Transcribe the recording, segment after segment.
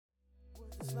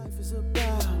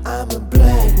I'm a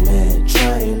black man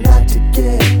trying not to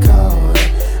get caught.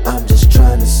 I'm just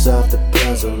trying to solve the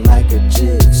puzzle like a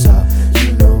jigsaw.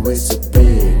 You know it's a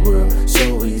big world,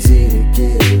 so easy to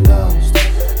get lost.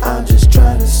 I'm just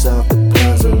trying to solve the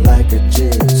puzzle like a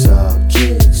jigsaw.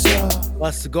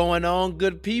 What's going on,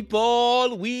 good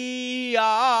people? We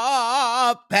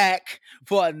are back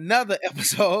for another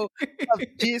episode of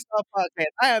Jigsaw Podcast.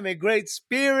 I am in great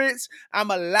spirits. I'm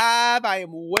alive. I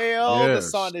am well. Yes. The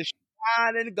sun is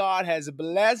shining. God has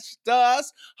blessed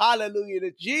us. Hallelujah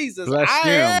to Jesus. Bless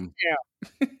him.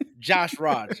 am Josh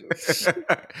Rogers.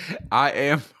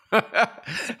 I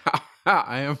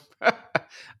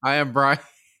am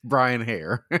Brian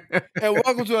Hare. And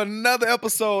welcome to another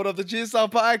episode of the Jigsaw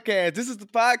Podcast. This is the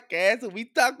podcast that we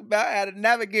talk about how to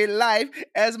navigate life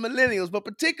as millennials, but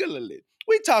particularly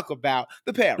we talk about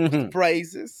the perils, the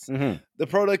praises, the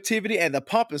productivity, and the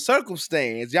pomp and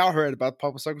circumstance. Y'all heard about the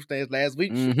pomp and circumstance last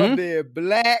week of being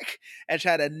black and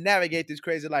try to navigate this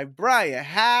crazy life. Brian,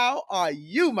 how are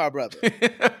you, my brother?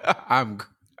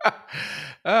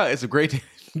 It's a great day.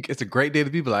 It's a great day to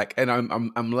be black, and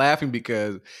I'm laughing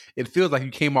because it feels like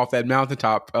you came off that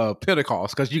mountaintop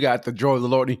Pentecost because you got the joy of the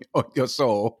Lord in your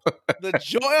soul. The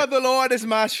joy of the Lord is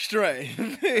my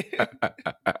strength,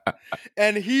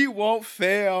 and He won't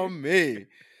fail me.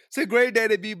 It's a great day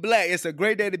to be black. It's a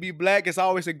great day to be black. It's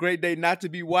always a great day not to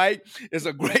be white. It's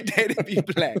a great day to be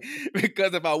black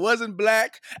because if I wasn't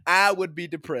black, I would be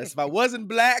depressed. If I wasn't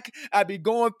black, I'd be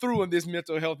going through in this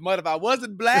mental health mud. If I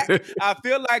wasn't black, I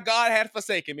feel like God had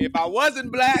forsaken me. If I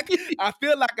wasn't black, I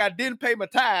feel like I didn't pay my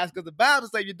tithes because the Bible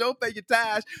says you don't pay your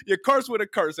tithes, you're cursed with a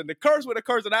curse. And the curse with a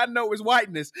curse, and I know is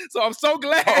whiteness. So I'm so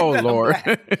glad. Oh, Lord.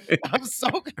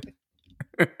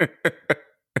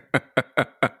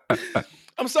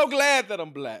 I'm so glad that I'm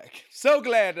black. So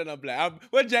glad that I'm black.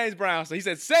 What James Brown said, he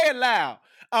said, say it loud.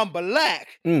 I'm black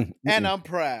and I'm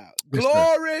proud.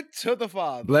 Glory to the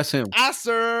Father. Bless him. I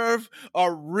serve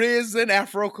a risen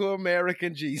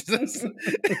Afro-American Jesus.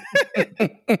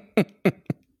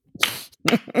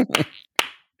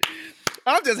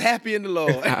 I'm just happy in the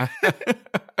Lord. I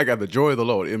got the joy of the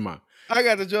Lord in my... I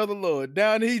got the joy of the Lord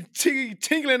down. He's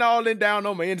tingling all in down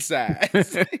on my inside.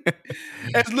 As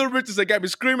Little Richard said, got me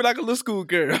screaming like a little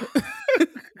schoolgirl.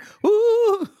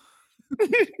 Ooh.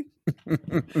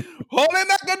 Holy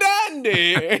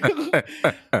Macadandi.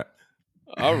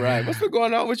 All right. What's been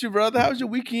going on with you, brother? How was your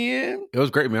weekend? It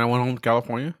was great, man. I went home to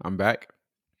California. I'm back.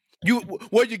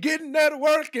 Were you getting that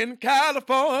work in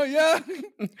California?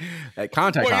 At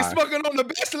contact Were you high. smoking on the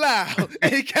best loud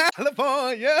in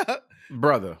California?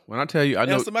 Brother, when I tell you, I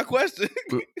know. Answer my question.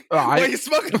 Were you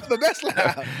smoking on the best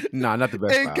loud? Nah, not the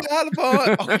best in loud.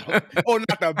 California? Oh,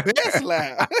 not the best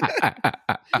loud.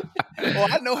 Oh,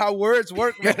 I know how words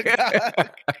work, man.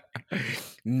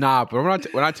 Nah,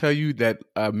 but when I tell you that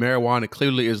marijuana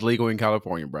clearly is legal in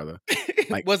California, brother.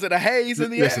 Like, was it a haze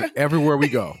in the air? Everywhere we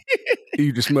go,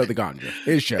 you just smell the ganja.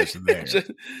 It's just there.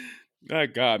 Oh,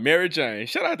 God. Mary Jane.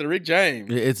 Shout out to Rick James.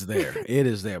 It's there. It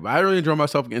is there. But I really enjoyed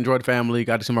myself, enjoyed the family,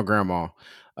 got to see my grandma.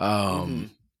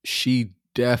 She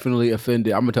definitely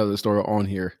offended. I'm going to tell the story on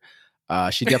here.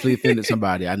 She definitely offended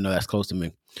somebody. I know that's close to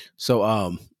me. So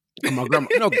my grandma,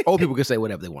 old people can say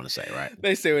whatever they want to say, right?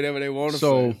 They say whatever they want to say.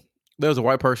 So there was a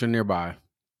white person nearby.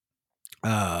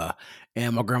 And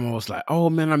my grandma was like, oh,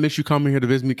 man, I miss you coming here to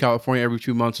visit me in California every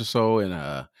 2 months or so.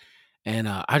 And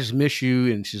I just miss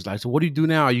you. And she's like, so what do you do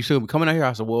now? Are you still coming out here?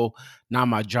 I said, well, now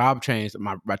my job changed.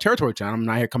 My territory changed. I'm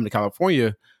not here coming to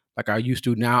California like I used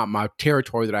to. Now my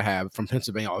territory that I have from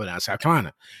Pennsylvania all the way down to South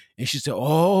Carolina. And she said,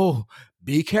 oh,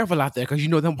 be careful out there because you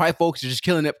know them white folks are just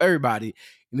killing up everybody.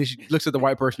 And then she looks at the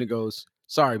white person and goes,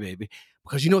 sorry, baby,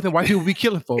 because you know them white people be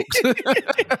killing folks.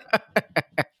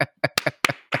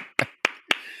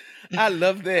 I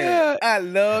love that. I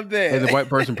love that. And the white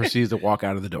person proceeds to walk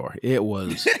out of the door. It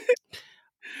was...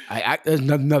 there's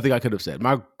nothing I could have said.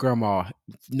 My grandma,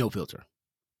 no filter.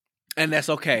 And that's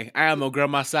okay. I am on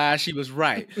grandma's side. She was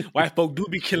right. White folk do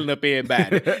be killing up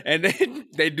everybody. And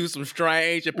they do some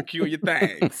strange and peculiar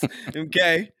things.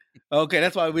 Okay? Okay,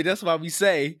 that's why we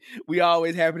say we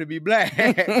always happy to be black.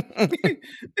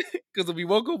 Because if we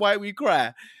woke up white, we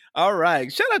cry. All right.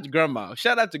 Shout out to grandma.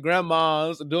 Shout out to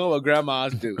grandmas doing what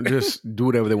grandmas do. Just do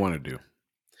whatever they want to do.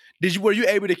 Were you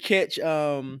able to catch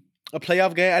a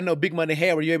playoff game? I know Big Money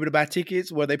Hair. Were you able to buy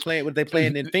tickets? Were they playing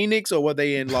in Phoenix or were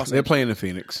they in Los Angeles? They're playing in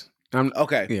Phoenix.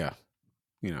 Okay. Yeah.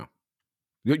 You know.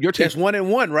 Your team, that's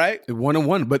 1-1, right?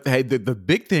 1-1. But hey, the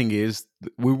big thing is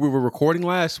we were recording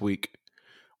last week.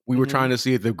 We were trying to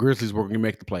see if the Grizzlies were going to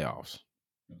make the playoffs.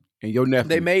 And your nephew.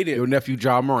 They made it. Your nephew,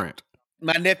 Ja Morant.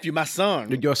 My nephew, my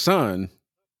son. Your son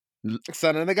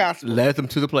Son of the gospel. led them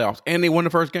to the playoffs, and they won the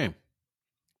first game.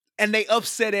 And they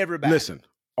upset everybody. Listen,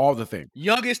 all the things.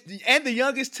 The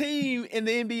youngest team in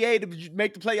the NBA to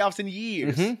make the playoffs in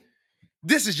years.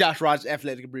 This is Josh Rogers'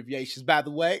 athletic abbreviations, by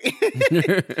the way.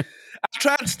 I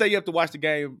tried to stay up to watch the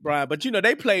game, Brian, but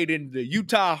they played in the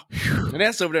Utah, and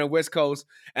that's over there on the West Coast.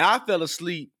 And I fell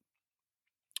asleep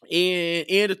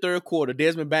in the third quarter.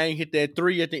 Desmond Bain hit that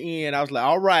 3 at the end. I was like,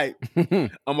 all right, I'm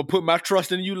gonna put my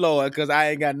trust in you, Lord, because I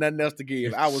ain't got nothing else to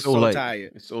give. I was so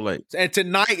tired. It's so late. And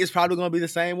tonight is probably gonna be the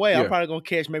same way. I'm probably gonna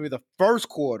catch maybe the first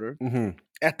quarter.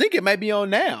 I think it might be on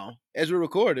now as we're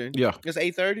recording. Yeah. It's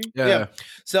 8:30. Yeah.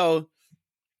 So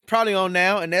probably on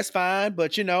now, and that's fine.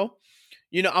 But I'm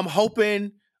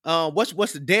hoping.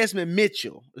 What's the Desmond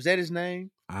Mitchell? Is that his name?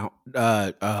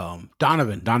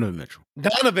 Donovan Mitchell.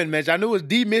 Donovan Mitchell. I knew it was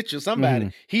D Mitchell.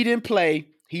 Somebody. He didn't play.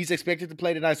 He's expected to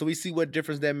play tonight, so we see what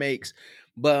difference that makes.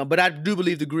 But I do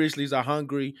believe the Grizzlies are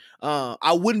hungry.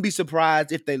 I wouldn't be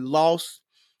surprised if they lost.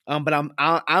 But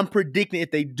I'm predicting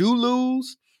if they do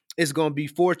lose, it's going to be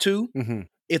 4-2.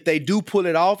 If they do pull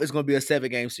it off, it's going to be a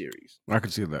 7-game series. I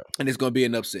can see that. And it's going to be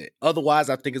an upset. Otherwise,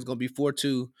 I think it's going to be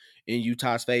 4-2 in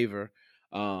Utah's favor.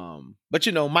 But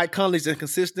Mike Conley's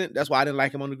inconsistent. That's why I didn't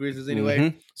like him on the Grizzlies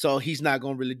anyway. So he's not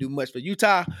going to really do much for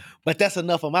Utah. But that's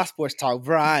enough of my sports talk.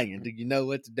 Brian, do you know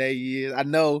what today is? I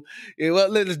know. Well,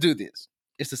 let's do this.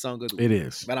 It's the song of the week. It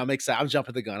is. But I'm excited. I'm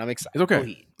jumping the gun. I'm excited. It's okay. Go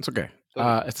ahead. It's okay.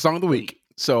 It's the song of the week.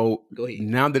 So go ahead.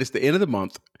 Now that it's the end of the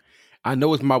month, I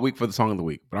know it's my week for the song of the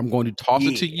week, but I'm going to toss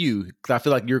it to you because I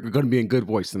feel like you're going to be in good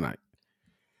voice tonight.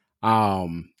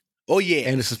 And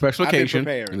it's a special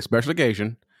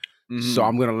occasion. So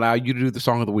I'm going to allow you to do the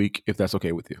song of the week if that's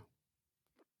okay with you.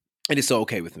 And it's so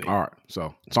okay with me. All right.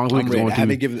 So song of the week is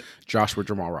going to Joshua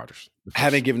Jamal Rogers. I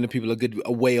haven't given the people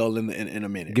a whale in a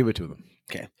minute. Give it to them.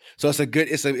 Okay. So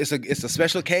it's a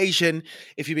special occasion.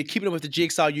 If you've been keeping up with the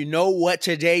jigsaw, you know what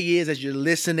today is as you're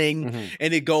listening.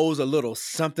 And it goes a little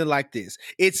something like this.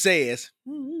 It says,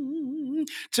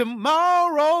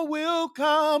 tomorrow will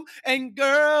come, and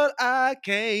girl, I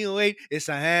can't wait. It's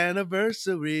our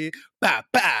anniversary.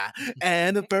 Bye-bye.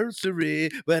 Anniversary.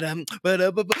 But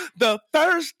the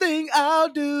first thing I'll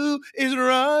do is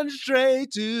run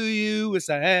straight to you. It's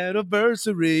our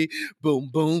anniversary. Boom,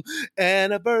 boom.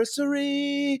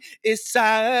 Anniversary. It's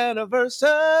our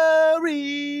anniversary.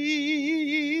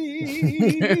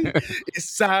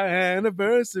 It's our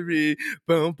anniversary.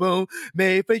 Boom, boom.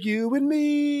 Made for you and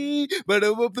me. But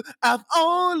I've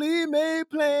only made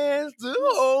plans to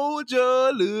hold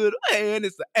your little hand.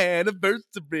 It's the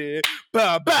anniversary.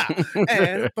 Bye-bye.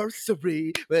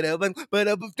 Anniversary. But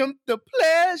the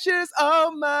pleasures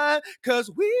are mine,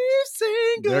 because we've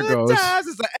seen good times.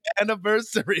 It's an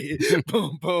anniversary.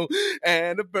 Boom, boom.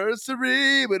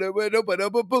 Anniversary.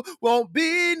 Won't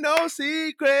be no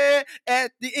secret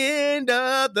at the end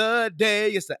of the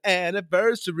day. It's an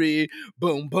anniversary.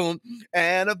 Boom, boom.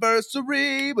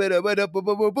 Anniversary.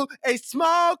 A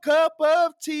small cup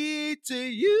of tea to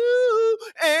you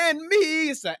and me.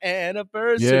 It's an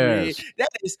anniversary. Yes. That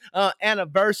is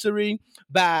Anniversary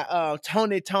by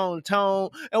Tony Tone.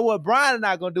 And what Brian and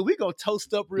I are going to do, we're going to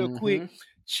toast up real quick.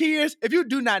 Cheers. If you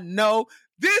do not know,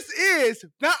 this is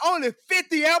not only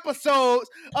 50 episodes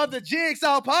of the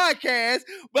Jigsaw Podcast,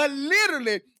 but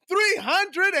literally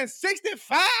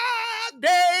 365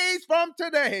 days from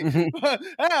today.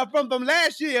 From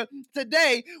last year,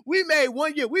 today, we made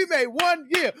 1 year. We made 1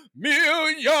 year.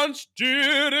 Millions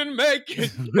didn't make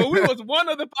it. But we was one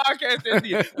of the podcasts this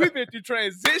year. We've been through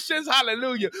transitions.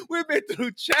 Hallelujah. We've been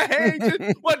through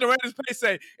changes. What the Raiders play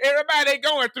say? Everybody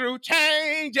going through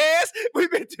changes.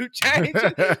 We've been through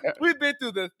changes. We've been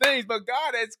through the things, but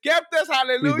God has kept us.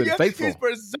 Hallelujah. We've been faithful. He's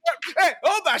preserved. Hey,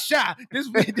 oh my shot. This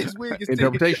week is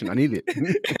interpretation. I need it.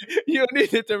 You don't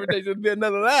need interpretation to be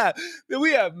another lie.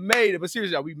 We have made it, but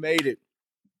seriously, we made it.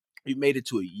 We made it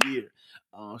to a year.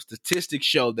 Statistics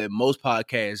show that most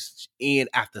podcasts end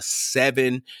after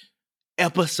 7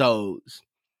 episodes.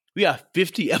 We are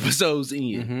 50 episodes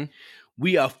in.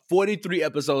 We are 43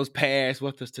 episodes past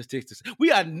what the statistics. We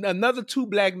are another 2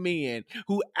 black men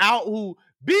who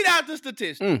beat out the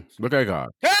statistics. Look at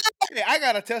God. Hey, I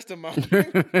got a testimony.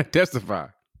 Testify.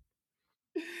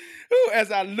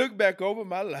 As I look back over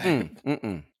my life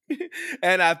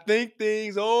and I think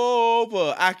things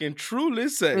over, I can truly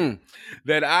say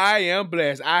that I am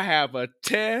blessed. I have a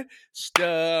testimony.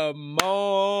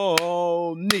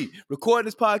 Recording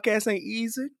this podcast ain't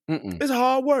easy. It's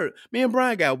hard work. Me and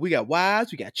Brian we got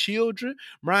wives, we got children.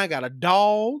 Brian got a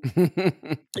dog.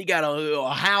 He got a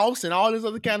house and all this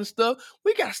other kind of stuff.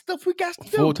 We got stuff to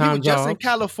do. Full-time we were just jobs. in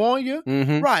California.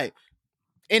 Right.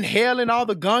 inhaling all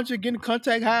the ganja, getting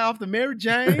contact high off the Mary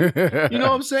Jane. You know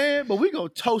what I'm saying? But we gonna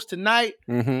toast tonight.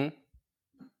 Mm-hmm.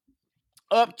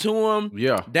 Up to them,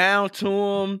 Yeah. down to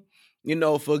them. You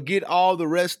know, forget all the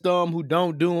rest of them who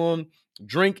don't do them.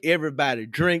 Drink, everybody.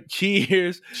 Drink.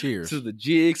 Cheers. Cheers to the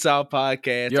Jigsaw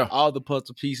Podcast. Yeah. To all the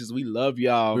puzzle pieces. We love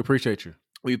y'all. We appreciate you.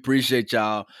 We appreciate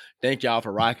y'all. Thank y'all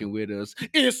for rocking with us.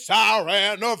 It's our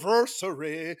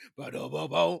anniversary.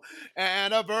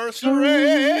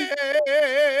 Anniversary.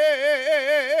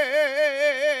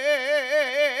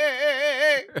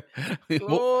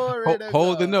 Glory to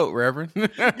Hold the God. note, Reverend.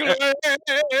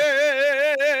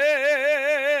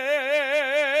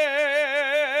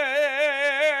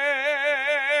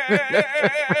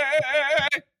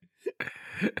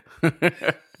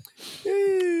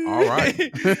 All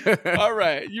right. All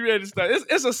right. You ready to start?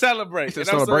 It's a celebration. It's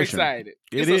a celebration. I'm so excited.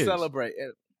 It it's is. a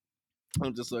celebration.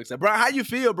 I'm just so excited. Bro, how you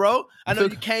feel, bro? I know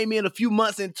you came in a few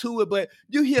months into it, but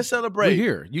you here celebrating. We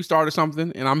here. You started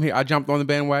something, and I'm here. I jumped on the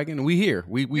bandwagon, and we here.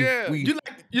 We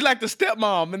You like the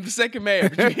stepmom in the second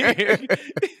marriage.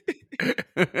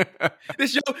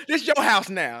 This your house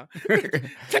now.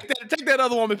 Take that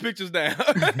other woman pictures down.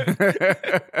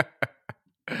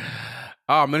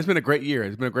 Oh man, it's been a great year.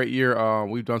 It's been a great year.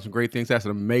 We've done some great things. Had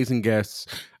some amazing guests.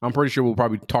 I'm pretty sure we'll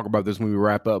probably talk about this when we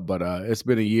wrap up. But it's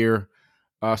been a year.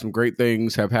 Some great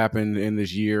things have happened in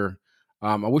this year.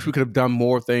 I wish we could have done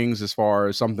more things as far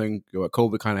as something.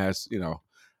 COVID kind of has,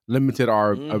 limited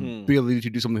our ability to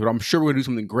do something. But I'm sure we're gonna do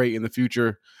something great in the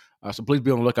future. So please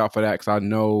be on the lookout for that, because I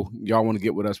know y'all want to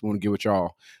get with us. We want to get with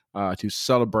y'all to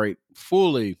celebrate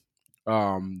fully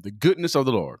the goodness of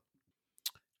the Lord.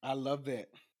 I love that.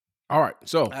 All right,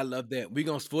 so I love that. We're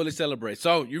gonna fully celebrate.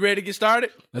 So you ready to get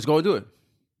started? Let's go and do it.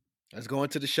 Let's go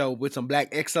into the show with some black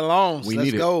excellence. We Let's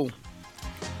need it. go. In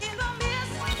the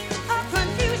midst of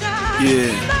confusion, Yeah.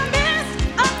 in the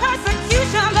midst of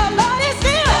persecution, the Lord is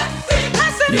still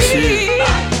blessing me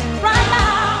right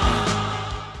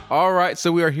now. All right,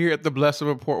 so we are here at the Blessed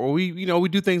Report, where we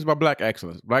do things by black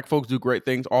excellence. Black folks do great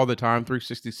things all the time.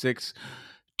 366,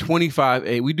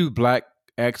 25/8. We do black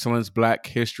excellence, black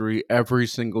history every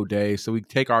single day. So we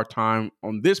take our time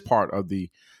on this part of the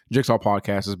Jigsaw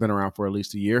Podcast, has been around for at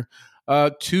least a year,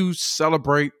 to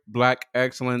celebrate black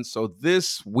excellence. So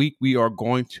this week we are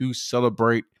going to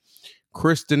celebrate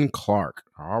Kristen Clark.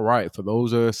 All right, for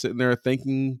those sitting there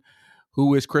thinking,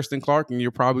 who is Kristen Clark? And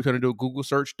you're probably going to do a Google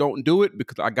search. Don't do it,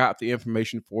 because I got the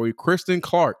information for you. Kristen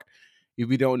Clark,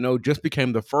 if you don't know, just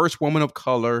became the first woman of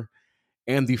color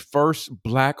and the first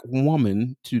black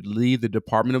woman to lead the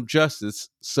Department of Justice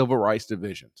Civil Rights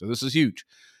Division. So this is huge.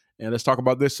 And let's talk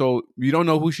about this. So you don't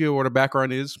know who she is or what her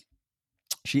background is.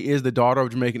 She is the daughter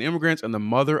of Jamaican immigrants and the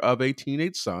mother of a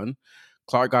teenage son.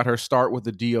 Clark got her start with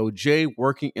the DOJ,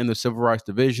 working in the Civil Rights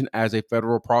Division as a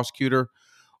federal prosecutor,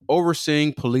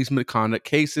 overseeing police misconduct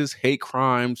cases, hate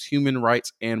crimes, human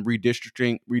rights, and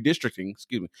redistricting,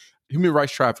 human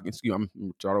rights trafficking. I've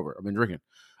been drinking.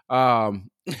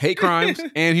 Hate crimes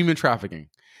and human trafficking.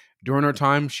 During her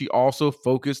time, she also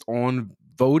focused on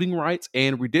voting rights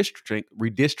and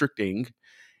redistricting,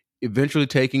 eventually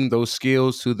taking those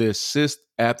skills to the assist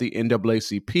at the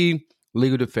NAACP,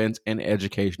 Legal Defense, and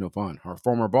Educational Fund. Her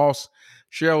former boss,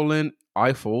 Sherilyn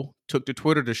Eiffel, took to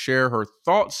Twitter to share her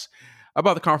thoughts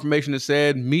about the confirmation that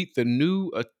said, "Meet the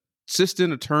new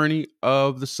assistant attorney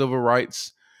of the civil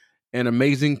rights, an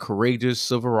amazing, courageous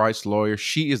civil rights lawyer.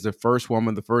 She is the first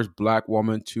black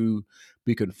woman to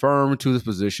be confirmed to this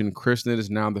position. Kristen is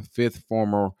now the fifth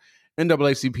former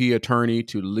NAACP attorney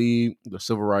to lead the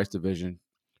Civil Rights Division,"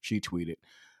 she tweeted.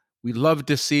 We love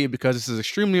to see it because this is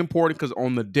extremely important, because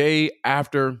on the day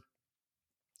after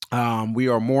we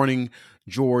are mourning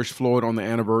George Floyd on the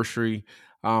anniversary,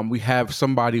 we have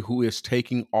somebody who is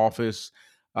taking office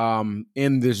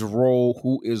in this role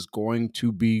who is going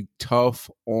to be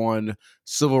tough on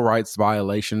civil rights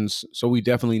violations. So we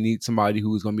definitely need somebody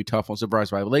who is going to be tough on civil rights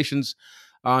violations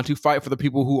to fight for the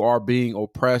people who are being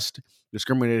oppressed,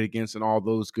 discriminated against, and all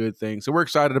those good things. So we're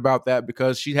excited about that,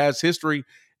 because she has history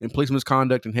in police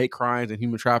misconduct and hate crimes and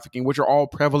human trafficking, which are all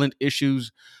prevalent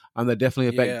issues that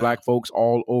definitely affect black folks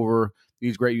all over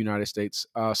these great United States.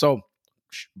 So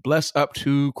bless up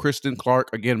to Kristen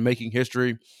Clark, again, making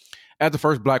history as the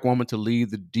first black woman to lead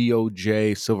the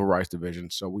DOJ Civil Rights Division.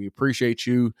 So we appreciate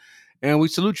you and we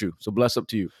salute you. So bless up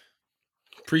to you.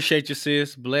 Appreciate you,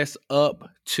 sis. Bless up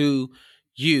to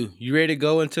you. You ready to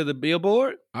go into the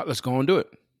billboard? All right, let's go and do it.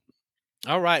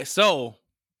 All right. So,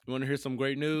 you want to hear some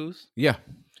great news? Yeah.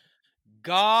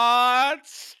 God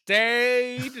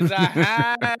stayed the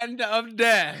hand of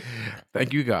death.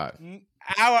 Thank you, God.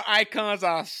 Our icons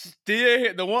are still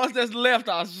here. The ones that's left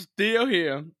are still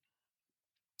here.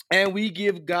 and we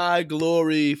give God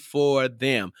glory for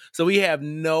them. So we have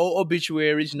no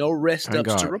obituaries, no rest Thank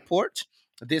ups to God. report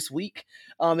this week.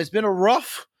 It's been a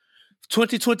rough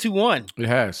 2021 It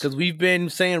has. because we've been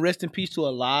saying rest in peace to a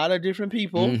lot of different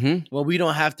people. Mhm. Well, we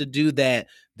don't have to do that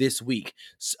this week.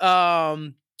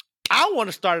 I want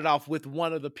to start it off with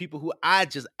one of the people who I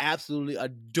just absolutely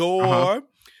adore.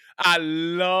 I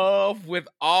love with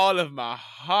all of my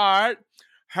heart.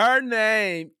 Her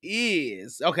name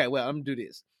is I'm gonna do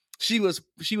this. She was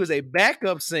a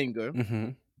backup singer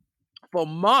Mhm. for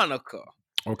Monica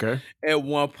Okay. at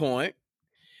one point.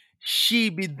 She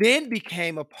then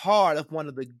became a part of one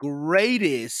of the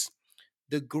greatest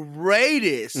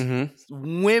Mhm.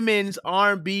 women's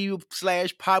R&B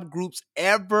 / pop groups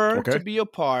ever Okay. to be a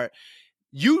part.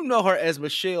 You know her as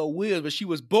Michelle Williams, but she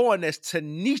was born as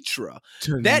Tanitra.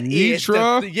 That is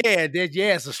Tanitra?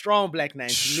 it's a strong black name,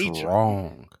 Tanitra.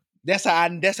 Strong. That's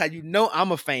how you know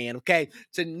I'm a fan, okay?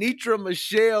 Tanitra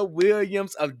Michelle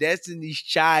Williams of Destiny's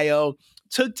Child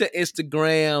took to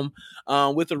Instagram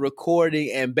with a recording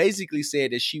and basically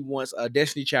said that she wants a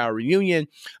Destiny Child reunion.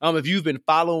 If you've been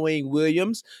following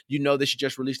Williams, you know that she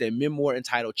just released a memoir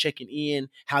entitled Checking In,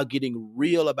 How Getting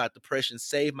Real About Depression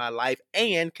Saved My Life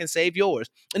and Can Save Yours.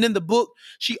 And in the book,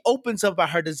 she opens up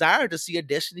about her desire to see a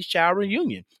Destiny's Child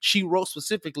reunion. She wrote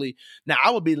specifically, now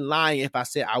I would be lying if I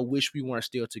said I wish we weren't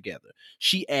still together.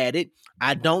 She added,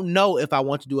 I don't know if I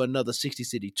want to do another 60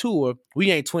 city tour.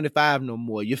 We ain't 25 no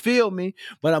more. You feel me?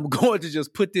 But I'm going to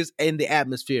just put this in the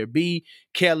atmosphere. B,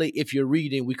 Kelly, if you're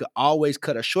reading, we could always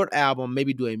cut a short album,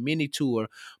 maybe do a mini tour,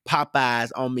 Popeyes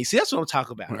on me. See, that's what I'm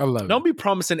talking about. I love Don't it. be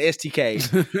promising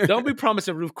STKs. Don't be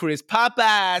promising Ruth Chris.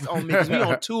 Popeyes on me because we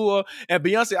on tour. And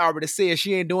Beyonce already said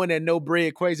she ain't doing that no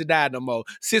bread, crazy diet no more.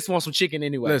 Sis wants some chicken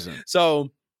anyway. Listen. So,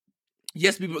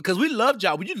 yes, because we love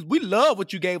y'all. We love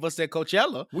what you gave us at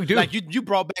Coachella. We do. Like you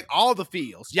brought back all the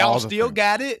feels. Y'all All the still things.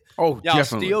 got it. Oh, Y'all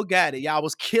definitely. still got it. Y'all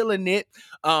was killing it.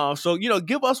 So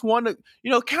give us one to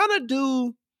kind of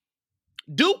do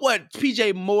what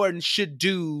PJ Morton should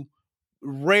do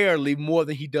rarely more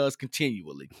than he does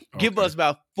continually. Give Okay. us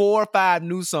about 4 or 5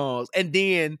 new songs and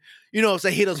then,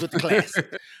 say hit us with the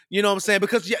classic. You know what I'm saying?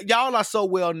 Because y'all are so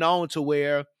well known to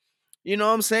where, you know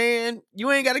what I'm saying? You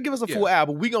ain't got to give us a full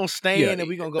album. We going to stand and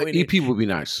we going to go in EP would be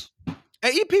nice. An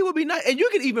EP would be nice. And you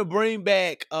could even bring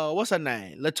back, what's her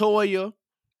name? LaToya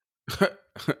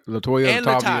Latoya, and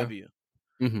Latavia. Latavia.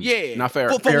 Mhm. Yeah. Not fair.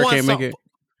 For Fair one can't song. make it.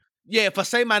 Yeah, for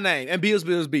Say My Name and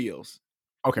Bills.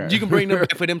 Okay. You can bring them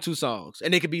back for them 2 songs.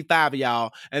 And it could be 5 of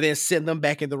y'all and then send them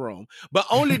back in the room. But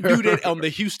only do that on the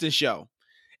Houston show.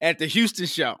 At the Houston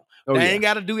show. Oh, They yeah. ain't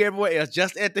got to do everywhere else,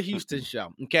 just at the Houston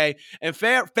show. Okay. And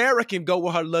Farrah can go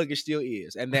where her luggage still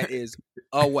is, and that is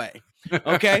away.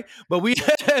 Okay. But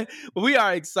we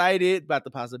are excited about the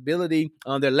possibility.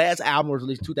 Their last album was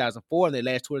released in 2004 and their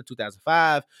last tour in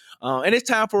 2005. And it's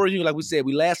time for a reunion. Like we said,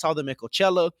 we last saw them at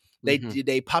Coachella.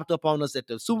 They popped up on us at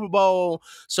the Super Bowl.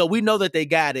 So we know that they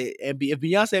got it. And if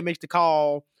Beyonce makes the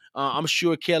call, I'm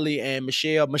sure Kelly and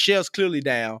Michelle's clearly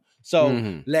down.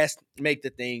 So let's make the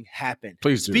thing happen.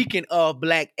 Please do. Speaking of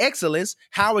Black excellence,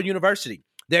 Howard University.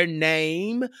 Their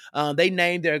name, they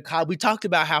named their college. We talked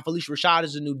about how Felicia Rashad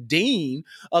is the new dean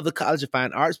of the College of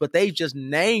Fine Arts, but they just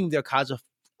named their College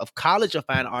of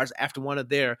Fine Arts after one of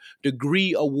their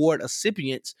degree award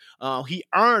recipients. He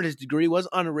earned his degree, was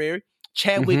honorary.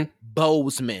 Chadwick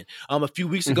Boseman. A few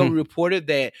weeks ago, we reported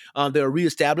that they're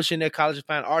reestablishing their College of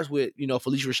Fine Arts with,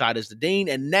 Felicia Rashad as the dean,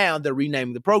 and now they're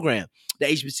renaming the program. The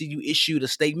HBCU issued a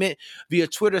statement via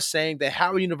Twitter saying that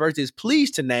Howard University is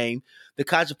pleased to name the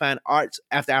College of Fine Arts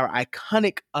after our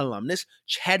iconic alumnus,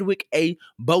 Chadwick A.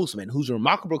 Boseman, whose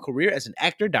remarkable career as an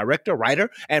actor, director, writer,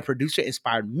 and producer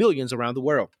inspired millions around the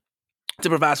world. To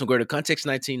provide some greater context,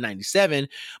 in 1997,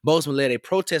 Boseman led a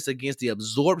protest against the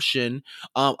absorption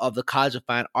of the College of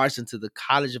Fine Arts into the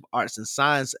College of Arts and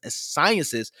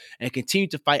Sciences and continued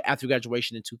to fight after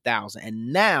graduation in 2000.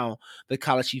 And now the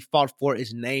college he fought for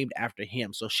is named after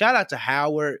him. So shout out to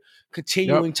Howard,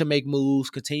 continuing to make moves,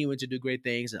 continuing to do great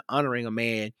things, and honoring a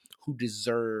man who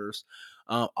deserves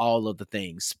all of the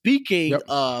things. Speaking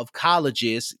of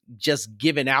colleges just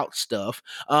giving out stuff,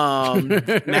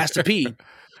 Master P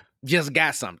just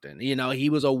got something. He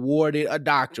was awarded a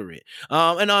doctorate,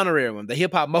 an honorary one. The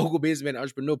hip hop mogul, businessman,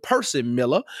 entrepreneur, Percy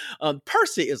Miller.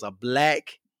 Percy is a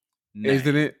black name.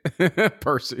 Isn't it?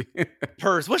 Percy.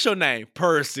 Percy. What's your name?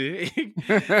 Percy.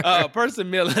 Percy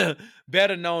Miller,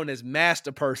 better known as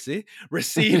Master Percy,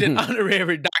 received an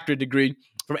honorary doctorate degree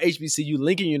from HBCU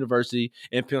Lincoln University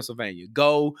in Pennsylvania.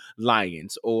 Go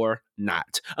Lions or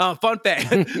not. Fun fact,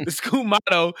 the school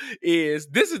motto is,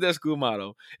 this is their school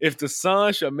motto: if the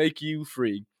sun shall make you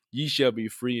free, ye shall be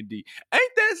free indeed.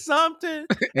 Ain't that something?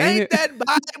 Ain't Ain't that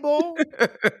Bible?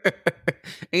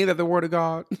 Ain't that the word of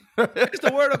God? It's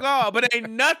the word of God, but ain't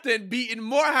nothing beating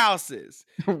Morehouses.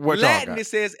 What y'all Latin, got? it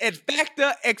says, et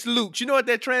facta ex lux. You know what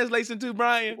that translates into,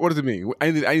 Brian? What does it mean?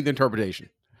 I need the interpretation.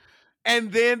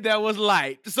 And then there was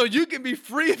light. So you can be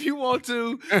free if you want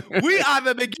to. We are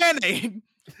the beginning.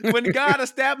 When God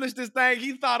established this thing,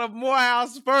 he thought of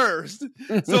Morehouse first.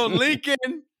 So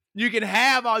Lincoln, you can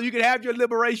have your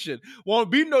liberation. Won't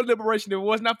be no liberation if it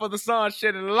was not for the sun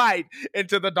shedding light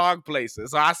into the dark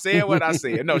places. So I said what I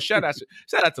said. No, shout out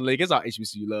to Lincoln. It's all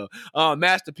HBCU love.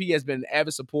 Master P has been an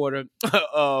avid supporter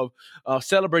of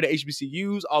celebrating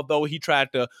HBCUs, although he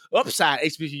tried to upside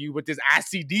HBCU with this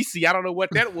ICDC. I don't know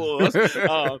what that was.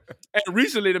 And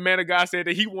recently the man of God said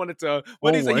that he wanted to,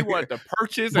 he wanted to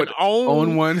purchase and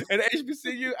own one an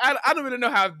HBCU. I don't really know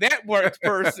how that works,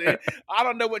 person. I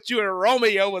don't know what you and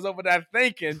Romeo was over there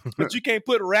thinking, but you can't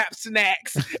put rap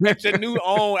snacks at your new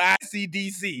own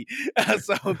ICDC.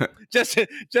 So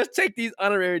just take these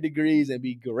honorary degrees and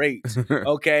be great,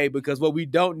 okay? Because what we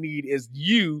don't need is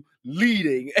you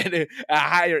leading a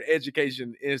higher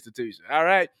education institution. All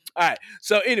right.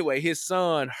 So anyway, his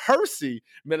son Hersey,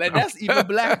 man, that's even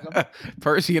blacker.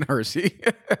 Percy and Hersey.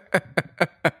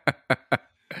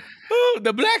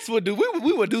 The blacks would do.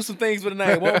 We would do some things with the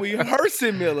name, won't we?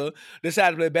 Hersey Miller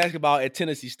decided to play basketball at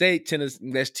Tennessee State.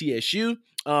 That's TSU.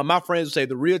 My friends would say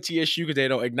the real TSU because they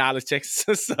don't acknowledge Texas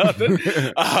and Southern.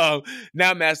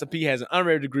 Now Master P has an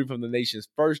honorary degree from the nation's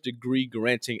first degree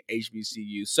granting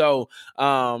HBCU. So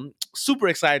super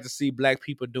excited to see black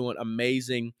people doing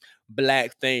amazing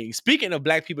black things. Speaking of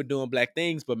black people doing black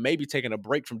things, but maybe taking a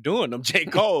break from doing them, J.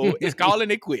 Cole is calling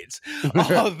it quits.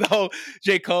 Although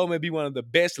J. Cole may be one of the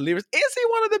best lyricists. Is he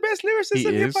one of the best lyricists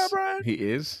in hip-hop, Brian? He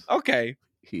is. Okay.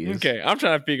 He is. Okay, I'm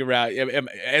trying to figure out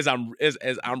as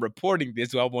I'm reporting this,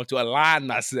 do I want to align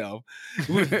myself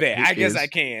with that? I guess I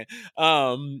can.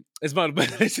 It's fun, but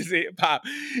this is hip hop.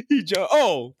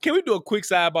 Can we do a quick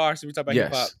sidebar? Should we talk about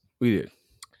hip hop? Yes, we did.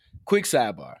 Quick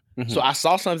sidebar. Mm-hmm. So I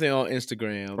saw something on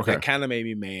Instagram that kind of made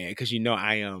me mad because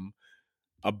I am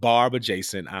a Barb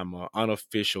adjacent. I'm an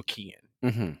unofficial Ken.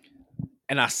 Mm-hmm.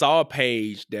 And I saw a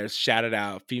page that shouted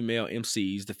out female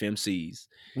MCs, the FemCs.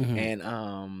 Mm-hmm.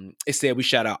 And it said we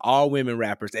shout out all women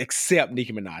rappers except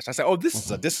Nicki Minaj. I said,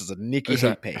 this is a Nicki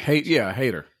hate page.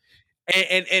 Hater.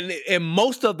 And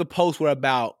most of the posts were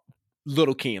about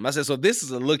Lil' Kim. I said, so this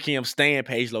is a Lil' Kim stan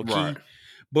page, low key. Right.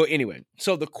 But anyway,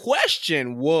 so the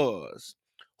question was,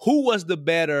 who was the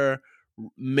better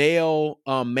male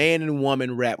man and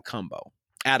woman rap combo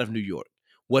out of New York?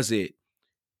 Was it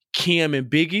Kim and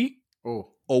Biggie? Or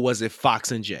was it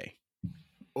Fox and Jay?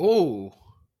 Oh.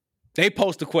 They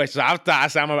posed the question. I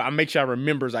said, I'll make sure I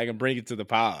remember so I can bring it to the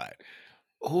pod.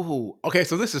 Oh, okay.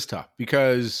 So this is tough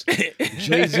because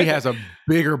Jay-Z has a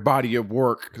bigger body of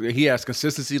work. He has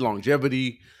consistency,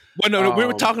 longevity. Well, no, we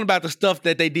were talking about the stuff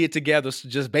that they did together, so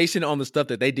just basing it on the stuff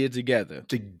that they did together.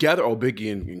 Together or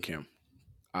Biggie and Kim?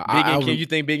 Kim? You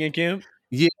think Biggie and Kim?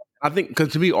 Yeah, I think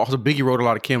because to me, also Biggie wrote a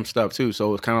lot of Kim stuff too.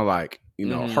 So it's kind of like,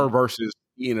 her verses,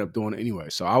 he ended up doing it anyway.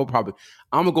 So I'm going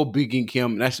to go Biggie and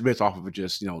Kim. And that's based off of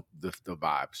just, the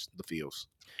vibes, the feels.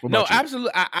 No,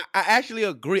 absolutely. I actually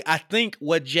agree. I think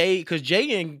because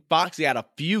Jay and Foxy had a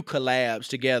few collabs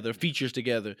together, features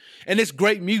together, and it's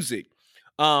great music.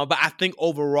 But I think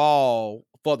overall,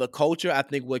 for the culture, I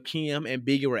think what Kim and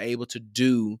Biggie were able to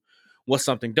do was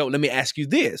something dope. Let me ask you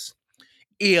this.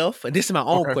 And this is my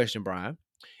own question, Brian,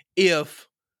 if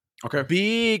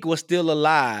Big was still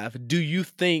alive, do you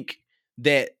think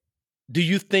the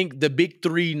big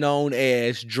three known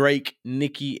as Drake,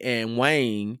 Nicki, and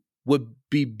Wayne would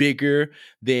be bigger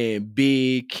than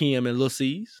Big, Kim, and Lil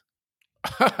C's?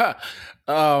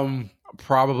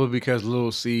 Probably because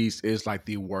Lil C's is like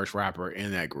the worst rapper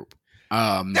in that group.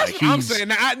 That's what I'm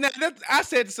saying.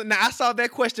 I saw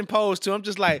that question posed to him.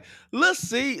 Just like, Lil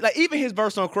C, like even his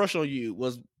verse on "Crush on You"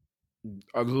 was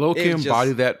Lil Kim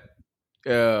bodied that.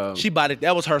 She bodied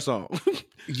that was her song.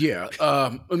 Yeah.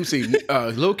 Let me see.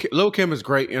 Lil Kim is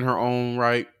great in her own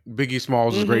right. Biggie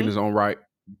Smalls is great in his own right.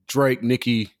 Drake,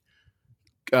 Nicki,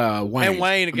 Wayne. And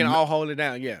Wayne can all hold it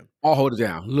down, yeah. All hold it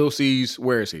down. Lil C's,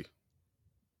 where is he?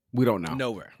 We don't know.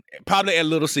 Nowhere. Probably at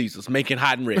Little Caesars, making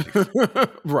hot and ready.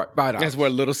 Right, $5. That's where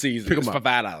Little Caesars is for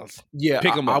 $5. Yeah,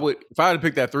 pick him up. I would, if I had to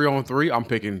pick that 3-on-3,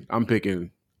 I'm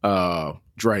picking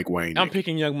Drake, Wayne. I'm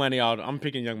picking Young Money all day.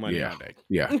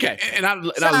 Yeah. Okay. And I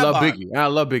love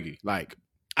Biggie. Like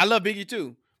I love Biggie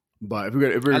too. But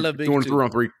if we're doing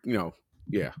 3-on-3,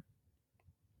 yeah.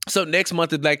 So next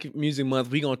month is Black Music Month.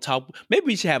 We're gonna talk. Maybe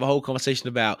we should have a whole conversation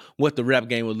about what the rap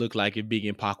game would look like if Biggie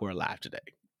and Pac were alive today.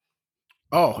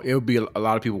 Oh, it would be a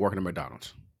lot of people working at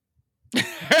McDonald's. We'll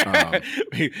talk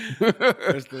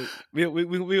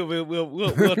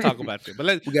about that.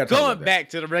 But going back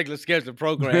to the regular schedule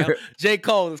program, J.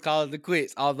 Cole is calling the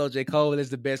quits. Although J. Cole is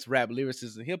the best rap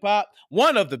lyricist in hip hop,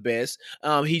 one of the best.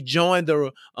 He joined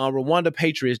the Rwanda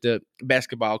Patriots, the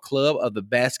basketball club of the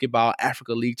Basketball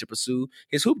Africa League, to pursue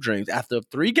his hoop dreams. After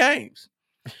 3 games,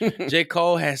 J.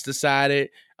 Cole has decided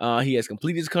he has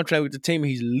completed his contract with the team and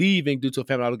he's leaving due to a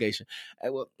family obligation.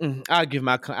 I'll give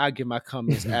my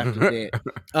comments after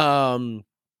that.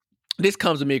 This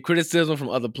comes amid criticism from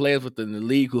other players within the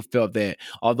league who felt that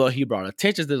although he brought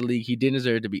attention to the league, he didn't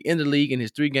deserve to be in the league. In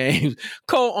his 3 games,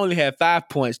 Cole only had 5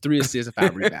 points, 3 assists, and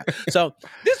 5 rebounds. So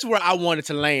this is where I wanted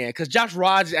to land because Josh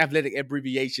Rogers' athletic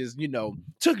abbreviations,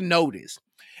 took notice.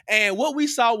 And what we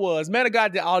saw was, man of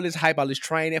God did all this hype, all this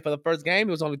training for the first game.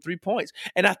 It was only 3 points.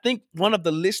 And I think one of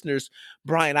the listeners,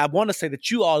 Brian, I want to say that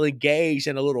you all engaged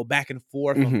in a little back and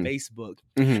forth on Facebook.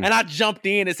 And I jumped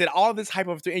in and said all this hype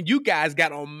over 3. And you guys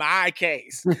got on my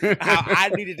case. How I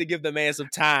needed to give the man some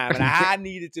time. And I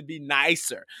needed to be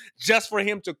nicer just for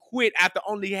him to quit after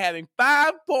only having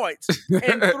 5 points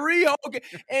and 3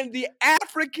 in the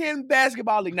African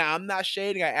Basketball League. Now, I'm not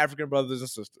shading our African brothers and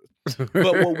sisters. But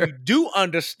what we do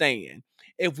understand,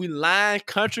 if we line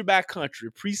country by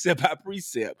country, precept by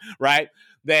precept, right,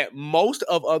 that most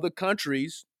of other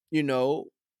countries,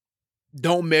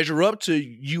 don't measure up to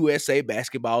USA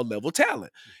basketball level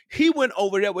talent. He went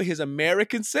over there with his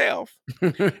American self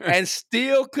and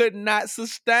still could not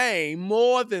sustain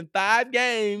more than 5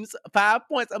 games, 5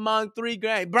 points among 3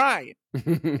 games. Brian,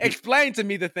 explain to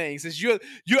me the things, since you're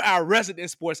our resident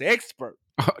sports expert.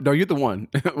 No, you're the one.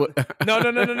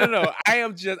 No. I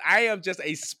am just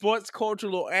a sports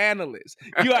cultural analyst.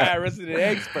 You are our resident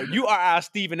expert. You are our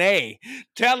Stephen A.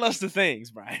 Tell us the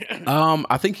things, Brian.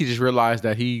 I think he just realized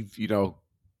that he,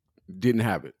 didn't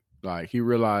have it. Like he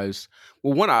realized.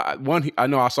 Well, I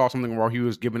know I saw something where he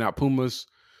was giving out Pumas.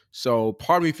 So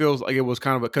part of me feels like it was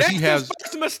kind of because he has his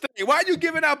first mistake. Why are you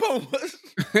giving out Pumas?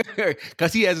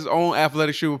 Because he has his own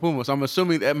athletic shoe with Puma. So I'm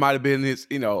assuming that might have been his,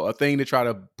 a thing to try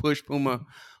to push Puma.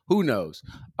 Who knows?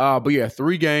 But yeah,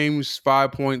 3 games,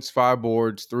 5 points, 5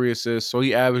 boards, 3 assists. So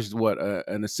he averaged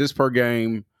an assist per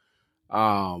game,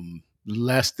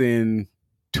 less than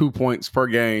 2 points per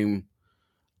game,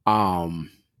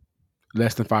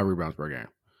 less than 5 rebounds per game.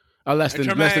 Less than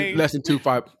 2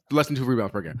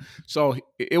 rebounds per game. So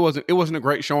it wasn't a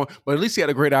great showing, but at least he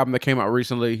had a great album that came out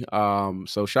recently.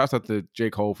 So shouts out to J.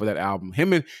 Cole for that album.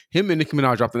 Him and Nicki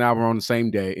Minaj dropped an album on the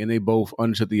same day, and they both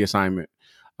undertook the assignment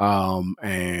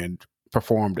and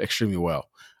performed extremely well.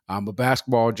 But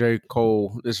basketball, J.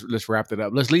 Cole, let's wrap it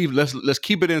up. Let's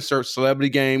keep it insert celebrity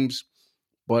games,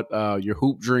 but your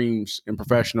hoop dreams in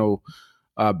professional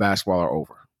basketball are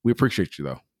over. We appreciate you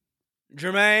though,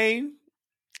 Jermaine.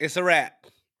 It's a wrap.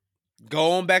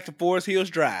 Go on back to Forest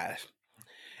Hills Drive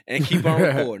and keep on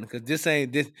recording because this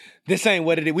ain't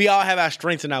what it is. We all have our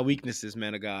strengths and our weaknesses,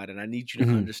 man of God, and I need you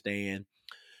to understand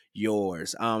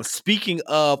yours. Speaking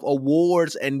of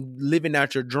awards and living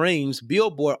out your dreams,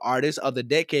 Billboard Artist of the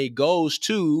Decade goes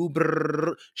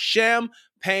to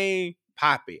Champagne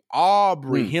Poppy,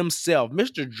 Aubrey himself,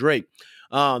 Mr. Drake.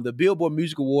 The Billboard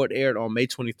Music Award aired on May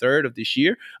 23rd of this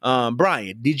year.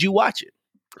 Brian, did you watch it?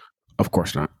 Of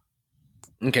course not.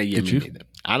 Okay, yeah, me neither.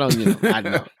 I don't, I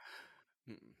know.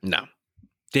 No,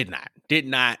 did not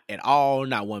at all,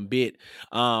 not one bit.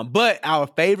 But our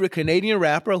favorite Canadian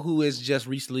rapper who is just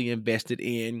recently invested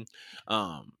in,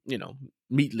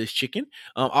 meatless chicken,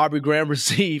 Aubrey Graham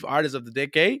received Artist of the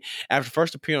Decade. After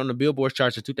first appearing on the Billboard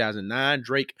charts in 2009,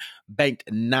 Drake banked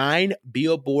 9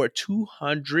 Billboard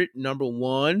 200 number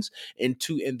ones in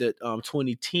the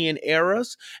 2010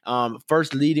 eras.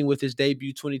 First leading with his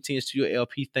debut 2010 studio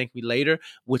LP, Thank Me Later,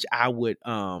 which I would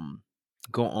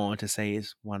go on to say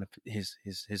is one of his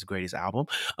greatest album.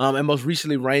 And most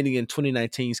recently reigning in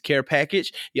 2019's Care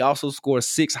Package. He also scored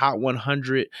 6 Hot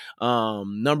 100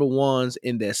 number ones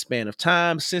in that span of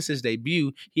time. Since his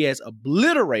debut, he has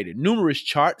obliterated numerous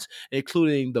charts,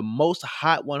 including the most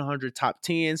Hot 100 top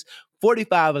 10s,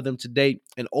 45 of them to date,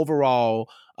 and overall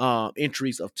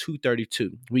entries of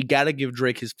 232. We got to give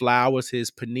Drake his flowers, his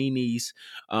paninis,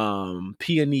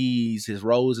 peonies, his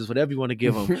roses, whatever you want to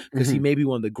give him, because he may be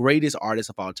one of the greatest artists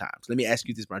of all time. So let me ask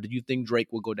you this, Brian. Do you think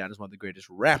Drake will go down as one of the greatest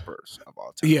rappers of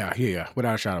all time? Yeah.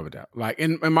 Without a shadow of a doubt. Like,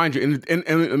 and mind you, and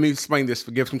let me explain this,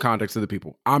 give some context to the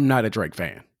people. I'm not a Drake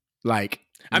fan. Like,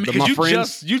 I mean,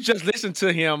 because you just listened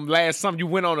to him last summer. You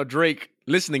went on a Drake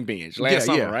listening binge last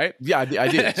summer, right? Yeah, I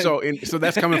did. So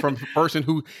that's coming from a person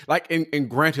who like, and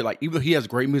granted, like even though he has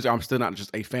great music, I'm still not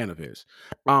just a fan of his.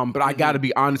 But I got to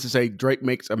be honest and say Drake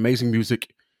makes amazing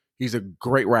music. He's a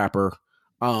great rapper.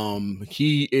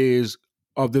 He is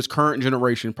of this current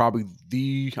generation probably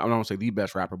I don't want to say the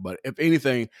best rapper, but if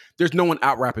anything, there's no one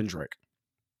out rapping Drake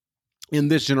in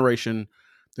this generation.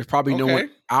 There's probably no one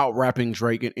out rapping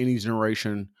Drake in any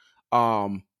generation.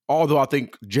 Although I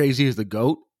think Jay-Z is the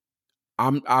GOAT.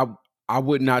 I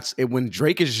would not say when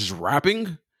Drake is just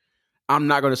rapping, I'm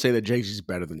not going to say that Jay-Z is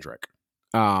better than Drake.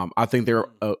 I think they're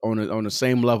on the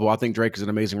same level. I think Drake is an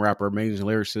amazing rapper, amazing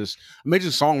lyricist,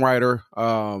 amazing songwriter.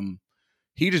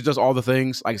 He just does all the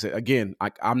things. Like I said, again,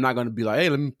 I'm not going to be like, hey,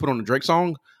 let me put on a Drake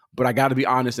song, but I got to be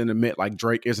honest and admit, like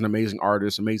Drake is an amazing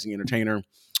artist, amazing entertainer,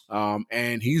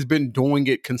 and he's been doing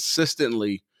it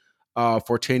consistently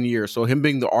for 10 years. So him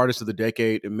being the artist of the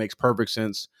decade, it makes perfect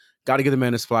sense. Got to give the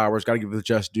man his flowers. Got to give it the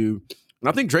just due. And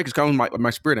I think Drake is kind of my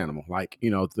spirit animal. Like,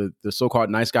 you know, the so-called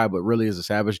nice guy, but really is a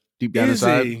savage deep down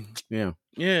inside. Yeah.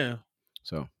 Yeah.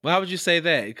 So why would you say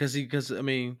that? Because I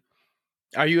mean,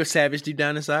 are you a savage deep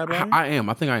down inside, Brian? I am.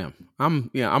 I think I am.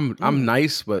 I'm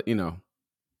nice, but you know.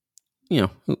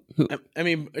 I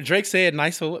mean, Drake said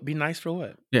nice for what? Be nice for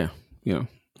what? Yeah. You know.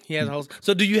 He has a whole.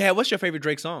 So what's your favorite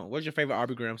Drake song? What's your favorite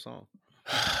Aubrey Graham song?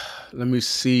 Let me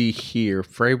see here.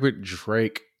 Favorite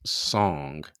Drake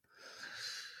song.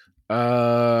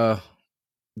 The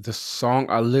song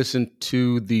I listen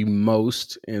to the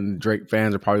most, and Drake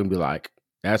fans are probably gonna be like,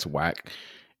 "That's whack."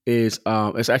 Is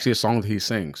it's actually a song that he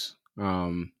sings.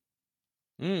 Let's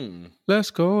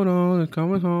go on and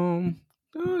coming home.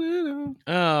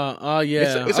 Oh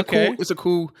yeah. It's a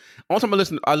cool. All time I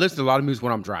listen to a lot of music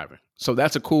when I'm driving, so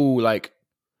that's a cool like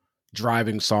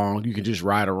driving song. You can just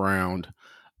ride around.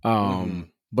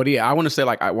 But yeah, I want to say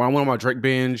like when I went on my Drake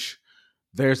binge,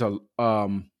 there's a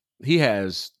he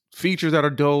has features that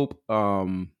are dope.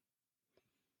 Like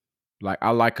I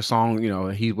like a song, you know,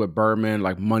 he's with Birdman,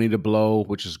 like Money to Blow,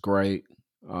 which is great.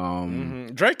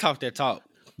 Drake talked that talk.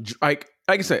 Like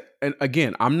I said, and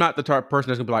again, I'm not the type of person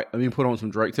that's gonna be like, let me put on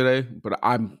some Drake today. But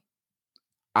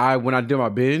when I did my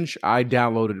binge, I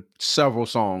downloaded several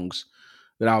songs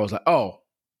that I was like, oh,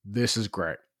 this is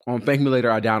great. On Thank Me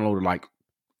Later, I downloaded like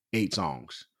 8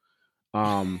 songs.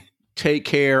 Take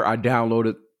Care, I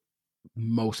downloaded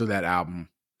most of that album.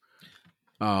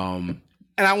 And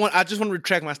I just want to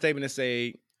retract my statement and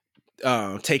say,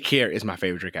 Take Care is my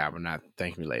favorite Drake album, not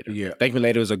Thank Me Later. Yeah, Thank Me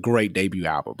Later is a great debut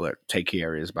album, but Take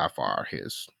Care is by far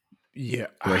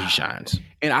where he shines.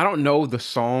 And I don't know the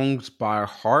songs by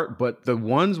heart, but the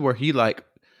ones where he like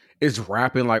is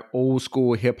rapping like old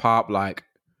school hip hop, like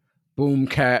Boom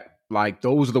Cat, like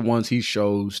those are the ones he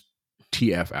shows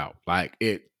TF out. Like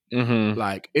it,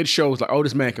 like it shows like, oh,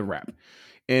 this man can rap.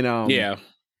 And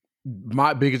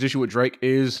my biggest issue with Drake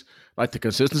is like the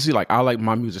consistency. Like I like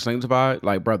my music sanctified.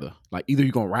 Like brother, like either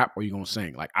you're gonna rap or you're gonna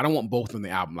sing. Like I don't want both in the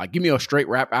album. Like give me a straight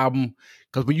rap album,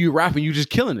 because when you rapping, you just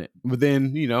killing it. But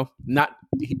then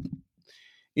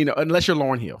unless you're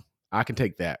Lauryn Hill, I can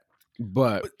take that.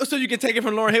 But so you can take it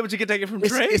from Lauryn Hill, but you can take it from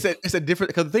Drake. It's a different,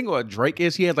 because the thing about Drake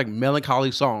is he has like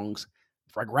melancholy songs,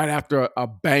 like right after a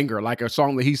banger, like a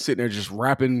song that he's sitting there just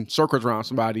rapping circles around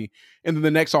somebody, and then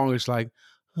the next song is like.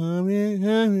 And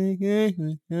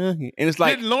it's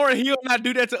like, did Lauryn Hill not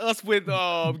do that to us with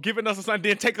giving us a song,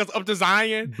 then take us up to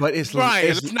Zion? But it's Brian,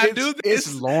 let's not do this.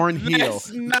 It's Lauryn Hill.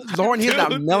 Lauryn Hill's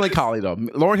not melancholy though.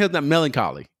 Lauryn Hill's not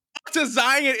melancholy. Up to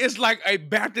Zion is like a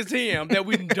Baptist hymn that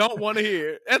we don't want to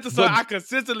hear. That's the song I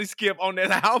consistently skip on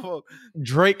that album.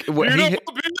 Drake, no,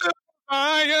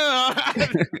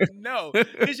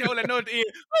 this show let know at the end.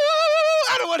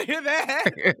 I don't want to hear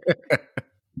that.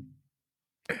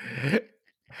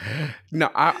 No,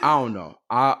 I don't know.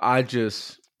 I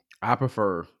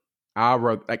prefer. I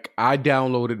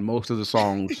downloaded most of the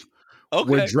songs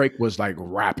where Drake was like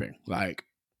rapping, like,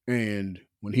 and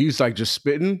when he's like just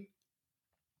spitting,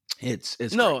 it's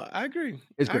no, great. I agree.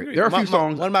 It's great. There are a few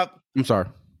songs. I'm sorry.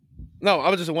 No, I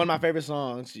was just one of my favorite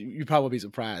songs. You probably be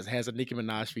surprised. It has a Nicki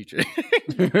Minaj feature.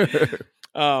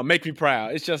 Make Me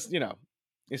Proud. It's just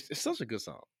it's such a good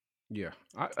song. Yeah,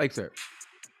 I like that.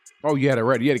 Oh, you had it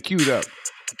ready. You had it queued up.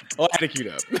 Oh, I had it queued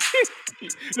up.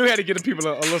 We had to get the people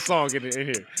a little song in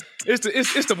here.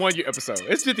 It's the 1 year episode.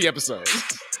 It's 50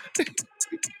 episodes. I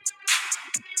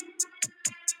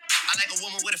like a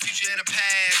woman with a future and a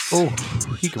past. Oh,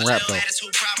 he can rap though.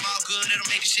 Attitude, problem, all good. It'll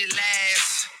make the shit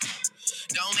last.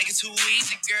 Don't make it too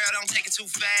easy, girl. Don't take it too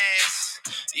fast.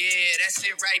 Yeah, that's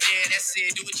it right there. That's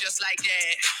it. Do it just like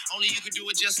that. Only you could do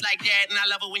it just like that. And I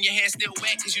love it when your hair's still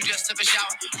wet because you just took a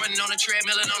shower. Running on a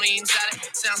treadmill and only eating salad.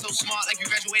 Sounds so smart like you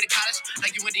graduated college.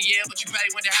 Like you went to Yale, but you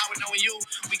probably went to Howard knowing you.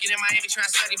 Weekend in Miami trying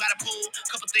to study by the pool.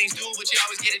 Couple things do, but you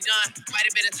always get it done. Might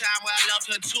have been a time where I loved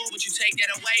her too, but you take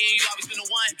that away and you always been the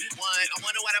one. I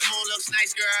wonder why the moon looks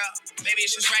nice, girl. Maybe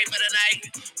it's just right for the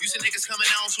night. You see niggas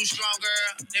coming on too strong,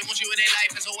 girl. They want you in their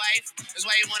life as a wife. That's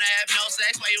why you wanna have no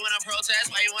sex, why you wanna protest,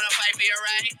 why you wanna fight for your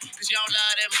right. Cause you don't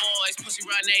love them boys, pussy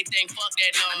run anything, fuck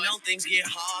that noise. I know things get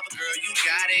hard, but girl, you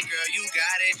got it,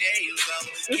 there you go.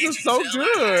 This is so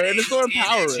good, and it's so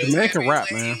empowering. The man can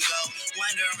rap, man.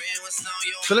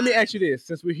 So let me ask you this: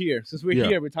 since we're here,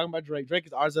 Yeah. we're talking about Drake. Drake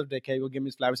is artist of the decade. Go give me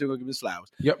his flowers. Go give me his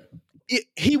flowers. Yep.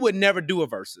 He would never do a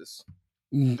versus.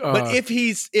 But if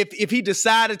he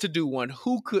decided to do one,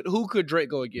 who could Drake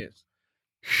go against?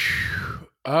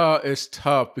 It's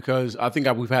tough because I think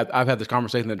I've had this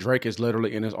conversation that Drake is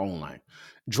literally in his own lane.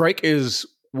 Drake is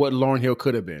what Lauryn Hill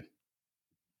could have been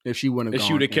if she wouldn't have. If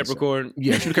she would have kept recording.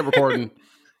 Yeah, she would have kept recording.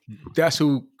 That's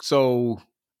who. So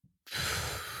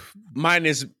Mine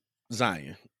is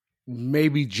Zion.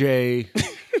 maybe Jay,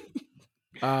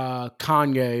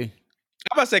 Kanye.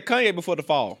 I'm about to say Kanye before the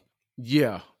fall.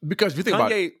 Yeah, because if you think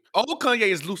about it, Old Kanye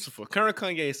is Lucifer. Current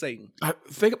Kanye is Satan. I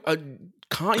think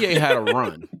Kanye had a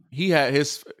run. He had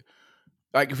his,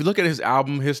 like, if you look at his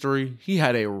album history, he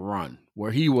had a run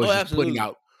where he was just putting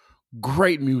out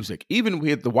great music. Even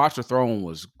with the Watch the Throne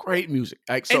was great music.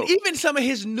 Like, so, And even some of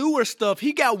his newer stuff,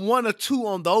 he got one or two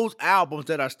on those albums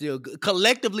that are still good.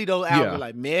 Collectively, those albums are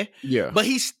like meh. Yeah. But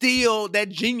he's still, that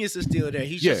genius is still there.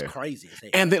 He's just crazy. as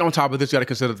hell. And then on top of this, you got to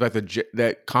consider the fact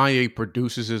that Kanye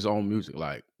produces his own music.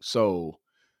 Like, so,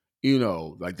 you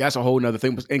know, like that's a whole nother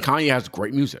thing. And Kanye has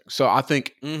great music. So I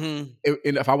think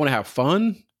if I want to have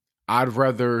fun, I'd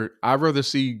rather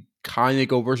see Kanye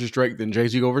go versus Drake than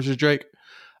Jay-Z go versus Drake.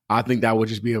 I think that would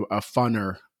just be a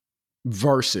funner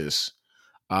versus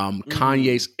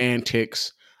Kanye's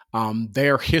antics,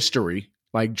 their history,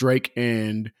 like Drake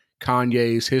and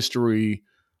Kanye's history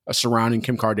surrounding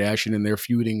Kim Kardashian and their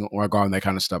feuding regarding that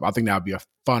kind of stuff. I think that would be a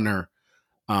funner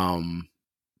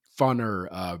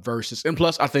versus. And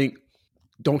plus, I think,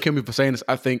 don't kill me for saying this,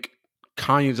 I think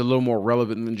Kanye's a little more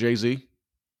relevant than Jay-Z.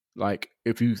 Like,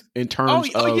 if you, in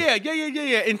terms of... yeah.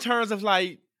 In terms of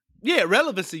like,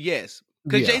 relevancy, yes.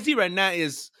 Because Jay-Z right now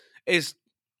is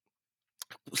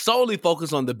solely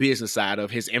focused on the business side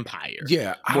of his empire.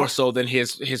 Yeah. More so than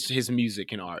his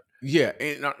music and art. Yeah.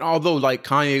 And although like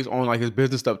Kanye's on like his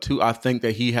business stuff too, I think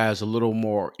that he has a little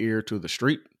more ear to the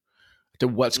street, to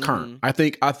what's current. I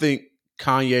think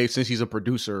Kanye, since he's a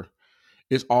producer,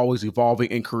 is always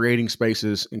evolving and creating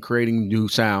spaces and creating new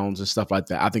sounds and stuff like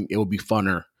that. I think it would be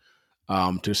funner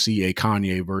to see a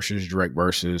Kanye versus Drake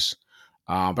versus...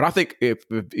 but I think if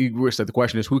you were to say the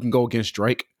question is who can go against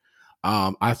Drake,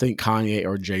 I think Kanye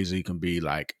or Jay-Z can be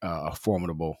like a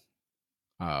formidable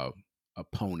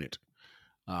opponent.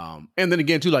 And then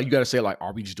again, too, like you got to say, like,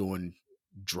 are we just doing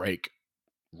Drake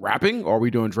rapping or are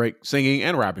we doing Drake singing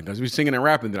and rapping? Because if we're singing and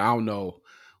rapping, then I don't know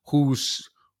whose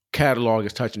catalog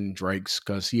is touching Drake's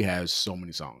because he has so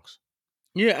many songs.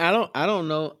 Yeah, I don't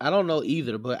know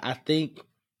either, but I think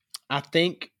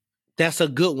that's a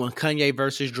good one. Kanye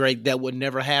versus Drake. That would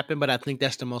never happen, but I think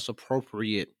that's the most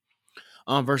appropriate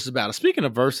versus battle. Speaking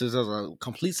of verses, as a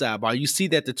complete sidebar, you see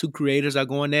that the two creators are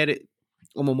going at it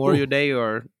on Memorial Day,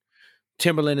 or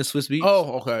Timberland and Swiss Beats.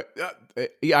 Oh, okay.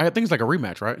 Yeah, I think it's like a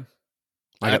rematch, right?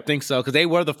 I think so, because they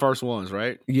were the first ones,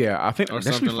 right? Yeah, I think Or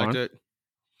that should be something like fun. that.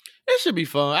 It should be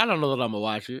fun. I don't know that I'm gonna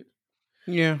watch it,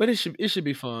 Yeah, but it should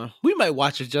be fun. We might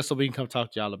watch it just so we can come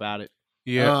talk to y'all about it.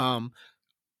 yeah.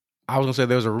 I was gonna say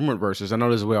there's a rumored versus. I know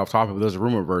this is way off topic, but there's a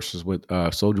rumored versus with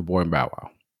Soulja Boy and Bow Wow.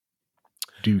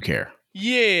 Do you care?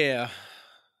 Yeah.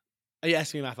 Are you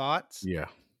asking me my thoughts? Yeah.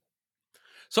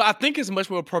 So I think it's much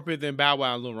more appropriate than Bow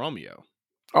Wow and Lil Romeo.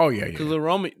 Oh yeah, Because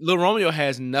yeah. Lil Romeo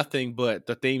has nothing but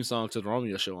the theme song to the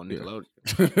Romeo show on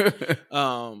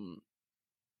Nickelodeon.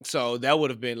 So that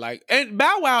would have been like, and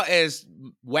Bow Wow, as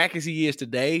whack as he is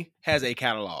today, has a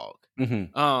catalog.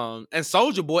 Mm-hmm. And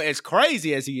Soulja Boy, as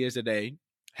crazy as he is today,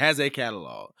 has a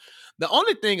catalog. The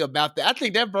only thing about that, I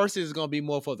think that verse is going to be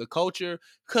more for the culture,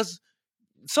 because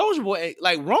Soulja Boy,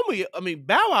 like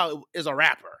Bow Wow is a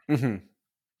rapper. Mm-hmm.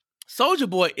 Soulja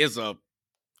Boy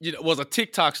was a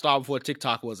TikTok star before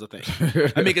TikTok was a thing.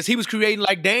 I mean, because he was creating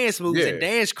like dance moves and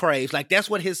dance craves. Like that's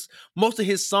what most of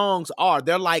his songs are.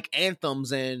 They're like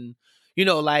anthems and,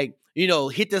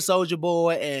 hit the Soulja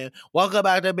Boy and walk up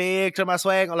out the bed to my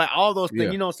swag, or like all those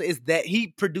things. Yeah. So it's that he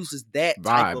produces that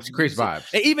type of Vibes, creates music.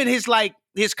 vibes. And even his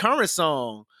current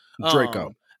song,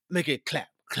 Draco. make it clap,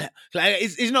 clap, clap.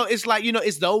 It's it's like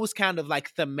it's those kind of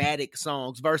like thematic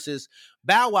songs versus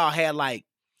Bow Wow had like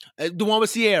the one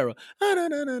with Sierra.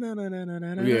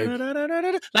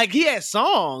 Like he had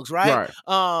songs, right?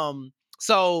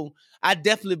 So I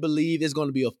definitely believe it's going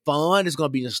to be a fun. It's going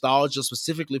to be nostalgia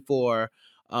specifically for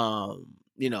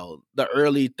the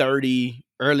early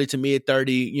to mid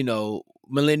 30,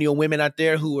 millennial women out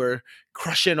there who were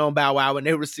crushing on Bow Wow when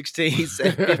they were 16,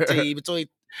 15, between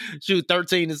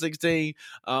 13 and 16.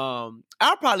 I'll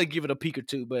probably give it a peek or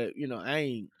two, but I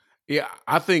ain't. Yeah,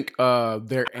 I think I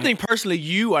think personally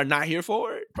you are not here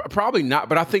for it. Probably not,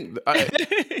 but I think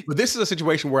but this is a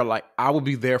situation where like I will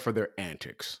be there for their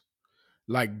antics.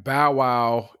 Like Bow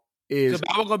Wow is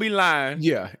Bow Wow gonna be lying.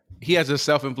 Yeah, he has a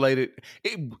self-inflated.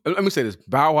 Let me say this: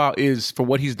 Bow Wow is, for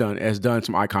what he's done, has done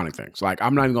some iconic things. Like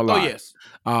I'm not even gonna lie. Oh yes.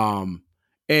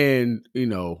 And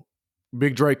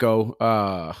Big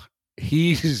Draco,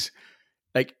 he's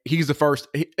the first.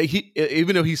 He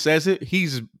even though he says it,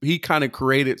 he kind of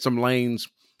created some lanes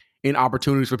and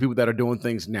opportunities for people that are doing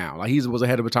things now. Like he was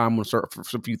ahead of a time on for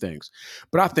some few things.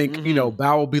 But I think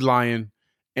Bow will be lying,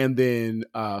 and then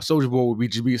Soulja Boy will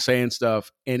just be saying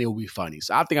stuff, and it will be funny.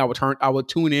 So I think I would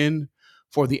tune in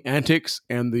for the antics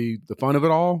and the fun of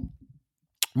it all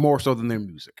more so than their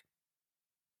music.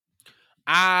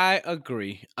 I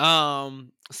agree.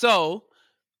 So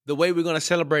the way we're going to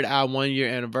celebrate our 1 year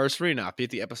anniversary and our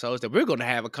 50 episodes, that we're going to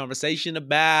have a conversation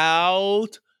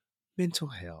about mental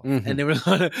health, and then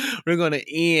we're gonna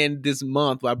end this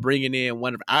month by bringing in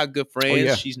one of our good friends. Oh,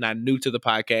 yeah. She's not new to the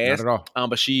podcast, not at all.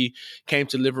 But she came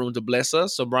to Living Room to bless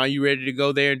us. So Brian, you ready to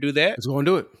go there and do that? Let's go and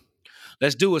do it.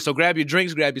 Let's do it. So grab your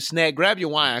drinks, grab your snack, grab your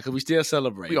wine, because we still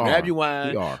celebrating. Grab your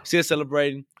wine. We are still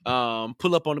celebrating.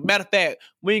 Pull up on the matter of fact,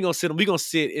 we ain't gonna sit. We gonna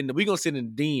sit in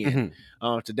the den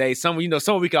today. Some we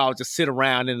can all just sit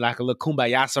around in like a little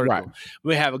kumbaya circle. Right.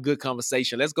 We'll have a good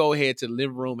conversation. Let's go ahead to the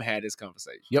living room and have this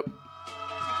conversation. Yep.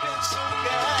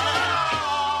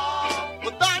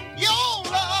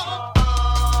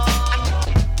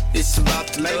 It's about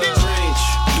the love range.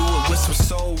 Do it with some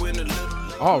soul in a little.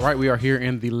 All right, we are here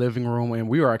in the living room, and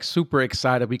we are super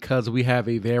excited because we have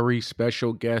a very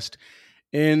special guest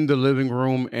in the living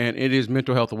room, and it is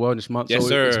Mental Health and Wellness Month. Yes, so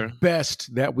sir. It's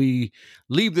best that we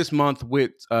leave this month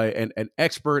with an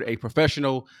expert, a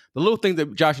professional. The little thing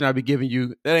that Josh and I be giving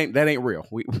you, that ain't real.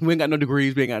 We ain't got no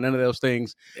degrees. We ain't got none of those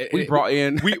things. We brought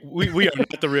in. We are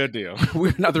not the real deal.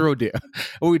 We're not the real deal.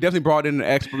 Well, we definitely brought in an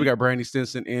expert. We got Brandy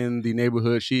Stinson in the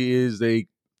neighborhood. She is the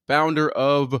founder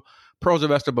of Pearls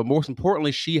of Esther, but most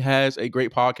importantly, she has a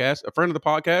great podcast, a friend of the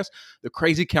podcast, the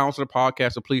Crazy Counselor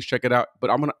podcast, so please check it out.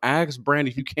 But I'm going to ask Brandy,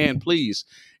 if you can, please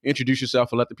introduce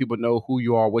yourself and let the people know who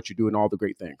you are, what you do, and all the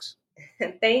great things.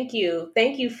 Thank you.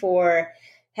 Thank you for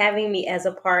having me as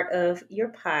a part of your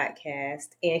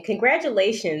podcast. And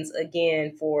congratulations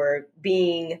again for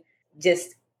being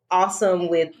just awesome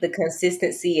with the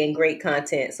consistency and great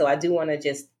content. So I do want to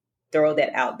just throw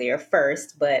that out there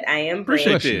first, but I am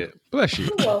Brandy. Bless you.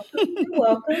 You're welcome. You're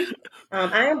welcome.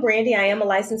 I am Brandy. I am a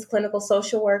licensed clinical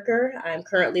social worker. I'm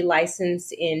currently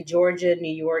licensed in Georgia,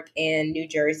 New York, and New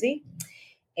Jersey.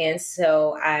 And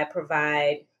so I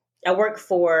work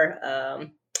for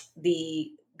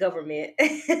the government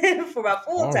for my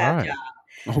full-time job.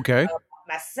 Okay.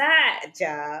 My side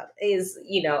job is,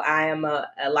 I am a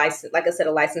licensed, like I said,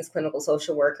 a licensed clinical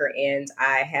social worker, and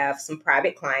I have some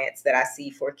private clients that I see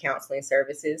for counseling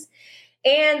services.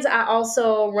 And I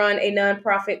also run a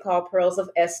nonprofit called Pearls of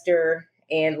Esther,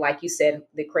 and like you said,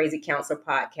 the Crazy Counselor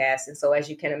podcast. And so as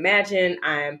you can imagine,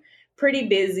 I'm pretty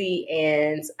busy,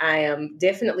 and I am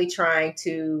definitely trying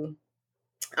to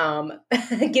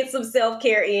get some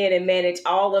self-care in and manage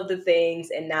all of the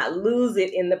things and not lose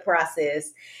it in the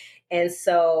process. And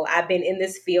so I've been in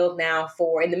this field now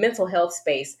in the mental health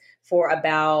space for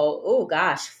about,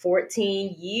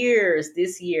 14 years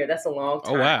this year. That's a long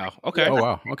time. Oh, wow. Okay. Oh,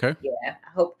 wow. Okay. Yeah.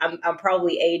 I hope I'm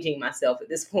probably aging myself at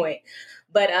this point.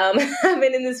 But I've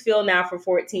been in this field now for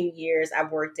 14 years.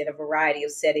 I've worked in a variety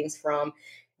of settings, from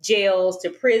jails to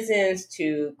prisons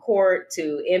to court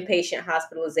to inpatient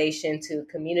hospitalization to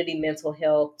community mental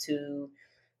health to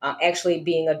actually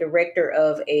being a director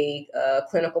of a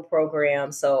clinical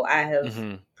program. So I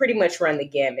have pretty much run the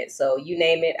gamut. So you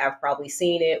name it, I've probably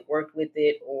seen it, worked with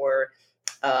it, or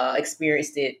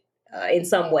experienced it in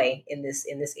some way in this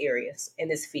area, in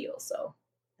this field. So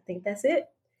I think that's it.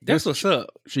 That's what's up.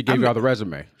 She gave you all the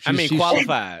resume.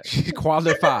 Qualified. She's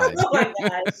qualified. Oh my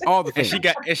gosh. All the And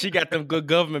things. she got them good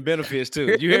government benefits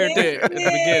too. You heard that at the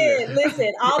beginning.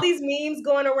 Listen, all these memes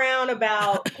going around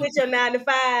about quit your 9 to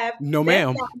 5. No, That's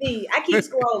ma'am. not me. I keep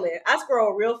scrolling. I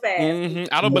scroll real fast.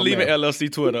 I don't No, believe in ma'am.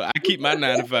 LLC Twitter. I keep my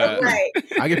 9 to 5. Right.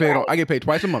 I get paid. I get paid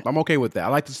twice a month. I'm okay with that. I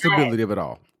like the stability of it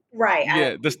all. Right.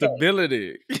 Yeah, the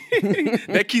stability.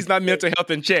 That keeps my mental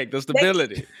health in check. The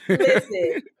stability.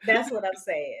 Listen, that's what I'm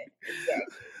saying.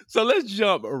 Exactly. So let's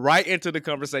jump right into the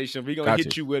conversation. We're gonna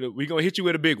hit you with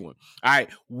a big one. All right.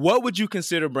 What would you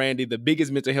consider, Brandy, the biggest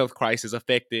mental health crisis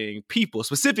affecting people,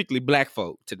 specifically Black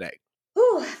folk today?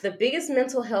 Ooh, the biggest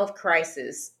mental health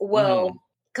crisis. Well,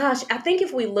 gosh, I think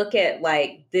if we look at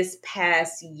like this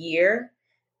past year,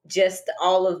 just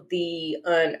all of the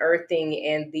unearthing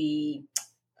and the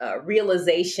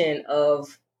realization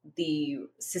of the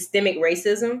systemic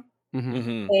racism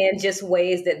and just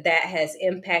ways that has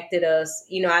impacted us.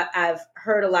 You know, I've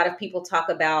heard a lot of people talk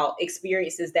about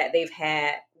experiences that they've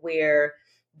had where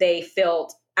they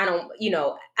felt, I'm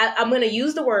going to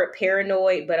use the word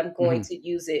paranoid, but I'm going to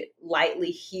use it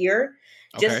lightly here,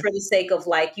 just for the sake of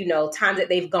like, times that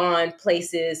they've gone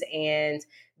places and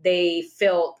they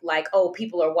felt like, oh,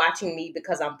 people are watching me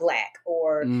because I'm Black,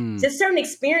 or just certain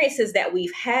experiences that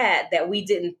we've had that we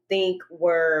didn't think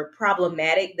were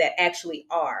problematic that actually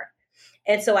are.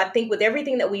 And so I think with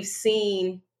everything that we've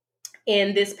seen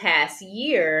in this past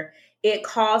year, it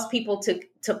caused people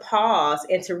to pause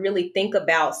and to really think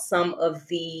about some of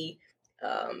the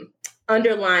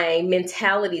underlying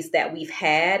mentalities that we've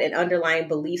had and underlying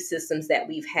belief systems that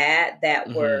we've had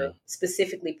that were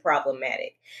specifically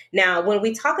problematic. Now, when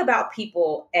we talk about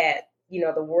people at,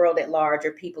 the world at large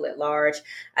or people at large,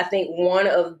 I think one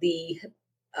of the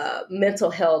mental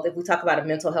health, if we talk about a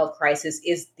mental health crisis,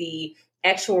 is the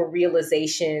actual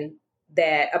realization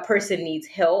that a person needs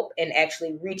help and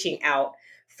actually reaching out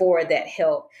for that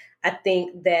help. I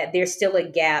think that there's still a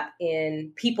gap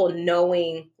in people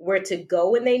knowing where to go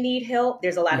when they need help.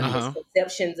 There's a lot of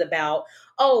misconceptions about,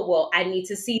 oh, well, I need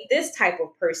to see this type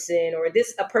of person or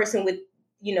a person with,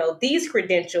 these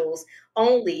credentials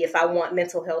only if I want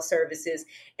mental health services.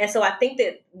 And so I think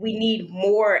that we need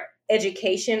more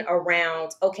education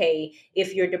around, okay,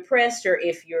 if you're depressed or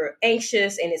if you're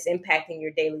anxious and it's impacting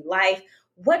your daily life,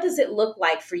 what does it look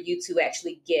like for you to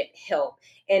actually get help?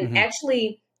 And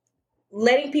actually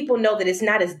letting people know that it's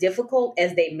not as difficult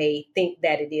as they may think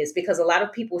that it is, because a lot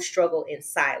of people struggle in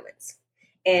silence.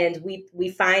 And we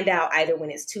find out either when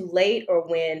it's too late or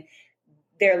when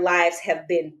their lives have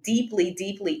been deeply,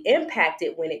 deeply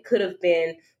impacted, when it could have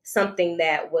been something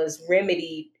that was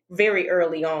remedied very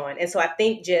early on. And so I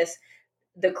think just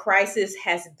the crisis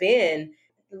has been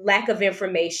lack of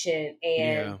information,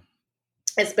 and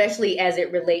especially as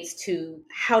it relates to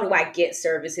how do I get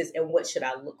services and what should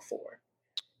I look for?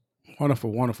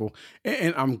 Wonderful, wonderful.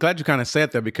 And I'm glad you kind of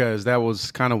said that, because that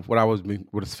was kind of what I was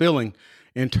feeling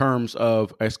in terms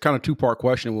of, it's kind of two-part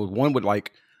question. One would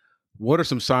like, what are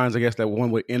some signs, I guess, that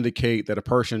one would indicate that a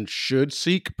person should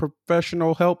seek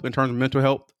professional help in terms of mental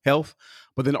health,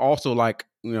 but then also like,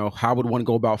 how would one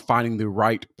go about finding the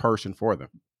right person for them?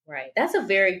 Right. That's a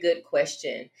very good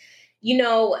question.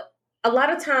 A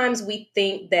lot of times we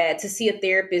think that to see a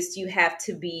therapist, you have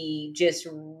to be just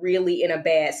really in a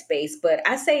bad space. But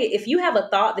I say, if you have a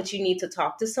thought that you need to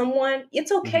talk to someone,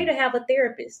 it's okay to have a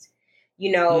therapist.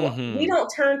 We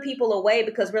don't turn people away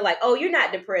because we're like, oh, you're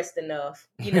not depressed enough.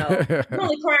 You're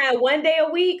only crying one day a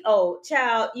week. Oh,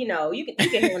 child, you can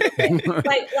handle that.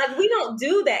 like we don't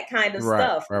do that kind of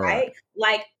stuff, right?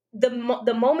 Like the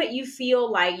moment you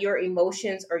feel like your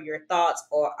emotions or your thoughts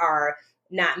are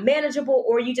not manageable,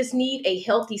 or you just need a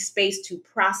healthy space to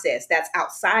process that's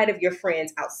outside of your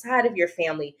friends, outside of your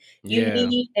family, you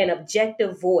need an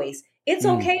objective voice. It's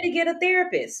okay to get a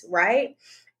therapist, right?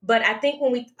 But I think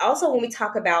when we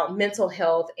talk about mental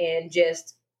health and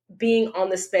just being on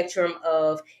the spectrum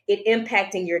of it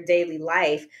impacting your daily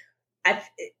life,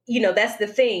 that's the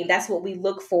thing. That's what we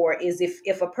look for, is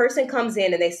if a person comes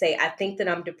in and they say, I think that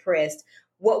I'm depressed,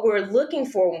 what we're looking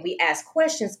for when we ask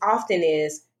questions often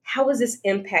is, how is this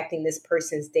impacting this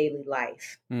person's daily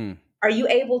life? Are you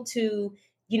able to,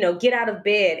 get out of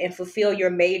bed and fulfill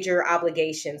your major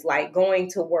obligations, like going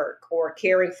to work or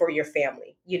caring for your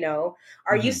family?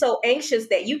 Are you so anxious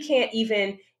that you can't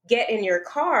even get in your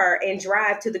car and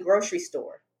drive to the grocery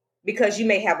store because you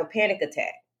may have a panic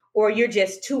attack? Or you're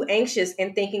just too anxious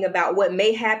and thinking about what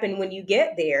may happen when you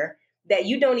get there that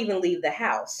you don't even leave the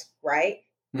house, right?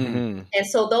 And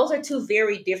so those are two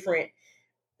very different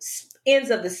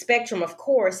ends of the spectrum, of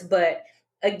course. But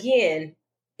again,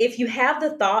 if you have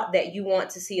the thought that you want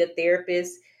to see a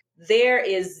therapist, there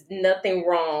is nothing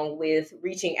wrong with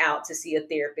reaching out to see a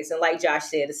therapist. And like Josh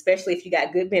said, especially if you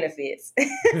got good benefits.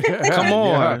 Come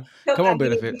on. Come I on, mean,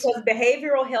 benefits. because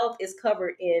behavioral health is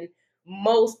covered in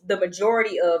the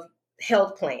majority of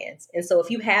health plans. And so if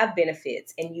you have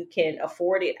benefits and you can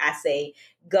afford it, I say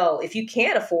go. If you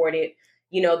can't afford it,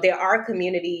 there are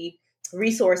community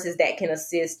resources that can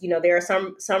assist. There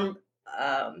are some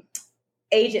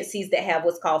agencies that have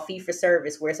what's called fee for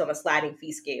service, where it's on a sliding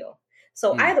fee scale.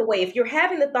 So either way, if you're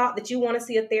having the thought that you want to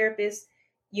see a therapist,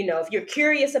 if you're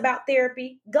curious about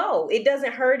therapy, go. It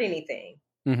doesn't hurt anything.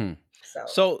 Mm-hmm.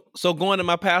 So going to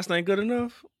my pastor ain't good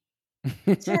enough?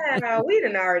 Child, we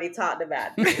done already talked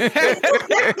about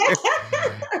it.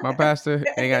 My pastor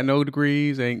ain't got no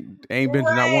degrees, ain't been to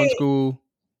not one school.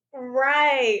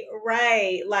 Right.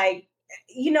 Like,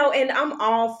 and I'm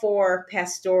all for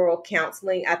pastoral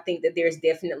counseling. I think that there's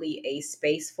definitely a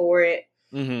space for it.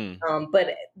 Mm-hmm.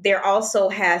 But there also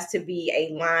has to be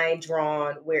a line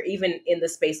drawn where even in the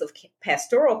space of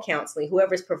pastoral counseling,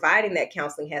 whoever's providing that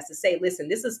counseling has to say, listen,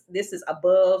 this is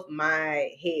above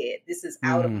my head. This is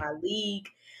out of my league.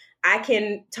 I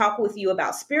can talk with you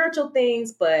about spiritual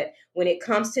things, but when it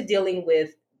comes to dealing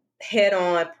with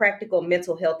head-on practical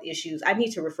mental health issues, I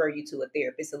need to refer you to a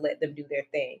therapist and let them do their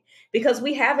thing, because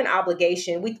we have an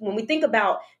obligation. When we think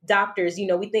about doctors,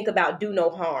 we think about do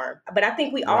no harm, but I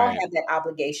think we all have that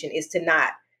obligation, is to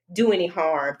not do any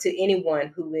harm to anyone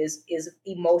who is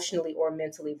emotionally or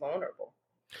mentally vulnerable.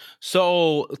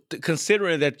 So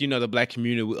considering that, the Black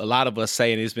community, a lot of us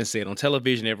say, and it's been said on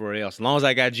television, everywhere else, as long as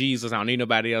I got Jesus, I don't need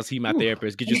nobody else. He my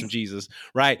therapist. Get you some Jesus,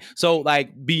 right? So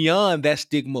like beyond that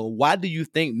stigma, why do you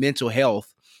think mental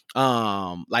health,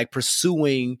 like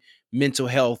pursuing mental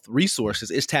health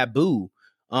resources is taboo,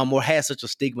 or has such a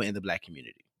stigma in the Black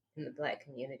community? In the Black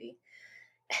community.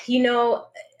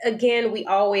 Again, we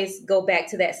always go back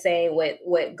to that saying,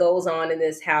 what goes on in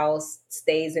this house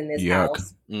stays in this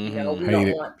house. Mm-hmm. We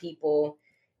don't want people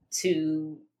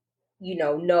to,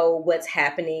 know what's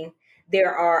happening.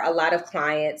 There are a lot of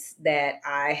clients that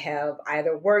I have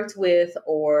either worked with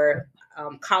or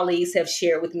colleagues have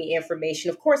shared with me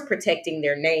information, of course, protecting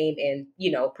their name and,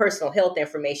 personal health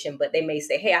information. But they may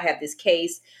say, hey, I have this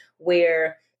case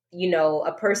where,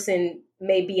 a person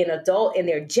may be an adult and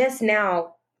they're just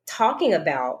now talking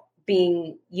about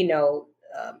being,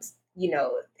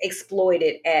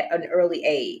 exploited at an early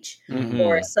age,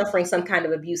 or suffering some kind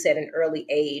of abuse at an early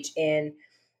age. And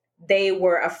they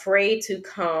were afraid to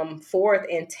come forth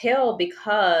and tell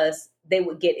because they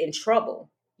would get in trouble,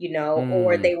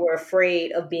 or they were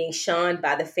afraid of being shunned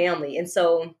by the family. And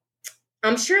so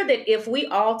I'm sure that if we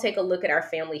all take a look at our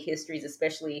family histories,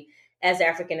 especially as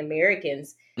African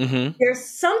Americans, there's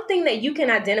something that you can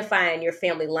identify in your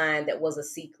family line that was a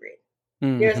secret.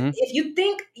 If you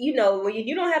think, you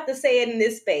don't have to say it in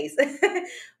this space,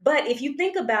 but if you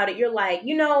think about it, you're like,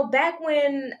 back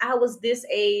when I was this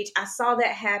age, I saw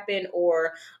that happen,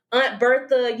 or Aunt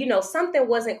Bertha, something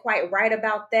wasn't quite right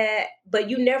about that, but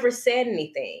you never said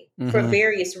anything for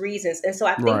various reasons. And so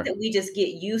I think that we just get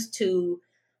used to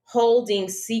holding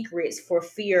secrets for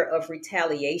fear of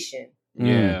retaliation.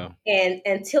 Yeah. And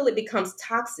until it becomes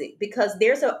toxic, because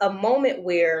there's a moment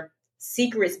where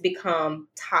secrets become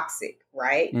toxic,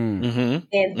 right? And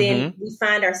then we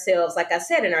find ourselves, like I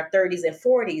said, in our 30s and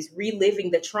 40s,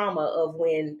 reliving the trauma of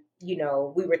when,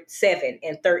 we were 7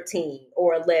 and 13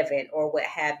 or 11 or what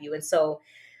have you. And so,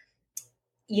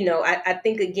 I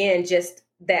think, again, just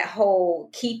that whole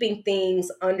keeping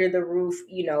things under the roof,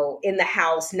 in the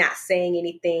house, not saying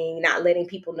anything, not letting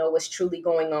people know what's truly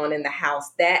going on in the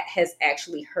house, that has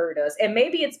actually hurt us. And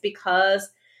maybe it's because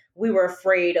we were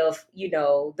afraid of,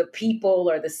 the people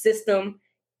or the system,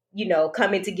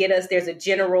 coming to get us. There's a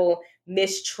general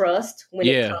mistrust when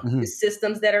it comes to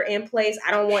systems that are in place.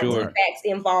 I don't want defects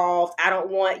involved. I don't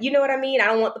want, you know what I mean? I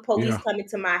don't want the police coming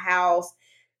to my house,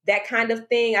 that kind of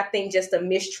thing. I think just a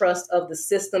mistrust of the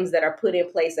systems that are put in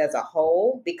place as a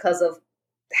whole because of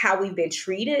how we've been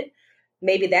treated.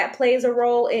 Maybe that plays a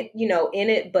role in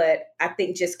it. But I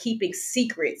think just keeping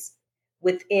secrets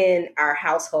within our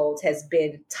households has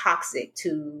been toxic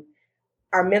to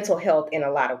our mental health in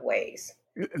a lot of ways.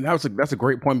 And that's a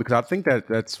great point, because I think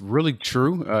that's really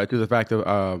true, to the fact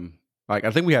of like,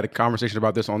 I think we had a conversation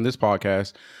about this on this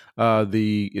podcast, how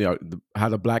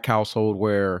the Black household,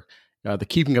 where the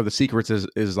keeping of the secrets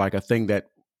is like a thing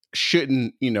that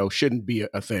shouldn't be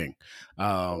a thing.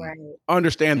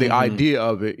 Understand the idea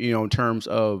of it, in terms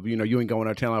of, you ain't going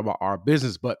out telling about our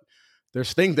business, but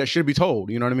there's things that should be told.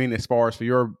 You know what I mean? As far as for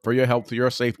your health, for your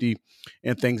safety,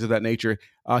 and things of that nature.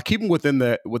 Keeping within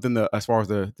the as far as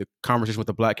the conversation with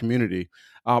the Black community,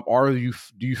 do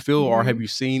you feel or have you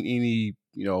seen any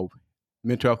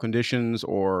mental health conditions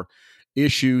or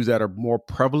issues that are more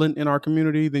prevalent in our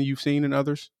community than you've seen in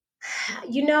others?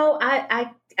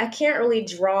 I can't really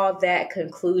draw that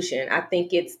conclusion. I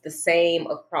think it's the same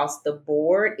across the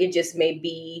board. It just may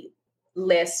be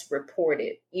less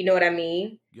reported. You know what I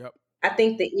mean? Yep. I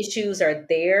think the issues are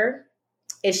there.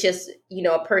 It's just,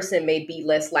 a person may be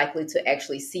less likely to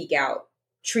actually seek out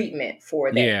treatment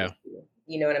for that issue.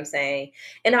 You know what I'm saying?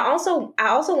 And I also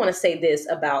want to say this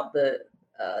about the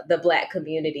Black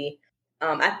community.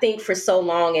 I think for so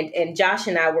long, and Josh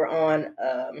and I were on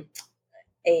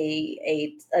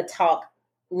a talk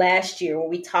last year where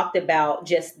we talked about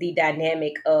just the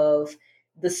dynamic of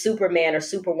the Superman or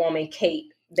Superwoman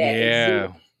cape that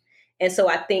exists. And so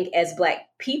I think as Black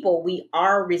people, we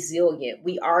are resilient.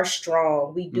 We are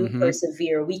strong. We do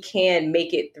persevere. We can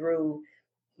make it through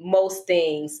most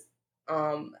things.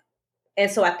 And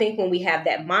so I think when we have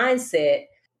that mindset,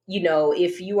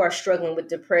 if you are struggling with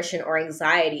depression or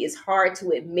anxiety, it's hard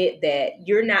to admit that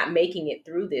you're not making it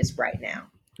through this right now.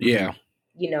 Yeah.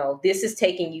 This is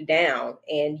taking you down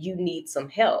and you need some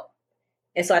help.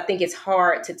 And so I think it's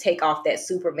hard to take off that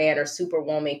Superman or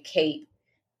Superwoman cape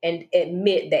and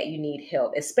admit that you need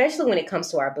help, especially when it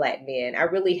comes to our Black men. I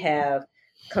really have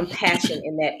compassion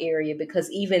in that area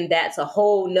because even that's a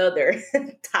whole nother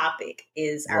topic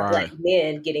is our Black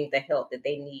men getting the help that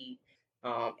they need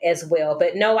as well.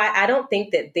 But no, I don't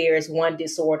think that there's one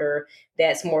disorder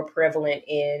that's more prevalent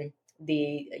in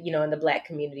in the Black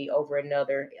community over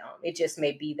another. It just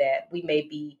may be that we may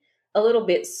be a little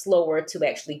bit slower to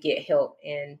actually get help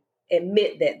and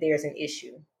admit that there's an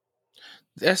issue.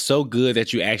 That's so good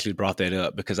that you actually brought that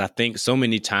up because I think so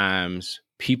many times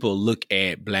people look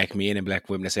at Black men and Black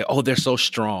women and say, "Oh, they're so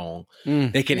strong.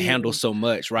 They can handle so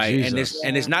much, right?" Jesus.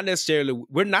 And it's not necessarily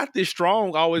we're not this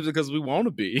strong always because we want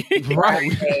to be.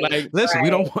 Right. Listen, we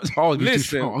don't want to always be too Listen,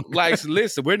 strong.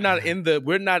 listen, we're not in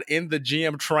the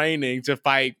gym training to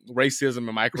fight racism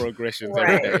and microaggressions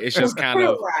every day. It's just kind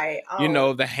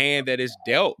of the hand that is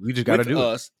dealt We just gotta with do it.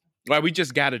 us. Right, we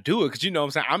just got to do it because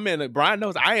what I'm saying. Brian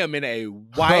knows I am in a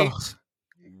white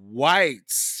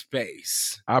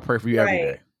space. I pray for you every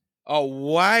day. A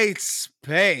white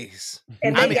space.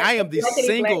 And I am the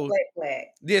single. Black.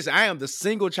 Yes, I am the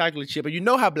single chocolate chip, and you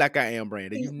know how Black I am,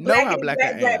 Brandy. You know how Black I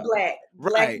am.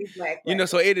 Black.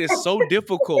 So it is so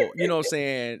difficult. You know what I'm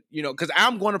saying? Because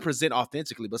I'm going to present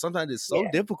authentically, but sometimes it's so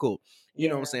difficult. You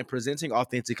know what I'm saying? Presenting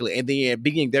authentically, and then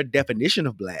being their definition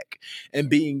of Black, and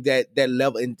being that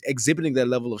level and exhibiting that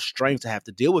level of strength to have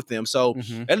to deal with them. So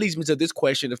that leads me to this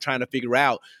question of trying to figure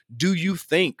out: do you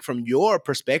think, from your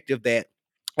perspective, that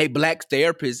a Black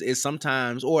therapist is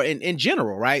sometimes, or in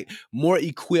general, right, more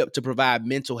equipped to provide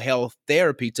mental health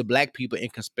therapy to Black people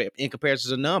in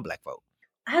comparison to non-Black folk?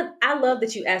 I love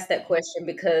that you asked that question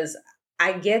because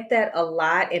I get that a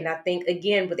lot. And I think,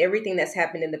 again, with everything that's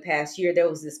happened in the past year, there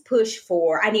was this push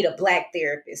for, I need a Black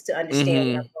therapist to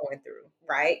understand what I'm going through,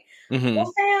 right?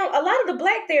 Well, fam, a lot of the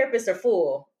Black therapists are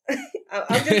full.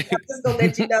 I'm just gonna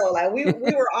let you know, like we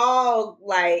were all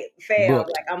like, fam,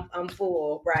 Booked. like I'm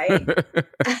full, right?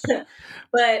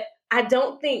 But I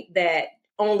don't think that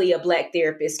only a Black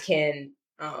therapist can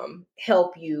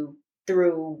help you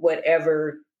through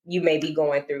whatever you may be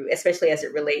going through, especially as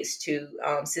it relates to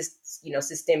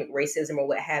systemic racism or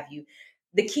what have you.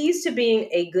 The keys to being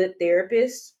a good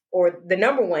therapist, or the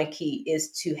number one key,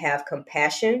 is to have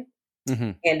compassion,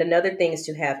 and another thing is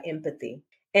to have empathy.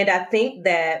 And I think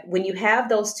that when you have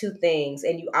those two things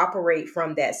and you operate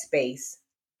from that space,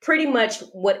 pretty much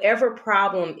whatever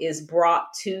problem is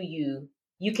brought to you,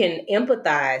 you can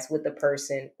empathize with the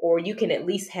person, or you can at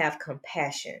least have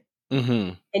compassion,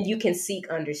 and you can seek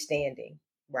understanding.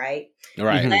 Right.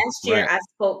 Last year, I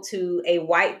spoke to a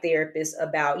white therapist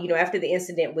about, after the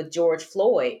incident with George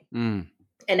Floyd, and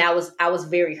I was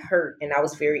very hurt and I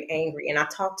was very angry. And I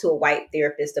talked to a white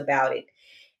therapist about it.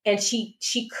 And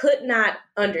she could not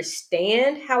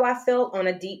understand how I felt on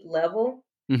a deep level,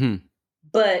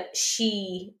 but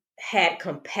she had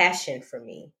compassion for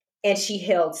me, and she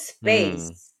held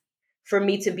space for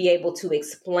me to be able to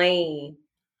explain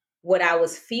what I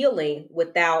was feeling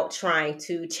without trying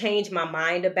to change my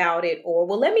mind about it, or,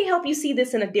 well, let me help you see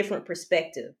this in a different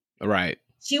perspective. Right.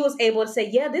 She was able to say,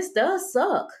 yeah, this does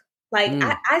suck. Like,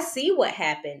 I see what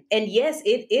happened. And yes,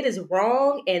 it is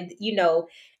wrong. And,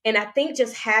 and I think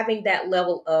just having that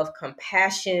level of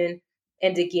compassion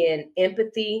and, again,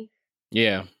 empathy.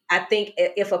 Yeah. I think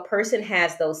if a person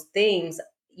has those things,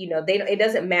 it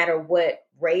doesn't matter what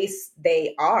race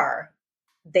they are,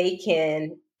 they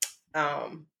can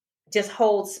just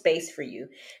hold space for you.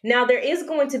 Now, there is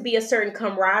going to be a certain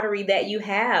camaraderie that you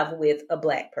have with a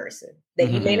Black person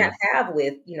that you may not have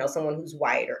with, someone who's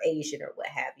white or Asian or what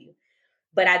have you.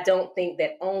 But I don't think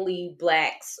that only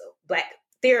Black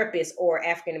therapists or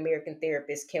African American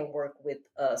therapists can work with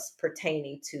us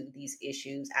pertaining to these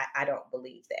issues. I don't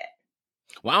believe that.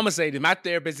 Well, I'm gonna say that my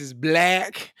therapist is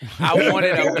Black. I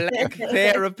wanted a Black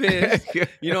therapist.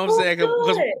 You know what I'm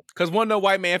saying? Because one no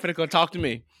white man finna come talk to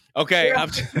me. Okay, and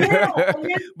that's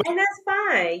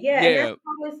fine. Yeah, and that's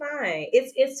totally fine.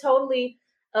 It's totally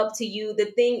up to you. The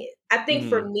thing I think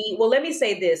for me, well, let me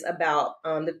say this about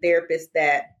the therapist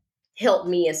that helped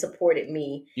me and supported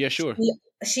me. Yeah, sure.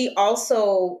 She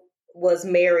also was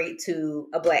married to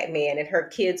a Black man, and her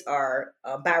kids are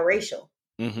biracial.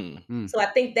 So I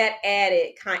think that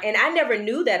added and I never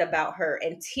knew that about her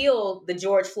until the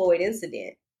George Floyd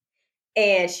incident.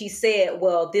 And she said,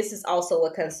 well, this is also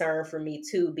a concern for me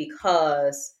too,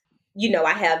 because,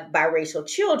 I have biracial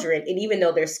children, and even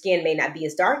though their skin may not be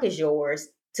as dark as yours,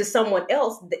 to someone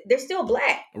else, they're still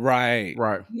Black. Right. You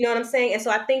know what I'm saying? And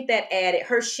so I think that added,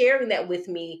 her sharing that with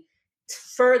me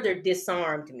further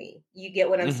disarmed me. You get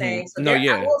what I'm saying? So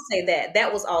I will say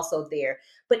that was also there.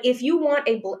 But if you want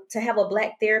to have a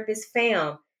Black therapist,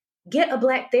 fam, get a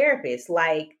Black therapist.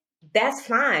 Like, that's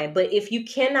fine. But if you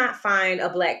cannot find a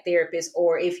Black therapist,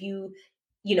 or if you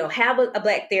have a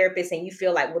Black therapist and you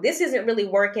feel like, well, this isn't really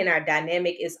working, our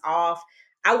dynamic is off,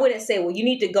 I wouldn't say, well, you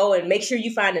need to go and make sure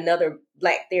you find another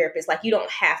Black therapist. Like, you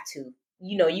don't have to.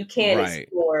 You can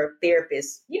explore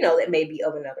therapists, that may be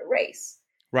of another race.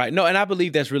 Right. No, and I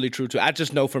believe that's really true too. I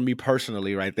just know for me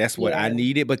personally, right, that's what I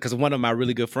needed, because one of my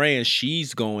really good friends,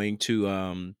 she's going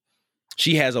to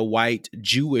she has a white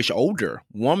Jewish older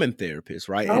woman therapist,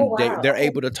 right? Oh, and they're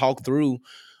able to talk through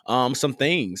some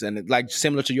things. And like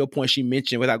similar to your point, she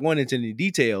mentioned, without going into any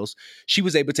details, she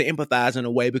was able to empathize in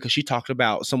a way because she talked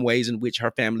about some ways in which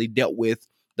her family dealt with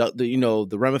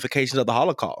the ramifications of the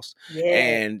Holocaust.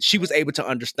 And she was able to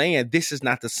understand, this is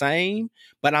not the same,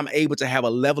 but I'm able to have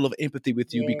a level of empathy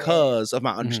with you because of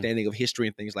my understanding of history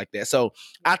and things like that. So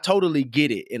I totally get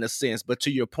it in a sense. But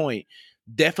to your point,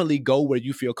 definitely go where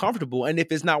you feel comfortable. And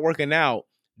if it's not working out,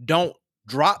 don't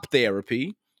drop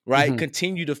therapy, right?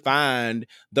 Continue to find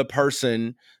the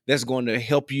person that's going to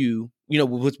help you,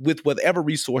 with whatever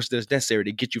resource that's necessary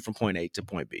to get you from point A to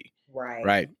point B.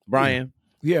 Right. Brian?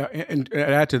 Yeah, and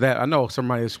add to that, I know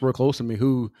somebody that's real close to me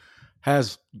who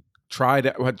has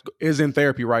tried, is in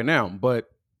therapy right now, but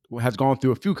has gone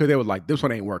through a few because they were like, this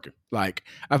one ain't working. Like,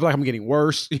 I feel like I'm getting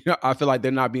worse. I feel like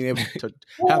they're not being able to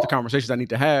have the conversations I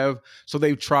need to have. So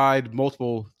they've tried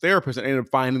multiple therapists and ended up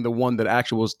finding the one that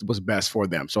actually was best for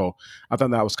them. So I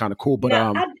thought that was kind of cool. But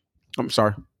I'm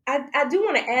sorry. I do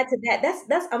want to add to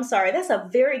that. I'm sorry. That's a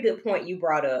very good point you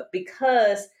brought up,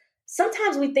 because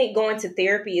sometimes we think going to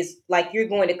therapy is like you're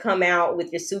going to come out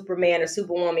with your Superman or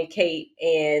Superwoman cape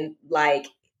and like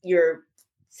you're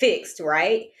fixed,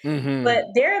 right? But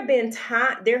there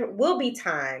will be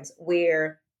times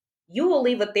where you will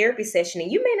leave a therapy session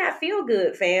and you may not feel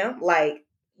good, fam. Like,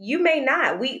 you may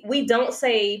not. We don't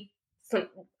say,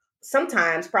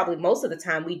 sometimes, probably most of the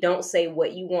time, we don't say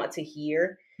what you want to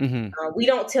hear. We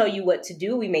don't tell you what to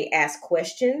do. We may ask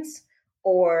questions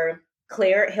or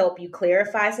help you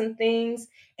clarify some things,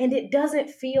 and it doesn't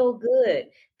feel good.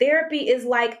 Therapy is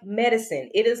like medicine.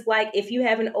 It is like if you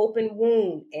have an open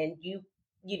wound and you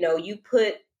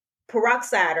put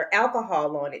peroxide or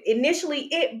alcohol on it. Initially,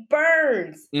 it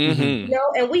burns,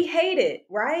 and we hate it,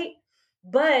 right?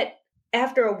 But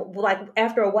after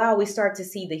a while, we start to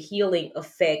see the healing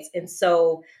effects. And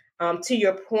so, to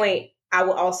your point, I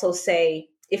will also say,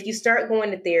 if you start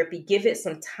going to therapy, give it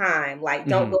some time. Like,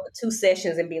 don't go to 2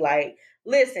 sessions and be like,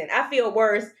 listen, I feel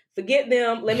worse. Forget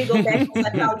them. Let me go back to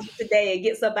psychology today and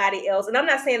get somebody else. And I'm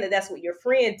not saying that that's what your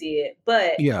friend did,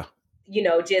 but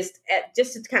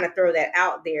just to kind of throw that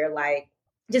out there, like,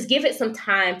 just give it some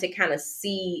time to kind of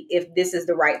see if this is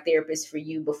the right therapist for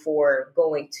you before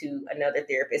going to another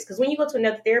therapist. Because when you go to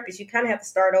another therapist, you kind of have to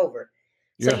start over.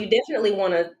 So you definitely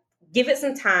want to give it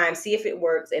some time, see if it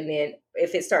works. And then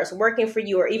if it starts working for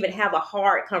you, or even have a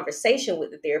hard conversation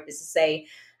with the therapist to say,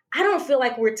 I don't feel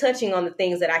like we're touching on the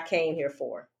things that I came here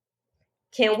for.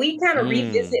 Can we kind of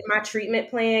revisit my treatment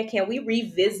plan? Can we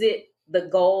revisit the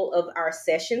goal of our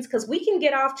sessions? Because we can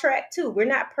get off track too. We're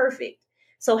not perfect.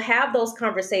 So have those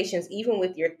conversations even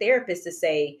with your therapist to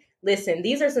say, listen,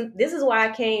 this is why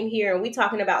I came here, and we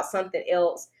talking about something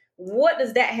else. What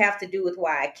does that have to do with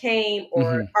why I came?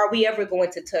 Or are we ever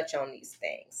going to touch on these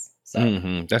things?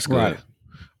 So that's good.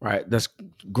 Right. That's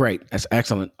great. That's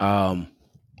excellent.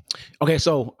 Okay,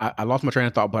 so I lost my train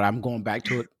of thought, but I'm going back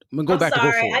to it. I'm gonna go I'm back to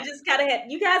go sorry. I forward. just kind of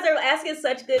had, you guys are asking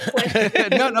such good questions.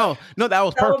 No, that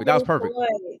was So perfect. That was many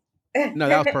perfect. No,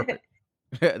 that was points. perfect.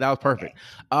 That was perfect.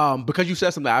 Because you said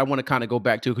something I want to kind of go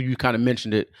back to because you kind of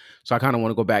mentioned it. So I kind of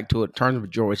want to go back to it in terms of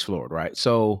George Floyd, right?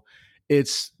 So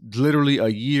it's literally a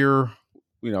year,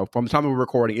 from the time of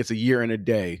recording, it's a year and a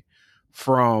day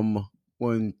from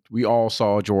when we all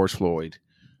saw George Floyd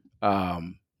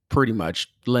pretty much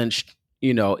lynched,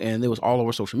 and it was all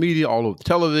over social media, all over the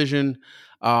television.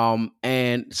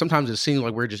 And sometimes it seems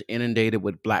like we're just inundated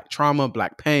with Black trauma,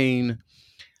 Black pain.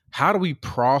 How do we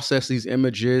process these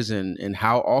images, and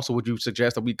how also would you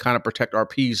suggest that we kind of protect our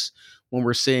peace when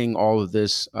we're seeing all of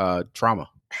this trauma?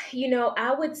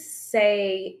 I would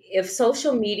say if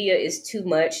social media is too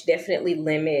much, definitely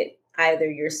limit either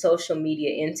your social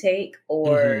media intake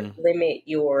or Mhm. limit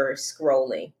your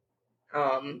scrolling.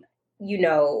 Um, you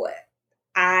know,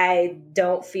 I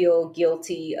don't feel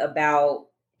guilty about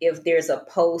if there's a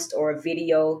post or a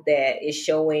video that is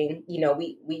showing,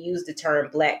 we use the term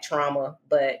Black trauma,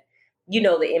 but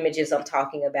the images I'm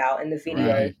talking about and the videos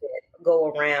Right. that go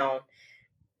around.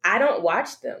 I don't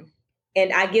watch them.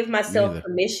 And I give Me myself either.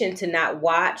 permission to not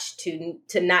watch, to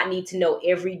not need to know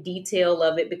every detail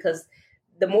of it, because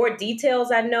the more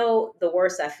details I know, the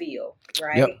worse I feel, Yep.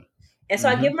 right? And so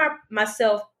I Hmm. give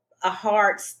myself a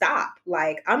hard stop.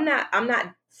 Like I'm not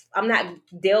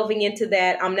delving into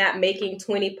that. I'm not making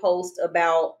 20 posts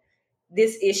about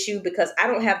this issue because I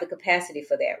don't have the capacity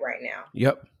for that right now.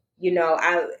 Yep.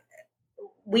 I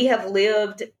we have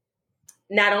lived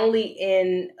not only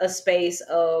in a space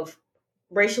of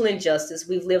racial injustice,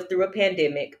 we've lived through a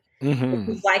pandemic. If Mhm.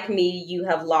 you're like me, you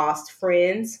have lost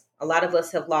friends. A lot of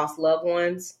us have lost loved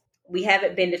ones. We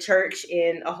haven't been to church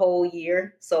in a whole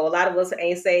year, so a lot of us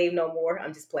ain't saved no more.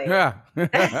 I'm just playing. Yeah. But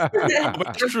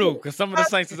it's true, because some of the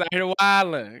saints is out here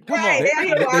wilding. Come Right, on. they, they're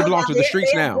here they they wild belong out. to the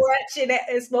streets They're now. brunch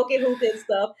and smoking hookah and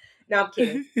stuff. No, I'm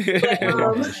kidding. But They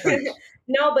belong to the streets.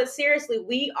 no, but seriously,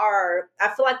 we are. I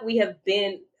feel like we have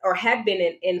been or had been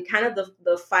in kind of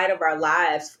the fight of our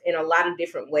lives in a lot of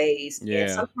different ways, and Yeah.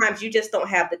 sometimes you just don't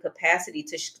have the capacity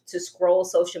to scroll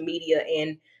social media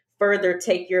and further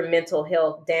take your mental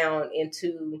health down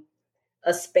into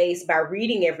a space by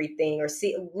reading everything or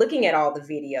looking at all the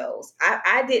videos.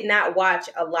 I did not watch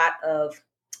a lot of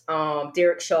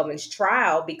Derek Chauvin's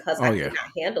trial because Oh I could yeah.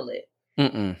 not handle it.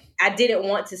 Mm-mm. I didn't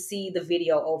want to see the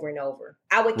video over and over.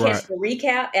 I would Right. catch the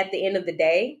recap at the end of the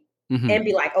day Hmm. and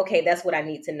be like, okay, that's what I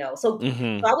need to know. So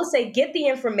Mhm. I would say get the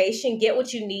information, get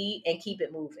what you need, and keep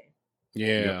it moving.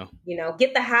 Yep. Yeah.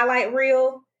 Get the highlight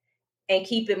reel and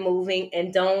keep it moving,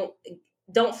 and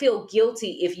don't feel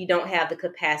guilty if you don't have the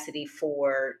capacity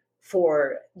for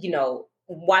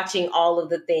watching all of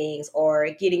the things or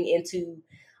getting into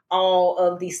all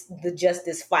of the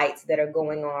justice fights that are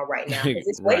going on right now, because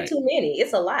it's way Right. too many.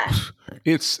 It's a lot.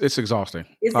 It's exhausting.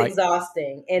 It's Like,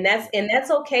 exhausting, and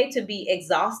that's okay to be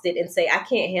exhausted and say I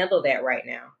can't handle that right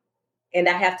now, and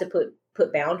I have to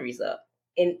put boundaries up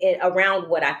in around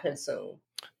what I consume.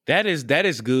 That is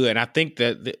good, and I think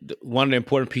that one of the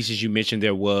important pieces you mentioned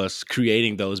there was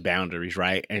creating those boundaries,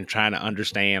 right? And trying to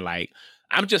understand, like,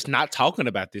 I'm just not talking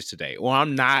about this today, or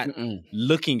I'm not mm-mm.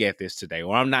 looking at this today,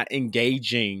 or I'm not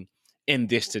engaging in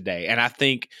this today. And I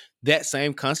think that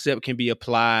same concept can be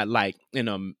applied, like,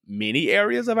 in many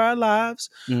areas of our lives,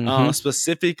 Mhm.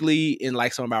 specifically in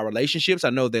like some of our relationships.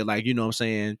 I know that, like, what I'm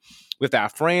saying, with our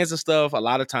friends and stuff, a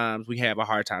lot of times we have a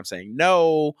hard time saying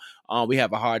no. We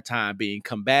have a hard time being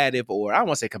combative, or I don't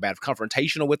want to say combative,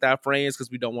 confrontational with our friends,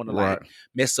 because we don't want to Right. like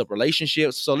mess up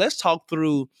relationships. So let's talk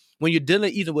through when you're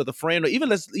dealing either with a friend, or even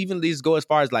let's go as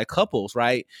far as like couples,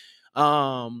 right?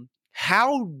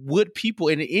 How would people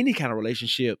in any kind of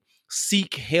relationship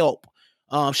seek help?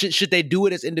 Should they do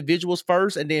it as individuals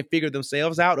first and then figure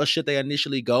themselves out, or should they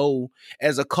initially go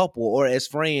as a couple or as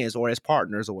friends or as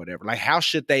partners or whatever? Like, how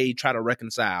should they try to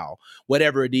reconcile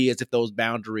whatever it is if those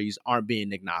boundaries aren't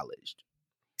being acknowledged?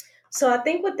 So I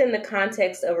think within the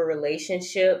context of a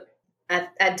relationship,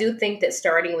 I do think that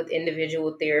starting with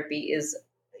individual therapy is,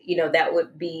 that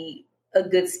would be a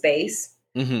good space.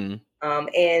 Mm-hmm.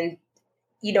 And,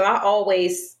 I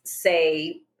always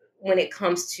say when it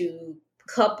comes to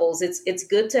couples, it's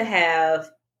good to have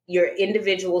your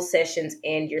individual sessions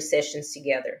and your sessions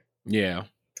together, Yeah.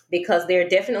 because there are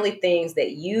definitely things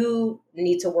that you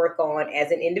need to work on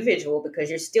as an individual because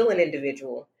you're still an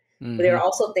individual. But there are Mhm.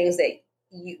 also things that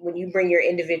when you bring your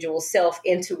individual self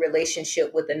into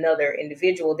relationship with another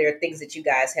individual, there are things that you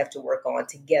guys have to work on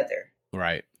together.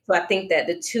 Right. So I think that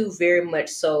the two very much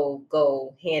so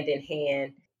go hand in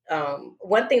hand.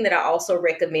 one thing that I also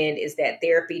recommend is that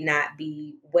therapy not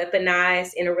be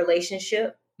weaponized in a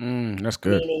relationship. That's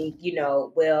good. Meaning,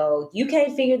 well, you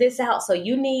can't figure this out, so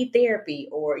you need therapy,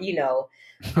 or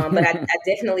but I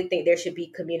definitely think there should be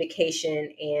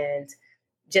communication and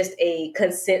just a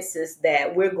consensus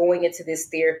that we're going into this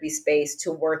therapy space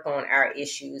to work on our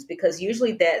issues, because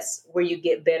usually that's where you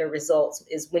get better results,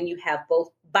 is when you have both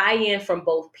buy-in from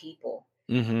both people.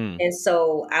 Mm-hmm. And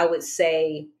so I would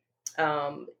say,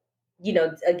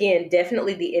 again,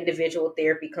 definitely the individual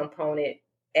therapy component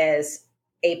as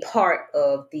a part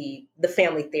of the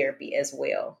family therapy as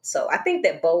well. So I think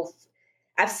that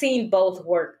I've seen both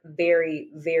work very,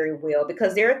 very well,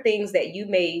 because there are things that you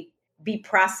may be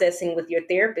processing with your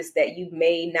therapist that you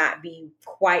may not be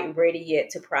quite ready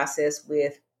yet to process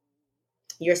with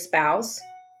your spouse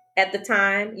at the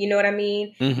time. You know what I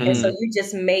mean? Mm-hmm. And so you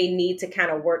just may need to kind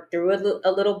of work through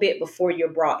a little bit before you're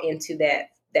brought into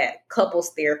that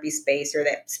couples therapy space, or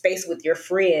that space with your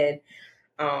friend,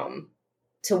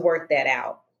 to work that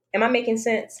out. Am I making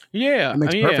sense? Yeah. That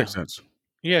makes yeah. perfect sense.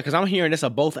 Yeah, because I'm hearing it's a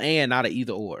both and, not a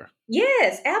either or.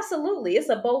 Yes, absolutely. It's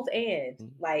a both and,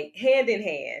 like hand in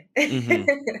hand. Mhm.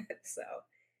 So,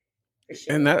 for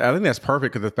sure. And I think that's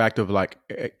perfect, because the fact of like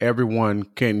everyone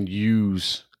can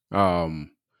use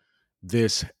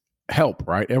this help,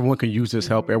 right? Everyone can use this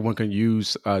help. Mhm. Everyone can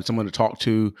use someone to talk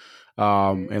to.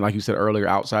 And like you said earlier,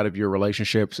 outside of your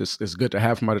relationships, it's good to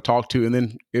have somebody to talk to. And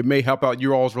then it may help out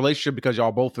your all's relationship, because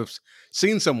y'all both have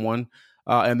seen someone.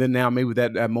 And then now maybe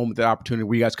that moment, that opportunity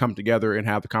where you guys come together and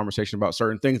have the conversation about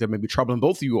certain things that may be troubling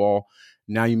both of you all.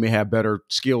 Now you may have better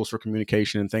skills for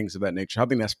communication and things of that nature. I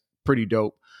think that's pretty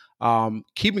dope.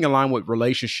 Keeping in line with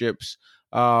relationships,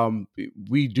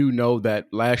 we do know that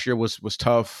last year was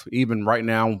tough. Even right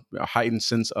now, a heightened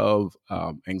sense of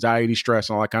anxiety, stress,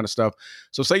 and all that kind of stuff.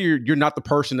 So say you're not the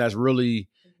person that's really,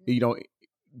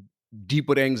 deep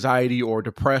with anxiety or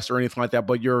depressed or anything like that,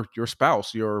 but your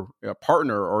spouse, your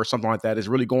partner or something like that is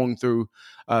really going through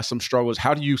some struggles.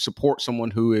 How do you support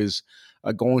someone who is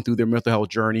going through their mental health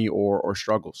journey or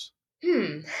struggles?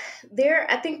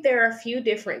 I think there are a few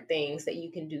different things that you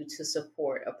can do to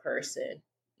support a person.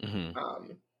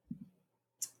 Mm-hmm.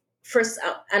 First,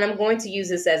 and I'm going to use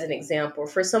this as an example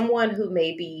for someone who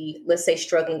may be, let's say,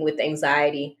 struggling with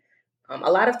anxiety.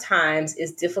 A lot of times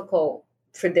it's difficult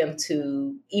for them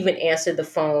to even answer the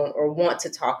phone or want to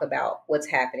talk about what's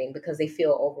happening, because they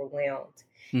feel overwhelmed.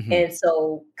 Mm-hmm. And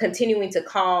so continuing to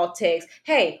call, text,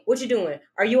 hey, what you doing?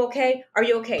 Are you okay? Are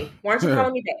you okay? Why aren't you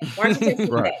calling me back? Why aren't you texting me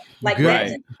Right. back? Like Good. that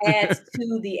just adds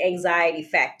to the anxiety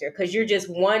factor, because you're just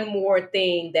one more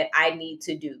thing that I need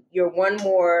to do. You're one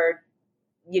more,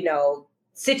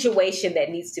 situation that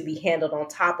needs to be handled on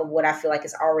top of what I feel like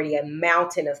is already a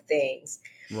mountain of things.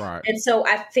 Right. And so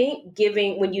I think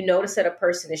when you notice that a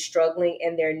person is struggling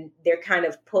and they're kind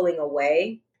of pulling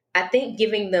away, I think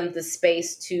giving them the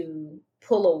space to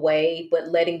pull away, but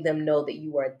letting them know that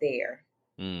you are there.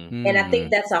 And I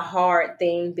think that's a hard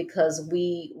thing, because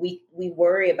we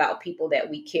worry about people that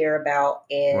we care about,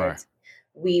 and Right.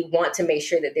 we want to make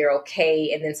sure that they're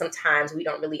okay. And then sometimes we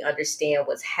don't really understand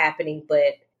what's happening,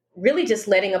 but really just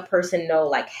letting a person know,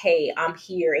 like, hey, I'm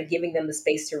here, and giving them the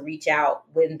space to reach out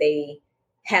when they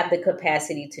have the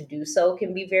capacity to do so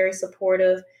can be very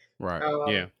supportive. Right.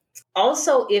 Yeah.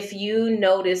 Also, if you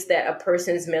notice that a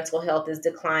person's mental health is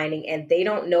declining and they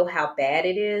don't know how bad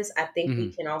it is, I think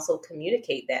we can also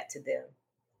communicate that to them.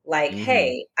 Like,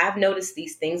 hey, I've noticed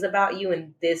these things about you,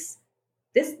 and this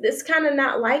kind of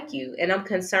not like you, and I'm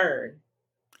concerned.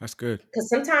 That's good. Because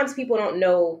sometimes people don't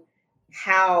know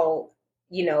how,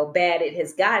 bad it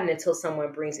has gotten until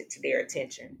someone brings it to their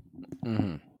attention.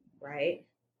 Mm-hmm. Right?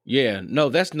 Yeah,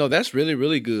 that's really,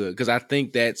 really good, because I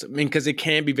think because it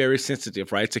can be very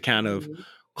sensitive, right? To kind of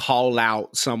call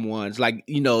out someone's, like,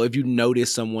 if you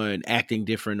notice someone acting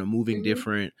different or moving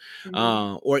different,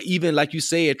 or even, like you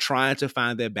said, trying to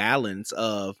find that balance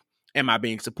of, am I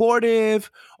being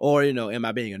supportive, or, am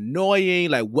I being annoying?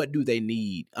 Like, what do they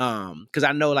need? Because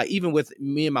I know, like, even with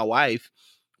me and my wife,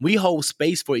 we hold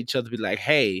space for each other, be like,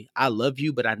 hey, I love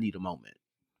you, but I need a moment.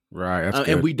 Right. That's good.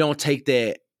 And we don't take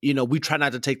that, we try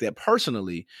not to take that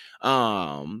personally,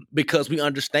 because we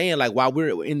understand, like, while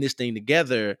we're in this thing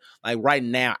together, like right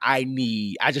now, I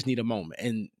just need a moment.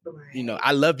 And,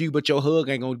 I love you, but your hug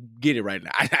ain't gonna get it right now.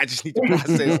 I just need to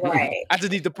process. Right. I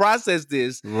just need to process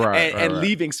this, Right. and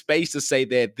leaving space to say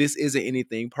that this isn't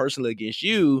anything personal against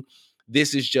you.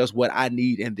 This is just what I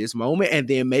need in this moment. And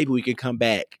then maybe we can come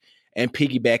back and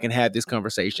piggyback and have this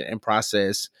conversation and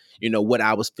process, what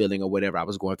I was feeling or whatever I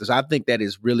was going through. So I think that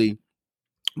is really,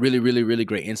 Really, really, really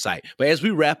great insight. But as we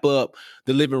wrap up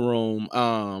the living room,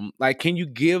 like, can you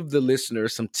give the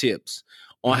listeners some tips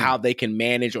on how they can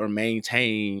manage or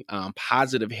maintain a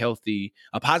positive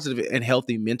and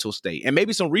healthy mental state, and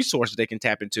maybe some resources they can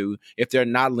tap into if they're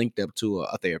not linked up to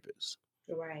a therapist?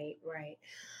 Right, right.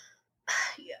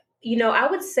 I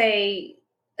would say,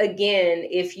 again,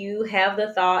 if you have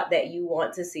the thought that you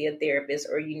want to see a therapist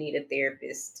or you need a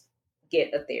therapist,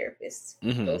 get a therapist. Go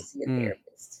Mm-hmm. see a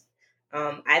therapist.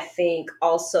 I think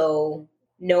also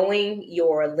knowing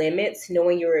your limits,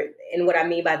 and what I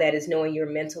mean by that is knowing your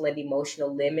mental and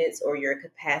emotional limits or your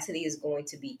capacity is going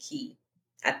to be key.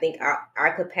 I think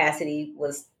our capacity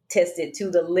was tested to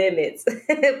the limits,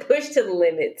 pushed to the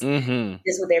limits, Mm-hmm.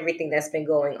 just with everything that's been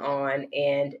going on,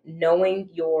 and knowing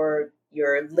your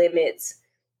limits,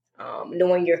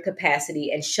 knowing your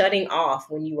capacity, and shutting off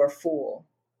when you are full,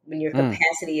 when your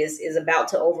capacity is about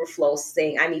to overflow,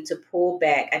 saying I need to pull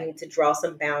back, I need to draw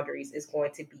some boundaries, is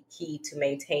going to be key to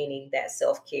maintaining that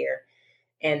self-care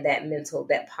and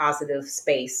that positive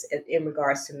space in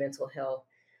regards to mental health.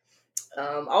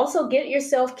 Also, get your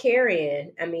self-care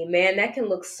in. I mean, man, that can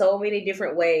look so many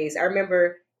different ways. I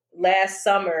remember last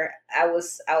summer, I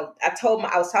was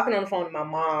talking on the phone to my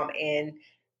mom, and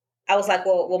I was like,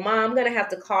 well, mom, I'm going to have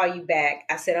to call you back.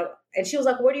 I said, and she was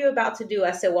like, what are you about to do?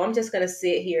 I said, well, I'm just going to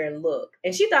sit here and look.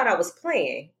 And she thought I was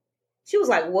playing. She was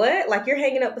like, what? Like, you're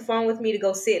hanging up the phone with me to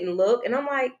go sit and look? And I'm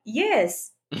like,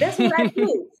 yes, that's what I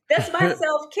do. That's my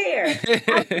self-care.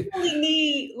 I really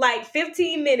need like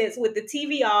 15 minutes with the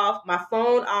TV off, my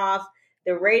phone off,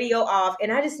 the radio off.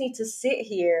 And I just need to sit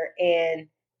here, and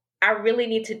I really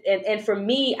need to, and for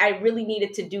me, I really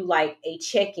needed to do like a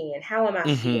check-in. How am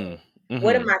I feeling?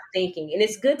 What am I thinking? And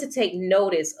it's good to take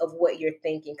notice of what you're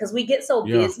thinking, because we get so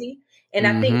busy. And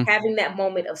I think having that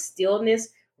moment of stillness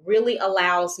really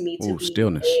allows me to be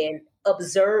Stillness. an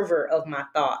observer of my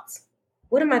thoughts.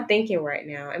 What am I thinking right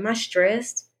now? Am I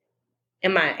stressed?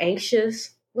 Am I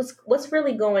anxious? What's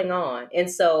really going on? And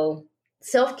so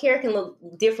self-care can look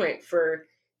different for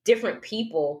different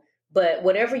people, but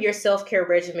whatever your self-care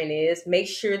regimen is, make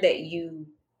sure that you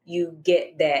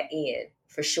get that in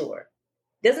for sure.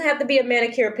 Doesn't have to be a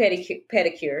manicure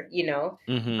pedicure.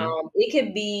 It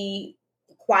could be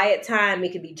quiet time,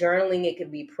 it could be journaling, it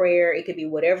could be prayer, it could be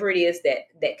whatever it is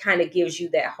that kind of gives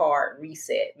you that hard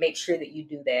reset. Make sure that you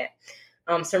do that.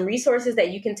 Some resources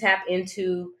that you can tap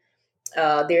into,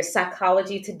 there's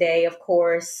Psychology Today, of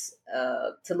course,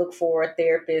 to look for a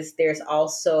therapist. There's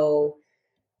also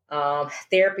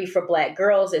therapy for Black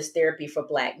girls. There's therapy for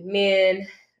Black men.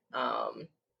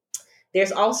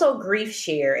 There's also Grief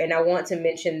Share, and I want to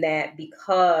mention that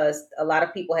because a lot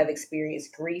of people have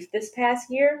experienced grief this past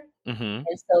year. And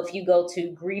so if you go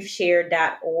to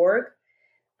griefshare.org,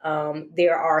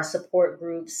 there are support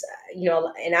groups,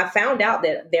 and I found out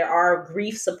that there are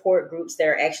grief support groups that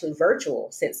are actually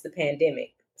virtual since the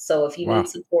pandemic. So if you need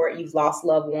support, you've lost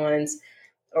loved ones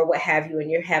or what have you, and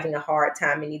you're having a hard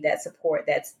time and need that support,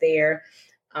 that's there.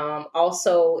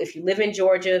 Also, if you live in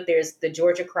Georgia, there's the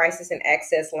Georgia Crisis and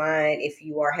Access Line if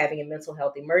you are having a mental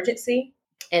health emergency.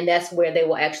 And that's where they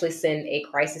will actually send a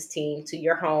crisis team to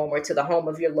your home or to the home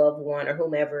of your loved one or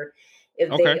whomever, if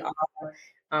they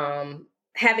are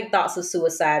having thoughts of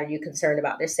suicide or you're concerned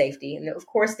about their safety. And of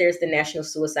course, there's the National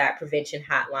Suicide Prevention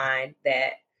Hotline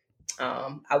that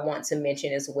I want to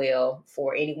mention as well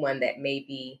for anyone that may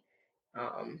be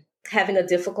having a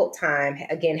difficult time,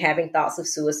 again, having thoughts of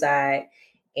suicide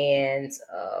and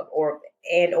or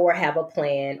have a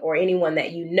plan, or anyone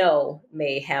that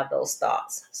may have those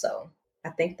thoughts. So I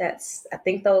think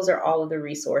those are all of the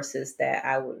resources that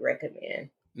I would recommend.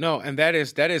 No, and that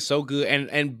is so good.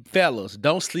 And fellas,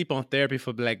 don't sleep on therapy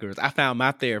for Black girls. I found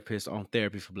my therapist on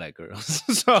therapy for Black girls.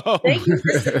 So thank you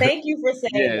for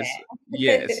saying that.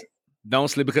 Yes. Don't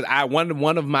sleep, because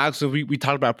one of my, so we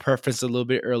talked about preference a little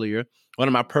bit earlier. One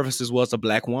of my preferences was a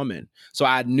Black woman. So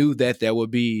I knew that there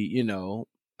would be,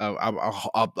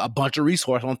 a bunch of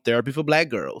resources on therapy for Black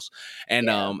girls. And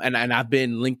and I've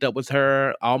been linked up with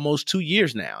her almost 2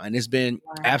 years now, and it's been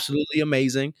absolutely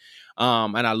amazing.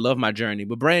 And I love my journey.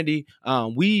 But Brandy,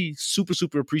 we super,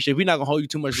 super appreciate it. We're not gonna hold you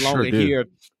too much longer here,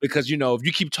 because if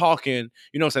you keep talking,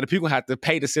 the people have to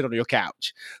pay to sit on your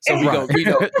couch. So we go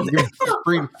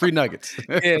free nuggets.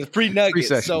 Yeah, free nuggets.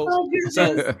 Free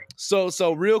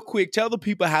So real quick, tell the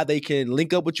people how they can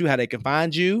link up with you, how they can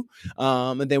find you.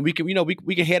 And then we can,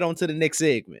 we can head on to the next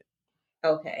segment.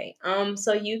 Okay.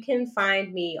 So you can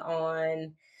find me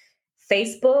on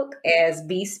Facebook as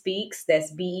B Speaks.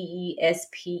 That's BEESPEAKS.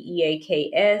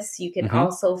 You can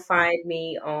also find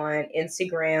me on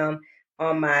Instagram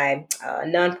on my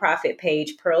nonprofit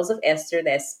page, Pearls of Esther.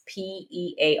 That's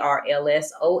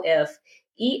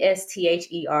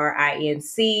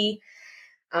Pearlsofesterinc.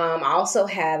 I also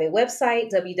have a website,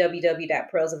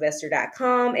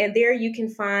 www.pearlsofesther.com, and there you can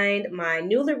find my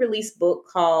newly released book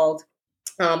called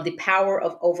The Power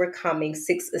of Overcoming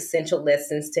 6 Essential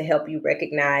Lessons to Help You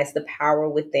Recognize the Power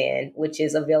Within, which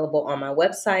is available on my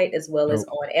website as well as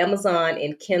on Amazon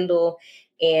in Kindle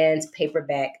and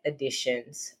paperback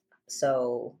editions.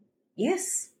 So,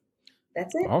 yes,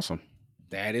 that's it. Awesome.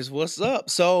 That is what's up.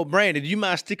 So, Brandy, do you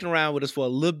mind sticking around with us for a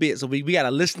little bit? So we got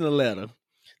to listen to the letter.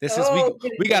 This is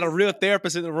we got a real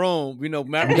therapist in the room. You know,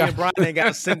 me and Brian ain't got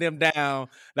to send them down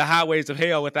the highways of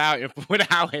hell without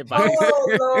advice.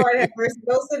 Oh, Lord have mercy.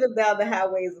 Don't send them down the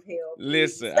highways of hell.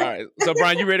 Please. Listen, all right. So,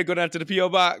 Brian, you ready to go down to the P.O.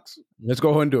 box? Let's go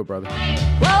ahead and do it, brother.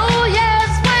 Oh, yes,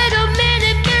 wait a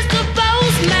minute, Mr.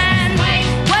 Postman. Wait,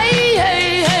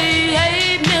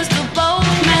 hey, Mr.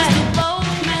 Postman.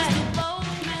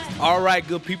 All right,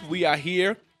 good people, we are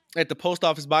here at the post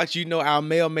office box. You know, our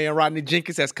mailman, Rodney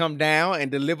Jenkins, has come down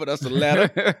and delivered us a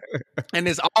letter. And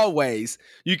as always,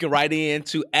 you can write in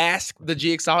to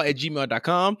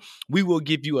askthejigsaw@gmail.com. We will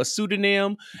give you a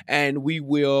pseudonym and we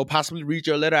will possibly read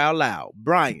your letter out loud.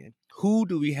 Brian, who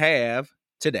do we have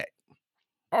today?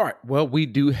 All right. Well, we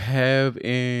do have let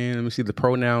me see the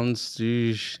pronouns.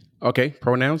 Okay,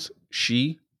 pronouns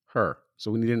she, her.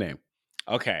 So we need a name.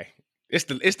 Okay. It's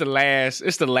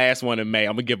the last one in May.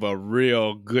 I'm gonna give a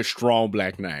real good, strong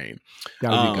black name.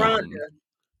 Rhonda.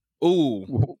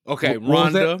 Ooh. Okay,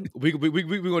 Rhonda. We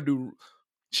gonna do.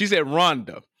 She said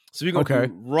Rhonda, so we're gonna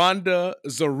do Rhonda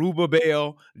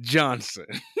Zerubbabel Johnson.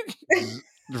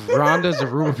 Rhonda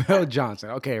Zerubbabel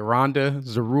Johnson. Okay, Rhonda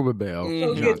Zerubbabel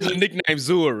Johnson. The nickname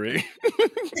Zuri.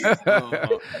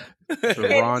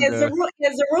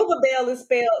 And Zerubbabel is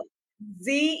spelled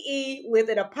Z-E with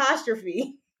an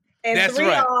apostrophe. And that's 3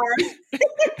 right. R's.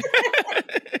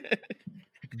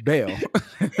 Bell.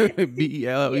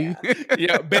 B-E-L-E.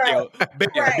 Yeah, Bell. Right. Bell.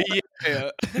 Right.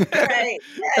 B-E-L. Right.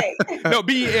 No,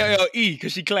 B-E-L-L-E,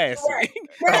 because she classy.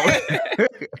 Right.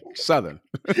 Southern.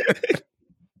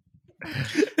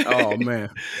 Oh,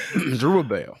 man.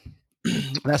 Zerubbabel.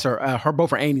 That's her both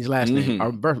her Amy's last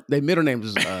name. Their middle name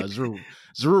is Zeruri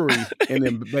and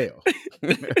then Bell.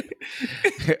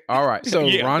 All right. So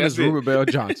Rhonda Zerubbabel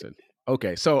Johnson.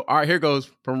 Okay, so all right, here goes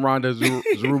from Rhonda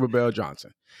Zerubbabel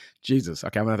Johnson. Jesus,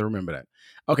 okay, I'm gonna have to remember that.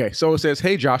 Okay, so it says,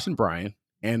 "Hey, Josh and Brian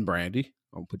and Brandy,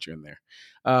 I'll put you in there.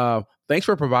 Thanks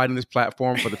for providing this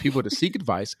platform for the people to seek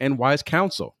advice and wise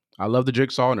counsel. I love the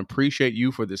Jigsaw and appreciate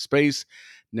you for this space.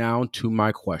 Now to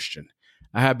my question.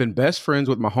 I have been best friends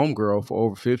with my homegirl for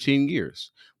over 15 years.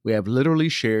 We have literally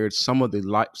shared some of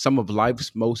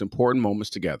life's most important moments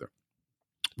together.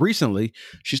 Recently,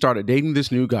 she started dating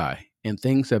this new guy, and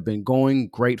things have been going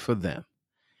great for them.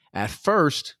 At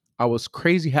first, I was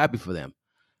crazy happy for them.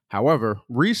 However,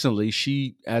 recently,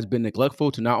 she has been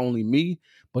neglectful to not only me,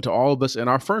 but to all of us in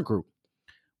our friend group.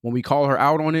 When we call her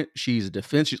out on it, she's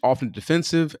often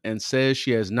defensive and says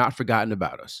she has not forgotten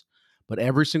about us. But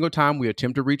every single time we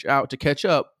attempt to reach out to catch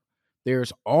up,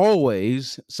 there's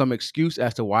always some excuse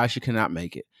as to why she cannot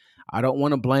make it. I don't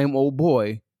want to blame old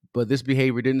boy, but this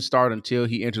behavior didn't start until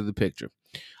he entered the picture.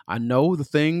 I know that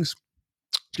things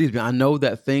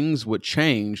would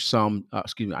change some. I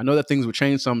know that things would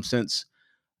change some since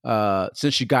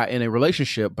she got in a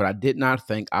relationship, but I did not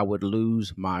think I would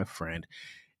lose my friend.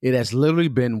 It has literally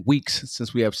been weeks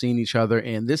since we have seen each other,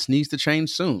 and this needs to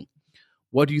change soon.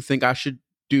 What do you think I should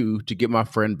do to get my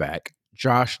friend back?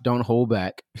 Josh, don't hold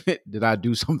back. Did I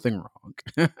do something wrong?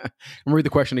 I'm gonna read the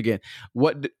question again.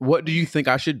 What do you think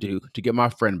I should do to get my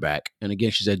friend back? And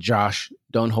again, she said, Josh,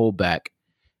 don't hold back.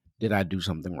 Did I do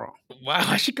something wrong?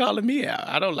 Why is she calling me out?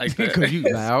 I don't like that. Because you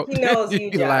loud. He knows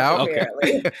you, Josh, loud.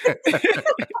 apparently.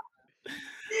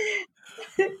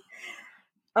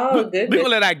 Oh, goodness. We're going to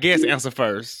let our guest answer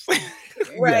first.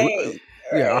 Right.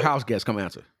 Yeah, our house guest come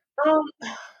answer.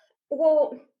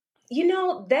 Well,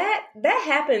 that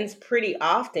happens pretty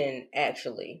often,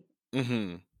 actually.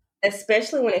 Mm-hmm.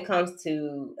 Especially when it comes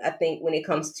to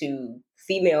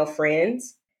female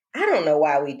friends. I don't know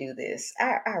why we do this.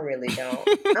 I really don't.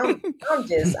 I'm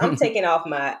taking off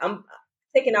my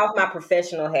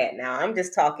professional hat now. I'm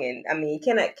just talking. I mean,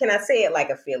 can I say it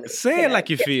like I feel it? Say it like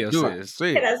you feel, sis.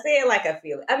 Can I say it like I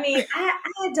feel it? I mean, I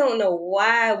don't know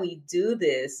why we do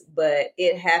this, but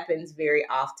it happens very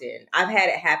often. I've had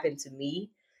it happen to me,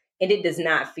 and it does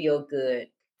not feel good.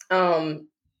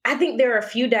 I think there are a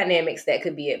few dynamics that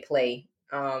could be at play.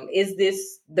 Is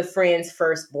this the friend's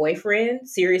first boyfriend,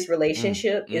 serious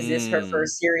relationship? Is this her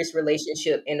first serious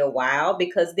relationship in a while?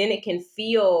 Because then it can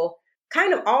feel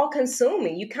kind of all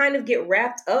consuming. You kind of get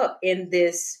wrapped up in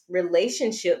this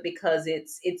relationship because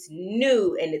it's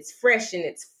new and it's fresh and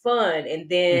it's fun. And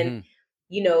then,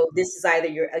 this is either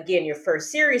your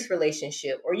first serious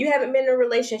relationship, or you haven't been in a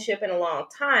relationship in a long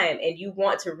time and you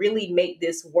want to really make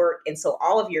this work. And so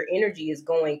all of your energy is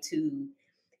going to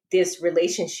this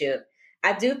relationship.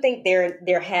 I do think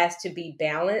there has to be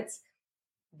balance,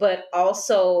 but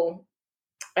also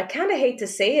I kind of hate to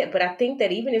say it, but I think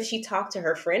that even if she talked to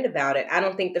her friend about it, I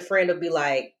don't think the friend would be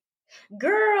like,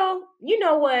 girl, you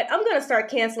know what? I'm going to start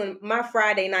canceling my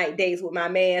Friday night dates with my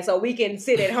man so we can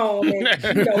sit at home and,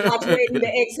 watch Ready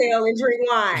to Exhale and drink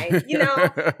wine. That's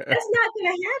not going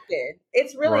to happen.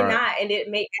 It's really not. And it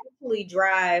may actually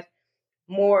drive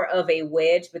more of a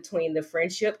wedge between the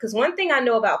friendship. Because one thing I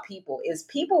know about people is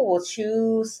people will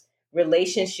choose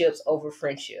relationships over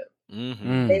friendship.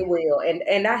 They will.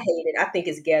 And I hate it. I think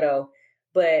it's ghetto.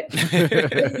 But,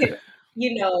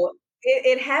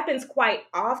 it happens quite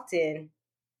often.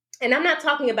 And I'm not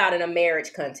talking about in a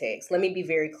marriage context. Let me be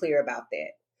very clear about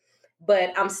that.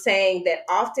 But I'm saying that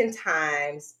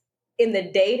oftentimes in the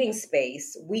dating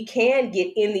space, we can get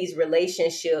in these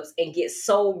relationships and get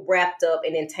so wrapped up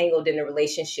and entangled in a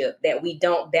relationship that we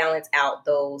don't balance out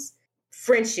those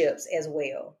friendships as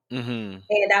well. And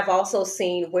I've also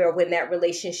seen where when that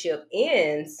relationship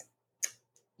ends,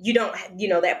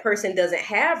 that person doesn't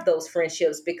have those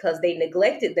friendships because they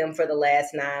neglected them for the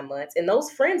last 9 months, and those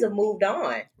friends have moved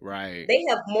on. Right. They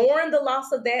have mourned the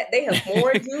loss of that. They have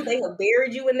mourned you. They have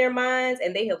buried you in their minds,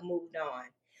 and they have moved on.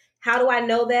 How do I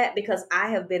know that? Because I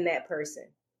have been that person.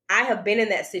 I have been in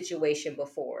that situation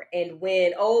before. And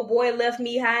when old boy left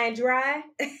me high and dry,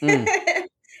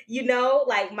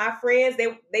 like my friends,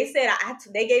 they said,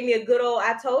 they gave me a good old,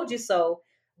 I told you so.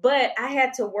 But I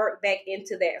had to work back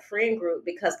into that friend group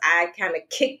because I kind of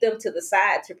kicked them to the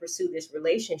side to pursue this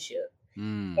relationship.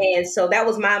 And so that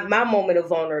was my moment of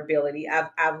vulnerability.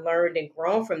 I've learned and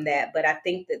grown from that. But I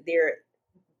think that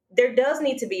there does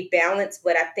need to be balance.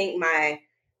 But I think my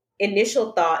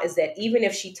initial thought is that even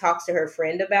if she talks to her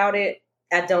friend about it,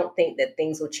 I don't think that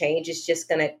things will change. It's just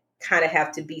going to kind of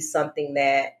have to be something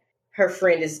that her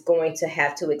friend is going to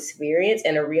have to experience,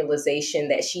 and a realization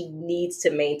that she needs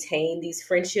to maintain these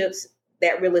friendships.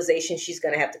 That realization she's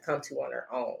going to have to come to on her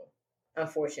own,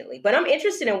 unfortunately. But I'm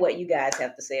interested in what you guys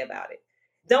have to say about it.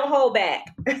 Don't hold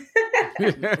back.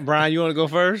 Brian, you want to go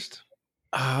first?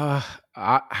 I'm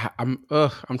trying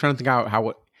to think out how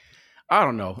it. I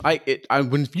don't know.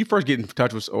 When you first get in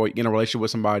touch with or in a relationship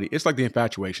with somebody, it's like the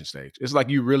infatuation stage. It's like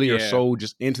you really are so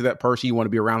just into that person. You want to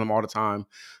be around them all the time.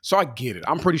 So I get it.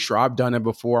 I'm pretty sure I've done it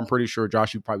before. I'm pretty sure,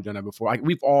 Josh, you've probably done that before. Like,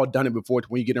 we've all done it before.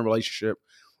 When you get in a relationship,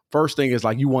 first thing is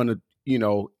like you want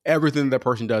to, everything that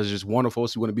person does is just wonderful.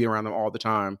 So you want to be around them all the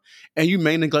time. And you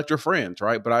may neglect your friends,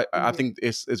 right? But I think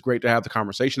it's great to have the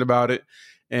conversation about it.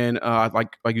 And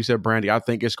like you said, Brandy, I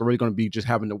think it's really going to be just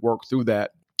having to work through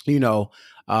that.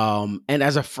 And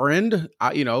as a friend,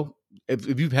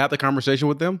 if you've had the conversation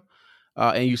with them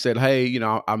and you said, hey,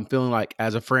 I'm feeling like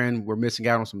as a friend, we're missing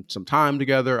out on some time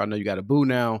together. I know you got a boo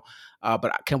now,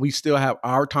 but can we still have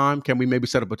our time? Can we maybe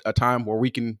set up a time where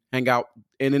we can hang out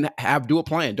and then do a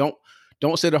plan? Don't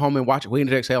sit at home and watch Waiting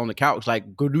to Exhale on the couch.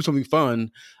 Like, go do something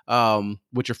fun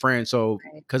with your friends. So,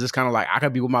 because it's kind of like, I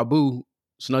could be with my boo,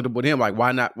 snugged up with him. Like,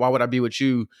 why not? Why would I be with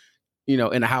you,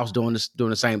 in the house doing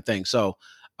the same thing? So,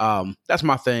 that's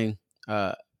my thing.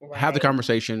 Have the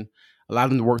conversation, allow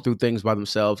them to work through things by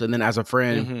themselves. And then as a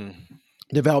friend,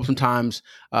 develop some times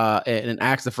and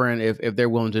ask the friend if they're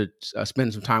willing to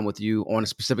spend some time with you on a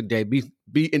specific day. Be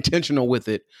intentional with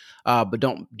it, but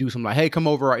don't do something like, hey, come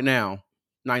over right now.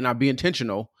 Not be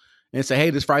intentional and say,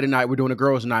 hey, this Friday night, we're doing a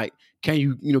girls' night. Can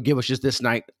you, give us just this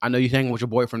night? I know you're hanging with your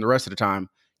boyfriend the rest of the time.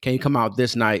 Can you come out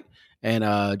this night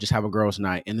and just have a girls'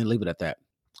 night and then leave it at that?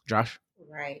 Josh?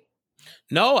 Right.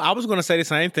 No, I was going to say the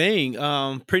same thing.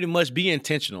 Pretty much be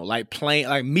intentional, like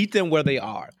meet them where they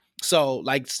are. So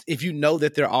like if you know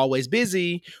that they're always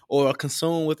busy or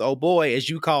consumed with oh boy, as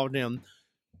you call them,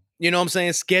 you know what I'm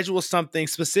saying? Schedule something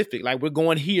specific. Like, we're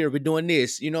going here, we're doing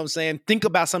this. You know what I'm saying? Think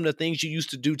about some of the things you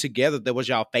used to do together that was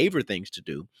y'all favorite things to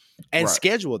do and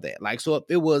schedule that. Like, so if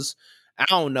it was, I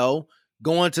don't know,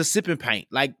 going to sip and paint,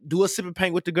 like do a sip and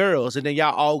paint with the girls and then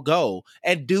y'all all go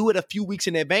and do it a few weeks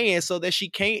in advance so that she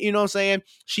can't, you know what I'm saying?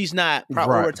 She's not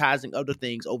prioritizing other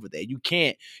things over there. You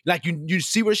can't, like, you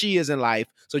see where she is in life,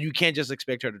 so you can't just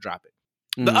expect her to drop it.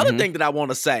 The other thing that I want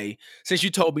to say, since you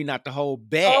told me not to hold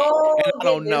back, and I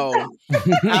don't know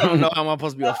how I'm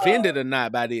supposed to be offended or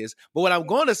not by this, but what I'm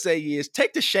going to say is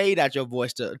take the shade out your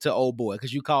voice to old boy,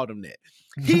 because you called him that.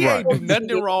 He ain't do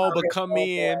nothing wrong but come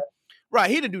in Right,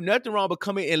 he didn't do nothing wrong but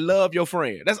come in and love your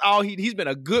friend. That's all he's been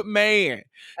a good man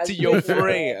A to your good man.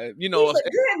 friend. You He's know, a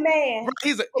good man.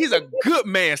 he's a good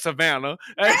man, Savannah.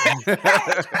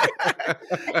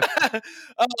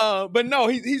 But no,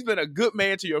 he's been a good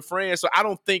man to your friend. So I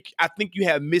think you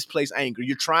have misplaced anger.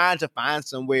 You're trying to find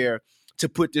somewhere to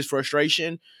put this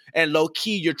frustration, and low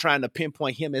key, you're trying to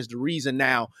pinpoint him as the reason.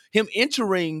 Now, him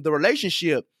entering the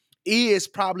relationship is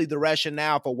probably the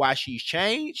rationale for why she's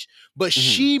changed, but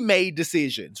she made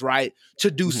decisions, right, to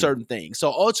do certain things.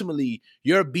 So ultimately,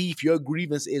 your beef, your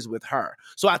grievance is with her.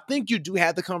 So I think you do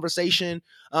have the conversation,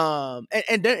 and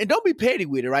don't be petty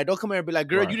with it, right? Don't come here and be like,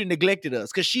 "Girl, you didn't neglected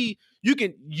us," because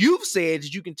you've said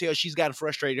that you can tell she's gotten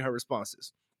frustrated in her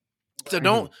responses. So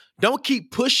don't keep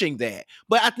pushing that.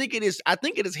 But I think it is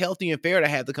healthy and fair to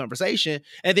have the conversation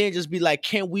and then just be like,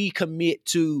 can we commit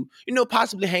to,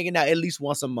 possibly hanging out at least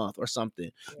once a month or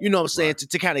something? You know what I'm saying?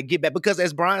 To kind of get back. Because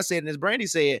as Brian said and as Brandy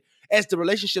said, as the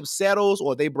relationship settles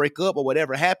or they break up or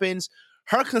whatever happens,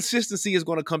 her consistency is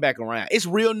going to come back around. It's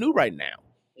real new right now.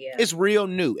 Yeah. It's real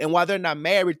new. And while they're not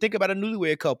married, think about a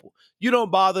newlywed couple. You don't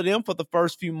bother them for the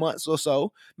first few months or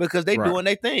so because they doing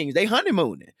their things. They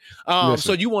honeymooning.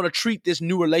 So you want to treat this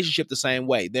new relationship the same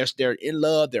way. They're in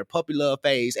love, they're puppy love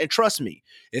phase. And trust me,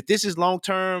 if this is long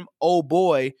term, old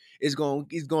boy is going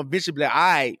to eventually be like, all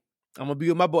right, I'm going to be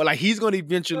with my boy. Like he's going to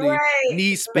eventually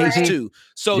need space too.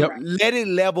 So let it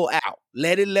level out.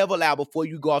 Let it level out before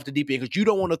you go off the deep end because you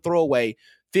don't want to throw away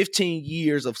 15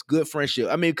 years of good friendship.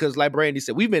 I mean, because like Brandy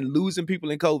said, we've been losing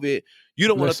people in COVID. You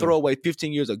don't want to throw away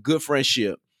 15 years of good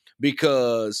friendship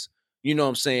because, you know what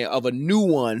I'm saying, of a new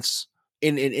ones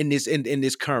in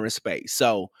this current space.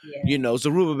 So,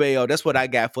 Zerubbabel, that's what I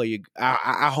got for you.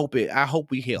 I hope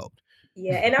we helped.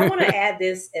 Yeah, and I want to add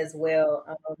this as well.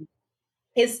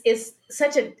 It's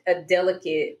such a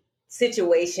delicate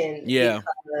situation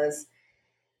because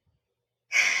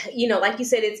like you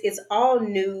said, it's all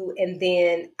new. And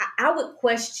then I would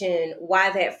question why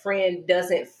that friend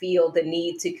doesn't feel the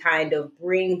need to kind of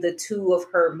bring the two of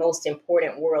her most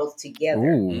important worlds together.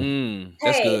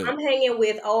 That's good. I'm hanging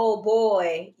with old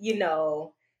boy,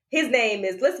 his name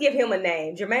is, let's give him a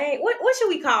name. Jermaine. What should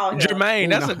we call him? Jermaine.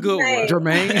 That's a good one.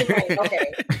 Jermaine.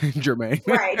 Okay. Jermaine.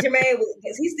 Right. Jermaine,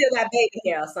 because he still got baby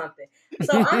hair or something.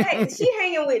 So she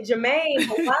hanging with Jermaine,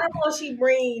 but why won't she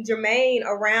bring Jermaine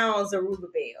around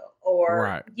Zerubbabel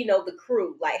or, the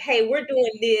crew? Like, hey, we're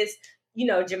doing this.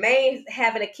 Jermaine's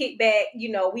having a kickback.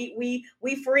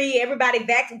 We free. Everybody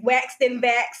waxed and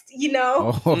vaxxed, He's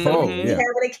having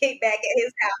a kickback at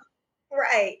his house.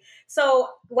 Right. So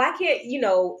why can't,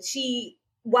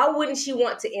 why wouldn't she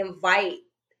want to invite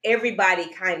everybody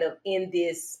kind of in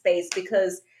this space?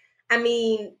 Because, I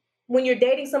mean, when you're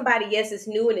dating somebody, yes, it's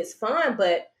new and it's fun.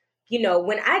 But,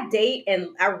 when I date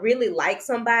and I really like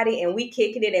somebody and we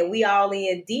kicking it and we all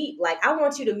in deep, like, I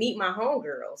want you to meet my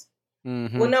homegirls.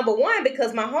 Well, number one,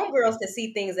 because my homegirls can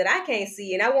see things that I can't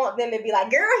see. And I want them to be like,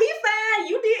 girl, he fine.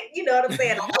 You did. You know what I'm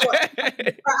saying? I want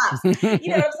props.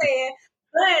 You know what I'm saying?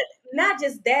 But not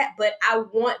just that, but I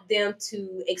want them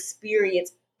to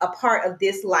experience a part of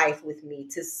this life with me,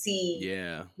 to see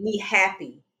me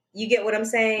happy. You get what I'm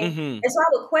saying? And so I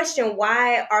would question,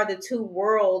 why are the two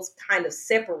worlds kind of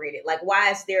separated? Like,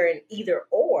 why is there an either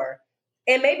or?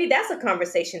 And maybe that's a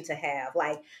conversation to have.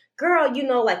 Like, girl,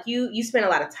 like you spend a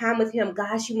lot of time with him.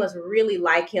 Gosh, you must really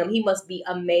like him. He must be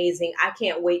amazing. I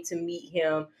can't wait to meet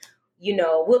him.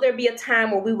 Will there be a time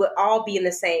where we would all be in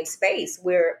the same space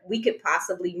where we could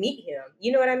possibly meet him?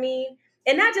 You know what I mean?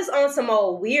 And not just on some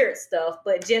old weird stuff,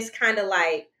 but just kind of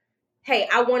like, hey,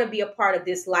 I want to be a part of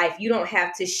this life. You don't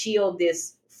have to shield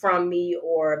this from me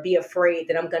or be afraid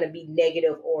that I'm going to be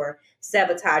negative or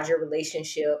sabotage your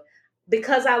relationship.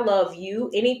 Because I love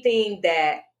you, anything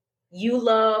that you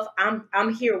love,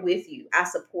 I'm here with you. I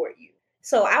support you.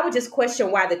 So I would just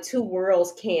question why the two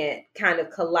worlds can't kind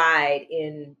of collide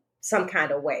in some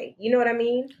kind of way. You know what I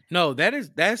mean? No,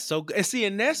 that's so good. And see,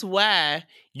 and that's why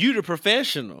you the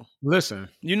professional. Listen.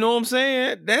 You know what I'm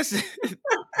saying? This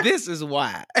is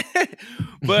why.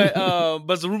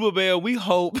 But Zerubbabel, we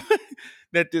hope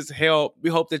that this helped. We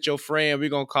hope that your friend, we're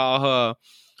gonna call her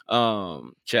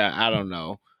I don't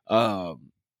know.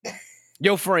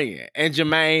 Your friend and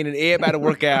Jermaine and everybody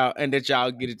work out and that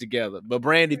y'all get it together. But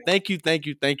Brandy, thank you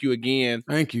again.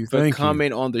 Thank you for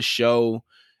coming on the show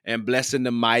and blessing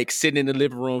the mic, sitting in the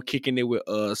living room, kicking it with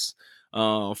us.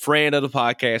 Friend of the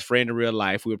podcast, friend in real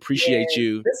life. We appreciate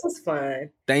you. This was fun.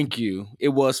 Thank you. It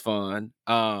was fun.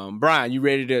 Brian, you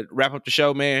ready to wrap up the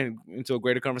show, man, into a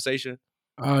greater conversation?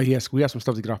 Yes, we have some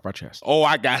stuff to get off our chest. Oh,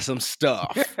 I got some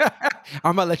stuff.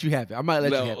 I might let you have it. I might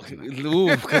let you have it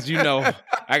tonight. Because you know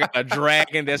I got a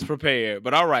dragon that's prepared.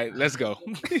 But all right, let's go.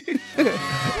 Bruh,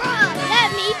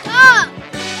 let me talk.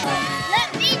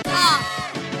 Let me talk.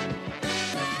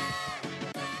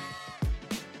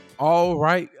 All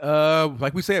right.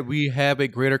 Like we said, we have a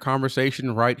greater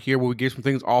conversation right here where we get some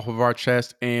things off of our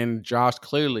chest, and Josh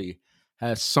clearly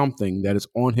has something that is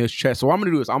on his chest. So what I'm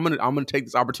gonna do is I'm gonna take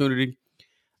this opportunity.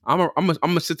 I'm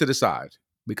gonna sit to the side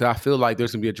because I feel like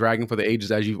there's gonna be a dragon for the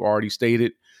ages, as you've already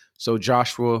stated. So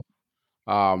Joshua,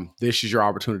 this is your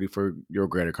opportunity for your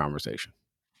greater conversation.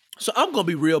 So I'm gonna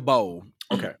be real bold.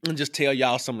 Okay. And just tell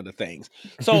y'all some of the things.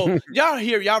 So y'all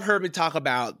have heard me talk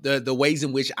about the ways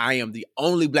in which I am the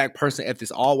only Black person at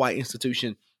this all-white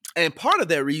institution. And part of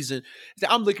that reason is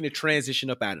that I'm looking to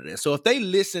transition up out of there. So if they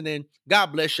listening,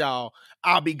 God bless y'all,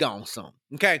 I'll be gone soon.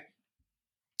 Okay.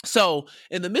 So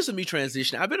in the midst of me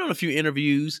transitioning, I've been on a few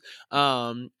interviews,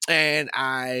 and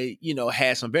I,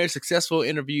 had some very successful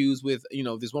interviews with,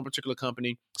 this one particular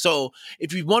company. So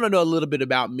if you want to know a little bit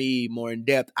about me more in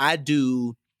depth, I've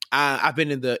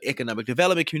been in the economic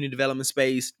development, community development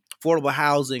space, affordable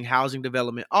housing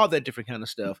development, all that different kind of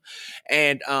stuff.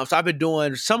 And so I've been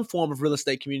doing some form of real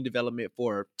estate community development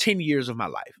for 10 years of my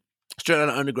life, straight out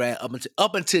of undergrad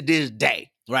up until this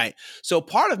day. Right. So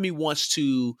part of me I want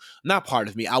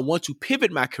to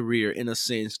pivot my career in a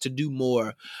sense to do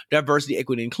more diversity,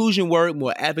 equity, inclusion work,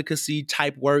 more advocacy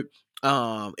type work.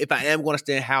 If I am going to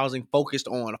stay in housing, focused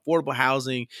on affordable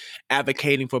housing,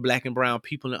 advocating for Black and brown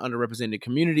people in underrepresented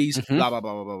communities, blah, blah,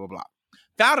 blah, blah, blah, blah, blah.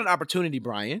 Found an opportunity,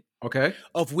 Brian. Okay.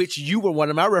 Of which you were one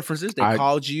of my references. They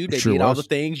called you. They did all the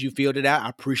things. You filled it out. I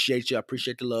appreciate you. I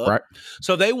appreciate the love. Right.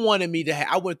 So they wanted me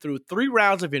to I went through 3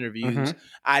 rounds of interviews.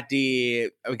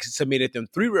 I submitted them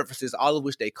 3 references, all of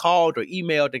which they called or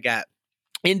emailed. They got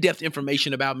in-depth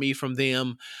information about me from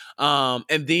them.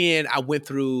 And then I went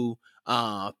through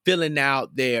filling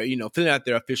out their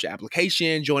official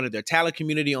application, joining their talent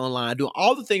community online, doing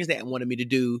all the things they wanted me to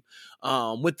do.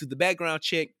 Went through the background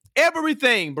check,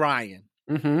 everything, Brian.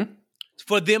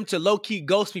 For them to low-key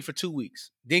ghost me for 2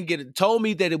 weeks. Then told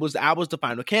me that I was the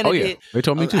final candidate. Oh, yeah. They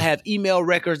told me too. I have email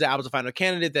records that I was the final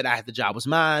candidate, that the job was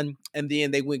mine. And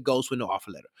then they went ghost with no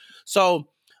offer letter. So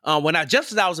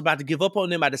just as I was about to give up on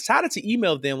them, I decided to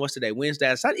email them. What's today? Wednesday.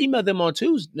 I decided to email them on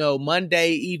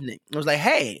Monday evening. I was like,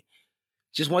 hey,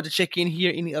 just wanted to check in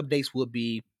here. Any updates would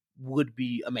be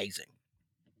amazing.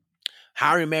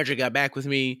 Hiring manager got back with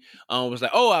me. Was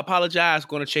like, oh, I apologize.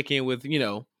 Going to check in with the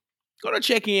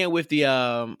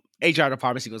HR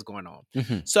department, see what's going on.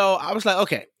 So I was like,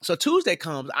 okay. So Tuesday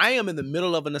comes. I am in the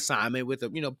middle of an assignment with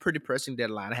a pretty pressing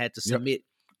deadline. I had to submit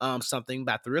something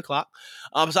by 3:00.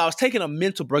 So I was taking a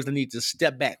mental break. I need to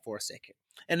step back for a second.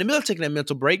 In the middle of taking that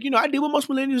mental break, I did what most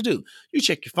millennials do. You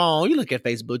check your phone, you look at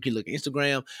Facebook, you look at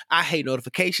Instagram. I hate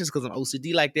notifications because I'm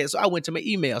OCD like that. So I went to my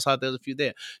email, saw there's a few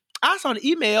there. I saw an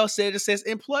email it says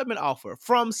employment offer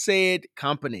from said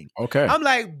company. Okay. I'm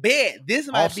like, bet this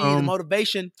might be the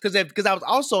motivation because I was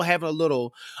also having a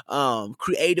little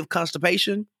creative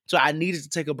constipation. So I needed to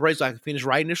take a break so I could finish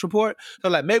writing this report. So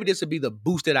like maybe this would be the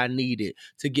boost that I needed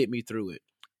to get me through it.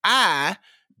 I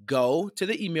go to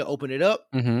the email, open it up,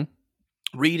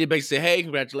 read it, basically say, hey,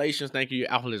 congratulations, thank you,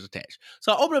 your offer is attached.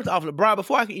 So I open up the offer, Brian,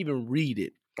 before I can even read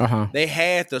it, they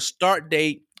had the start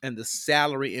date and the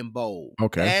salary in bold.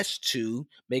 Okay. That's to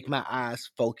make my eyes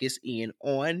focus in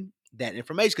on that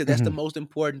information because that's the most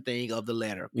important thing of the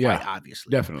letter, quite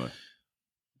obviously. Definitely.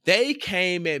 They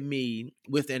came at me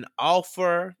with an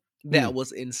offer that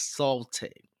was insulting.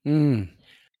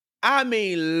 I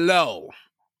mean, low.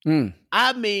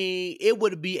 I mean, it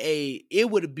would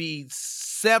be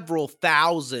several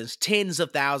thousands, tens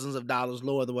of thousands of dollars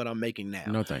lower than what I'm making now.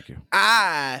 No, thank you.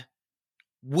 I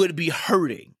would be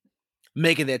hurting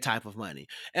making that type of money.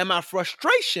 And my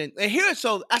frustration,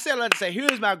 so I said, let's say,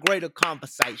 here's my greater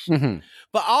conversation.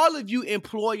 For all of you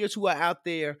employers who are out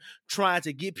there trying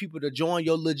to get people to join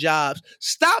your little jobs,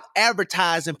 stop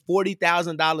advertising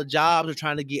 $40,000 jobs or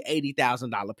trying to get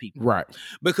 $80,000 people. Right.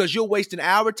 Because you're wasting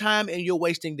our time and you're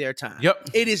wasting their time. Yep.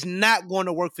 It is not going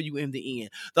to work for you in the end.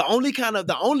 The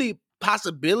only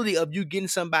possibility of you getting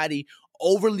somebody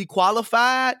overly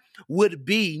qualified would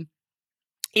be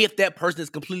if that person is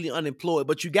completely unemployed.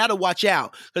 But you got to watch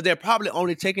out because they're probably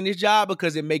only taking this job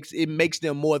because it makes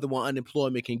them more than what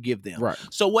unemployment can give them. Right.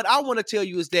 So what I want to tell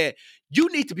you is that you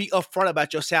need to be upfront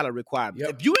about your salary requirements.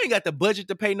 Yep. If you ain't got the budget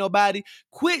to pay nobody,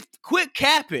 quit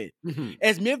capping. Mm-hmm.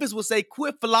 As Memphis would say,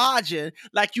 quit flogging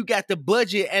like you got the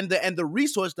budget and the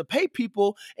resource to pay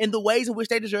people in the ways in which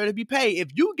they deserve to be paid. If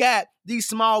you got these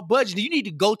small budgets, you need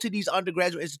to go to these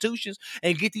undergraduate institutions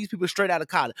and get these people straight out of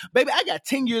college. Baby, I got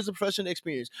 10 years of professional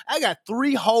experience. I got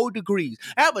 3 whole degrees.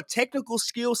 I have a technical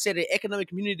skill set in economic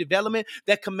community development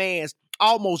that commands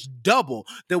almost double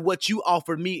than what you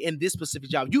offered me in this specific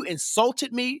job. You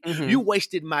insulted me. Mhm. You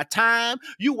wasted my time.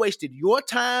 You wasted your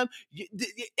time.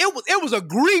 It was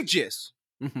egregious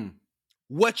Mm-hmm.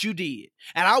 what you did.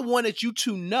 And I wanted you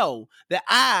to know that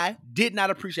I did not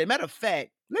appreciate it. Matter of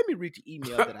fact, let me read the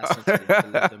email that I sent to them to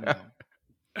let them know.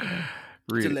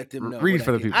 Read it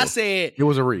for the did. people. I said, It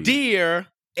was a read. Dear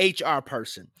HR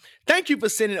person, thank you for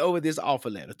sending over this offer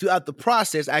letter. Throughout the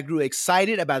process, I grew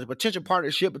excited about the potential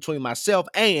partnership between myself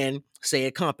and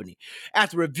said company.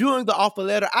 After reviewing the offer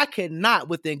letter, I cannot,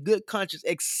 within good conscience,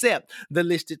 accept the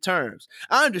listed terms.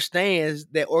 I understand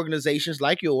that organizations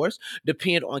like yours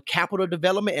depend on capital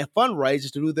development and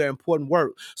fundraisers to do their important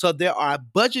work, so there are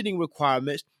budgeting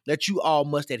requirements that you all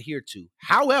must adhere to.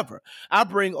 However, I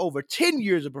bring over 10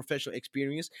 years of professional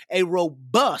experience, a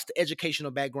robust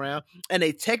educational background, and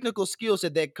a technical skill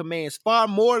set that commands far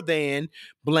more than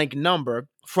blank number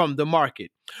from the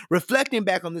market. Reflecting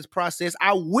back on this process,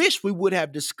 I wish we would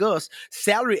have discussed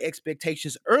salary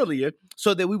expectations earlier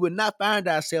so that we would not find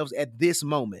ourselves at this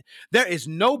moment. There is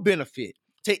no benefit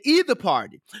to either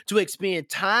party to expend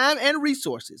time and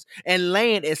resources and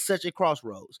land at such a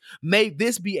crossroads. May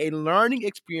this be a learning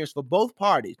experience for both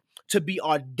parties to be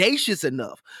audacious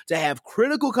enough to have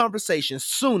critical conversations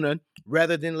sooner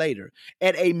rather than later.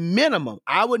 At a minimum,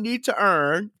 I would need to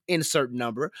earn insert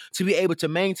number to be able to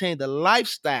maintain the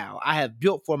lifestyle I have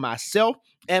built for myself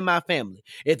and my family.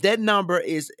 If that number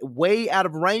is way out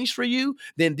of range for you,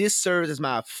 then this serves as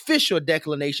my official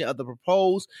declination of the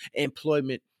proposed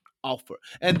employment offer.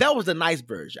 And that was the nice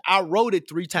version. I wrote it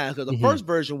 3 times because the first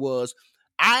version was,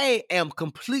 I am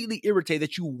completely irritated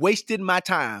that you wasted my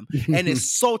time and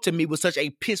insulted me with such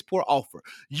a piss poor offer.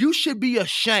 You should be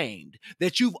ashamed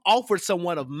that you've offered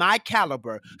someone of my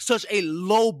caliber such a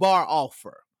low bar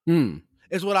offer.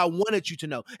 Is what I wanted you to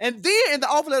know. And then in the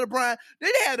offer letter, Brian,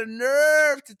 they had a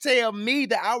nerve to tell me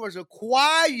that I was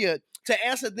required to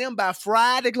answer them by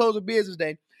Friday, close of business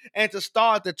day, and to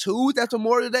start the Tuesday after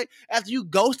Memorial Day after you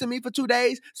ghosted me for 2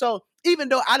 days. So even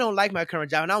though I don't like my current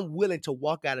job and I'm willing to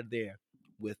walk out of there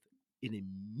with an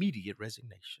immediate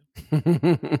resignation,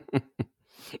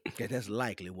 okay, that's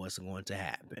likely what's going to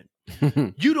happen.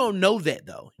 You don't know that,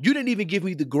 though. You didn't even give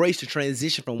me the grace to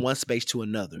transition from one space to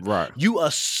another. Right. You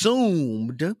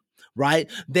assumed, right,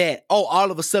 that, oh,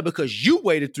 all of a sudden, because you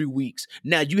waited 3 weeks,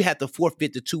 now you have to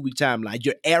forfeit the 2-week timeline.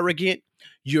 You're arrogant,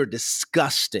 you're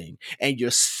disgusting, and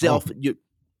you're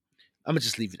I'm gonna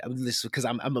just leave it. I'm listening because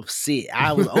I'm upset.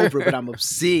 I was over it, but I'm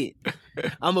upset.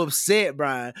 I'm upset,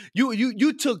 Brian.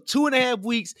 You took 2.5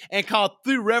 weeks and called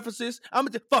 3 references. I'm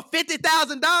for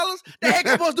 $50,000. The heck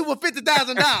am I supposed to do for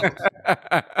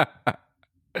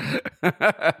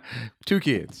 $50,000? 2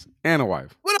 kids and a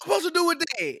wife. What am I supposed to do with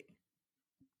that?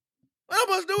 What am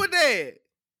I supposed to do with that?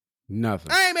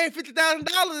 Nothing. I ain't made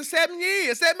 $50,000 in 7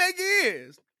 years, 7, 8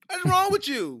 years. What's wrong with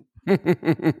you?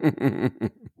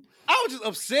 I was just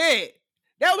upset.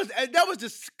 That was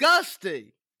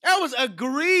disgusting. That was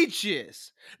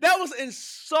egregious. That was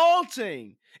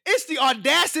insulting. It's the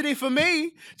audacity for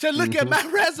me to look at my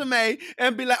resume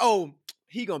and be like, oh,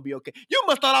 he gonna be okay. You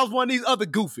must thought I was one of these other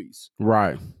goofies.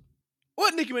 Right.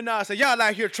 What Nicki Minaj said, y'all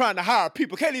out here trying to hire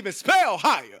people, can't even spell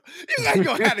hire. You ain't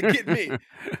gonna have to get me.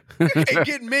 You can't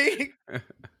get me.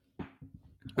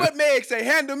 What Meg say,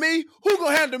 handle me? Who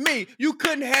gonna handle me? You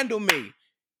couldn't handle me.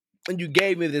 And you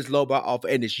gave me this low bar offer,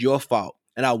 and it's your fault.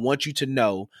 And I want you to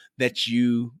know that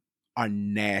you are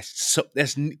nasty. So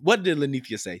that's what did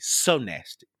Lenithia say? So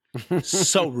nasty,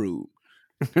 so rude.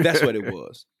 That's what it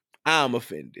was. I'm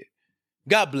offended.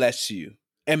 God bless you,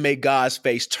 and may God's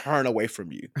face turn away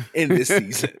from you in this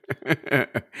season.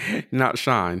 Not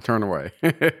shine, turn away.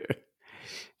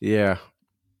 Yeah,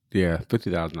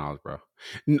 $50,000, bro.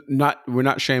 We're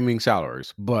not shaming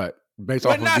salaries, but based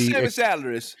off of shaming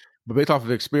salaries. But based off of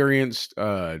experience,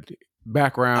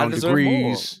 background,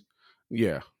 degrees,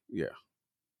 yeah.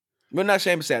 We're not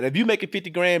shaming salary. If you make it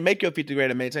 $50,000, make your $50,000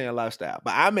 and maintain your lifestyle.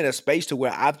 But I'm in a space to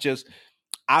where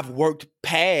I've worked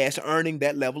past earning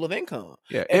that level of income.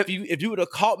 Yeah. If you would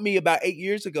have caught me about 8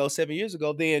 years ago, 7 years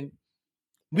ago, then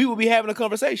we would be having a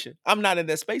conversation. I'm not in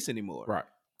that space anymore. Right.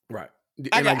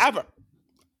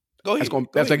 Go ahead.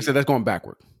 That's like I said. That's going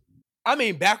backward. I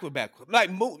mean, backward.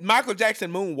 Like Michael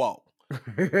Jackson moonwalk.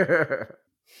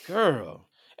 Girl.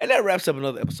 And that wraps up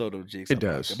another episode of Jigsaw It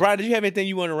does. Podcast. Brian, did you have anything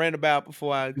you want to rant about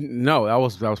before I... No, that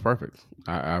was perfect.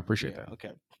 I appreciate that.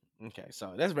 Okay. Okay,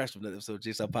 so that's wraps up another episode of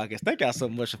Jigsaw Podcast. Thank y'all so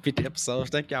much for 50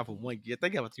 episodes. Thank y'all for 1 year.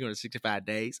 Thank y'all for 365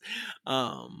 days.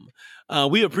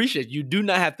 We appreciate you. Do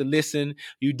not have to listen.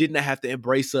 You did not have to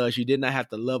embrace us. You did not have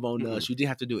to love on us. You didn't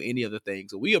have to do any other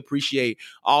things. So we appreciate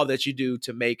all that you do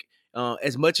to make,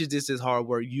 as much as this is hard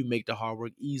work, you make the hard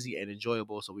work easy and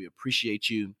enjoyable. So we appreciate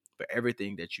you for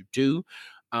everything that you do.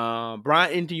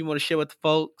 Brian, anything you want to share with the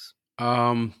folks?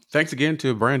 Thanks again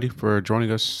to Brandy for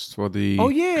joining us for the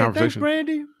Thanks, conversation.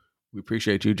 Brandy. We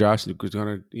appreciate you. Josh is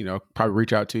going to, probably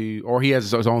reach out to you, or he has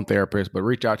his own therapist, but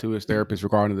reach out to his therapist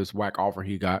regarding this whack offer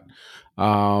he got.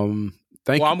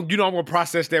 Thank you. I'm going to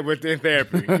process that within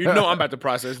therapy. I'm about to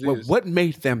process this. Well, what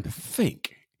made them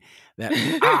think that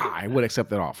I would accept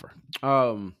that offer?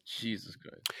 Jesus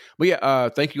Christ. But yeah,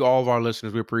 thank you all of our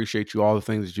listeners. We appreciate you, all the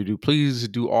things that you do. Please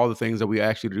do all the things that we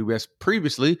actually do best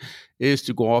previously, is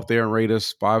to go off there and rate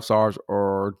us 5 stars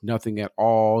or nothing at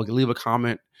all. Leave a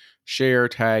comment, share,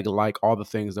 tag, like, all the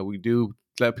things that we do.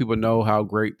 Let people know how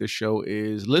great this show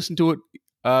is. Listen to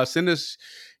it. Send us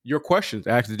your questions.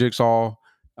 Ask the Jigsaw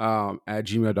at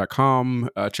gmail.com.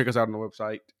 Check us out on the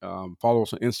website. Follow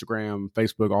us on Instagram,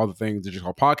 Facebook, all the things, the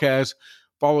Jigsaw Podcast.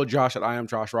 Follow Josh at I Am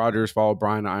Josh Rogers. Follow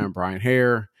Brian at I Am Brian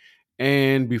Hare.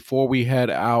 And before we head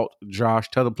out, Josh,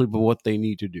 tell the people what they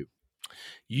need to do.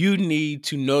 You need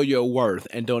to know your worth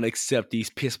and don't accept these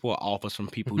piss poor offers from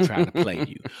people who try to play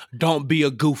you. Don't be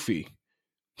a goofy.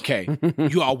 Okay.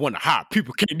 You all want to hire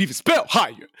people can't even spell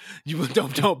hire. You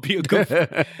don't be a goofy.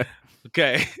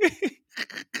 Okay.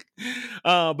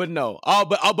 But no.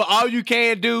 All you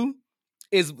can do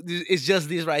is just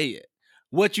this right here.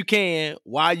 What you can,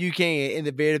 while you can, in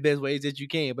the very best ways that you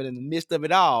can. But in the midst of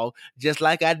it all, just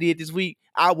like I did this week,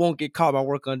 I won't get caught my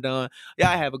work undone. Y'all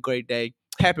have a great day.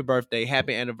 Happy birthday.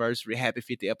 Happy anniversary. Happy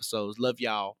 50 episodes. Love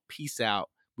y'all. Peace out.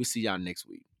 We'll see y'all next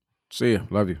week. See ya.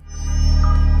 Love you.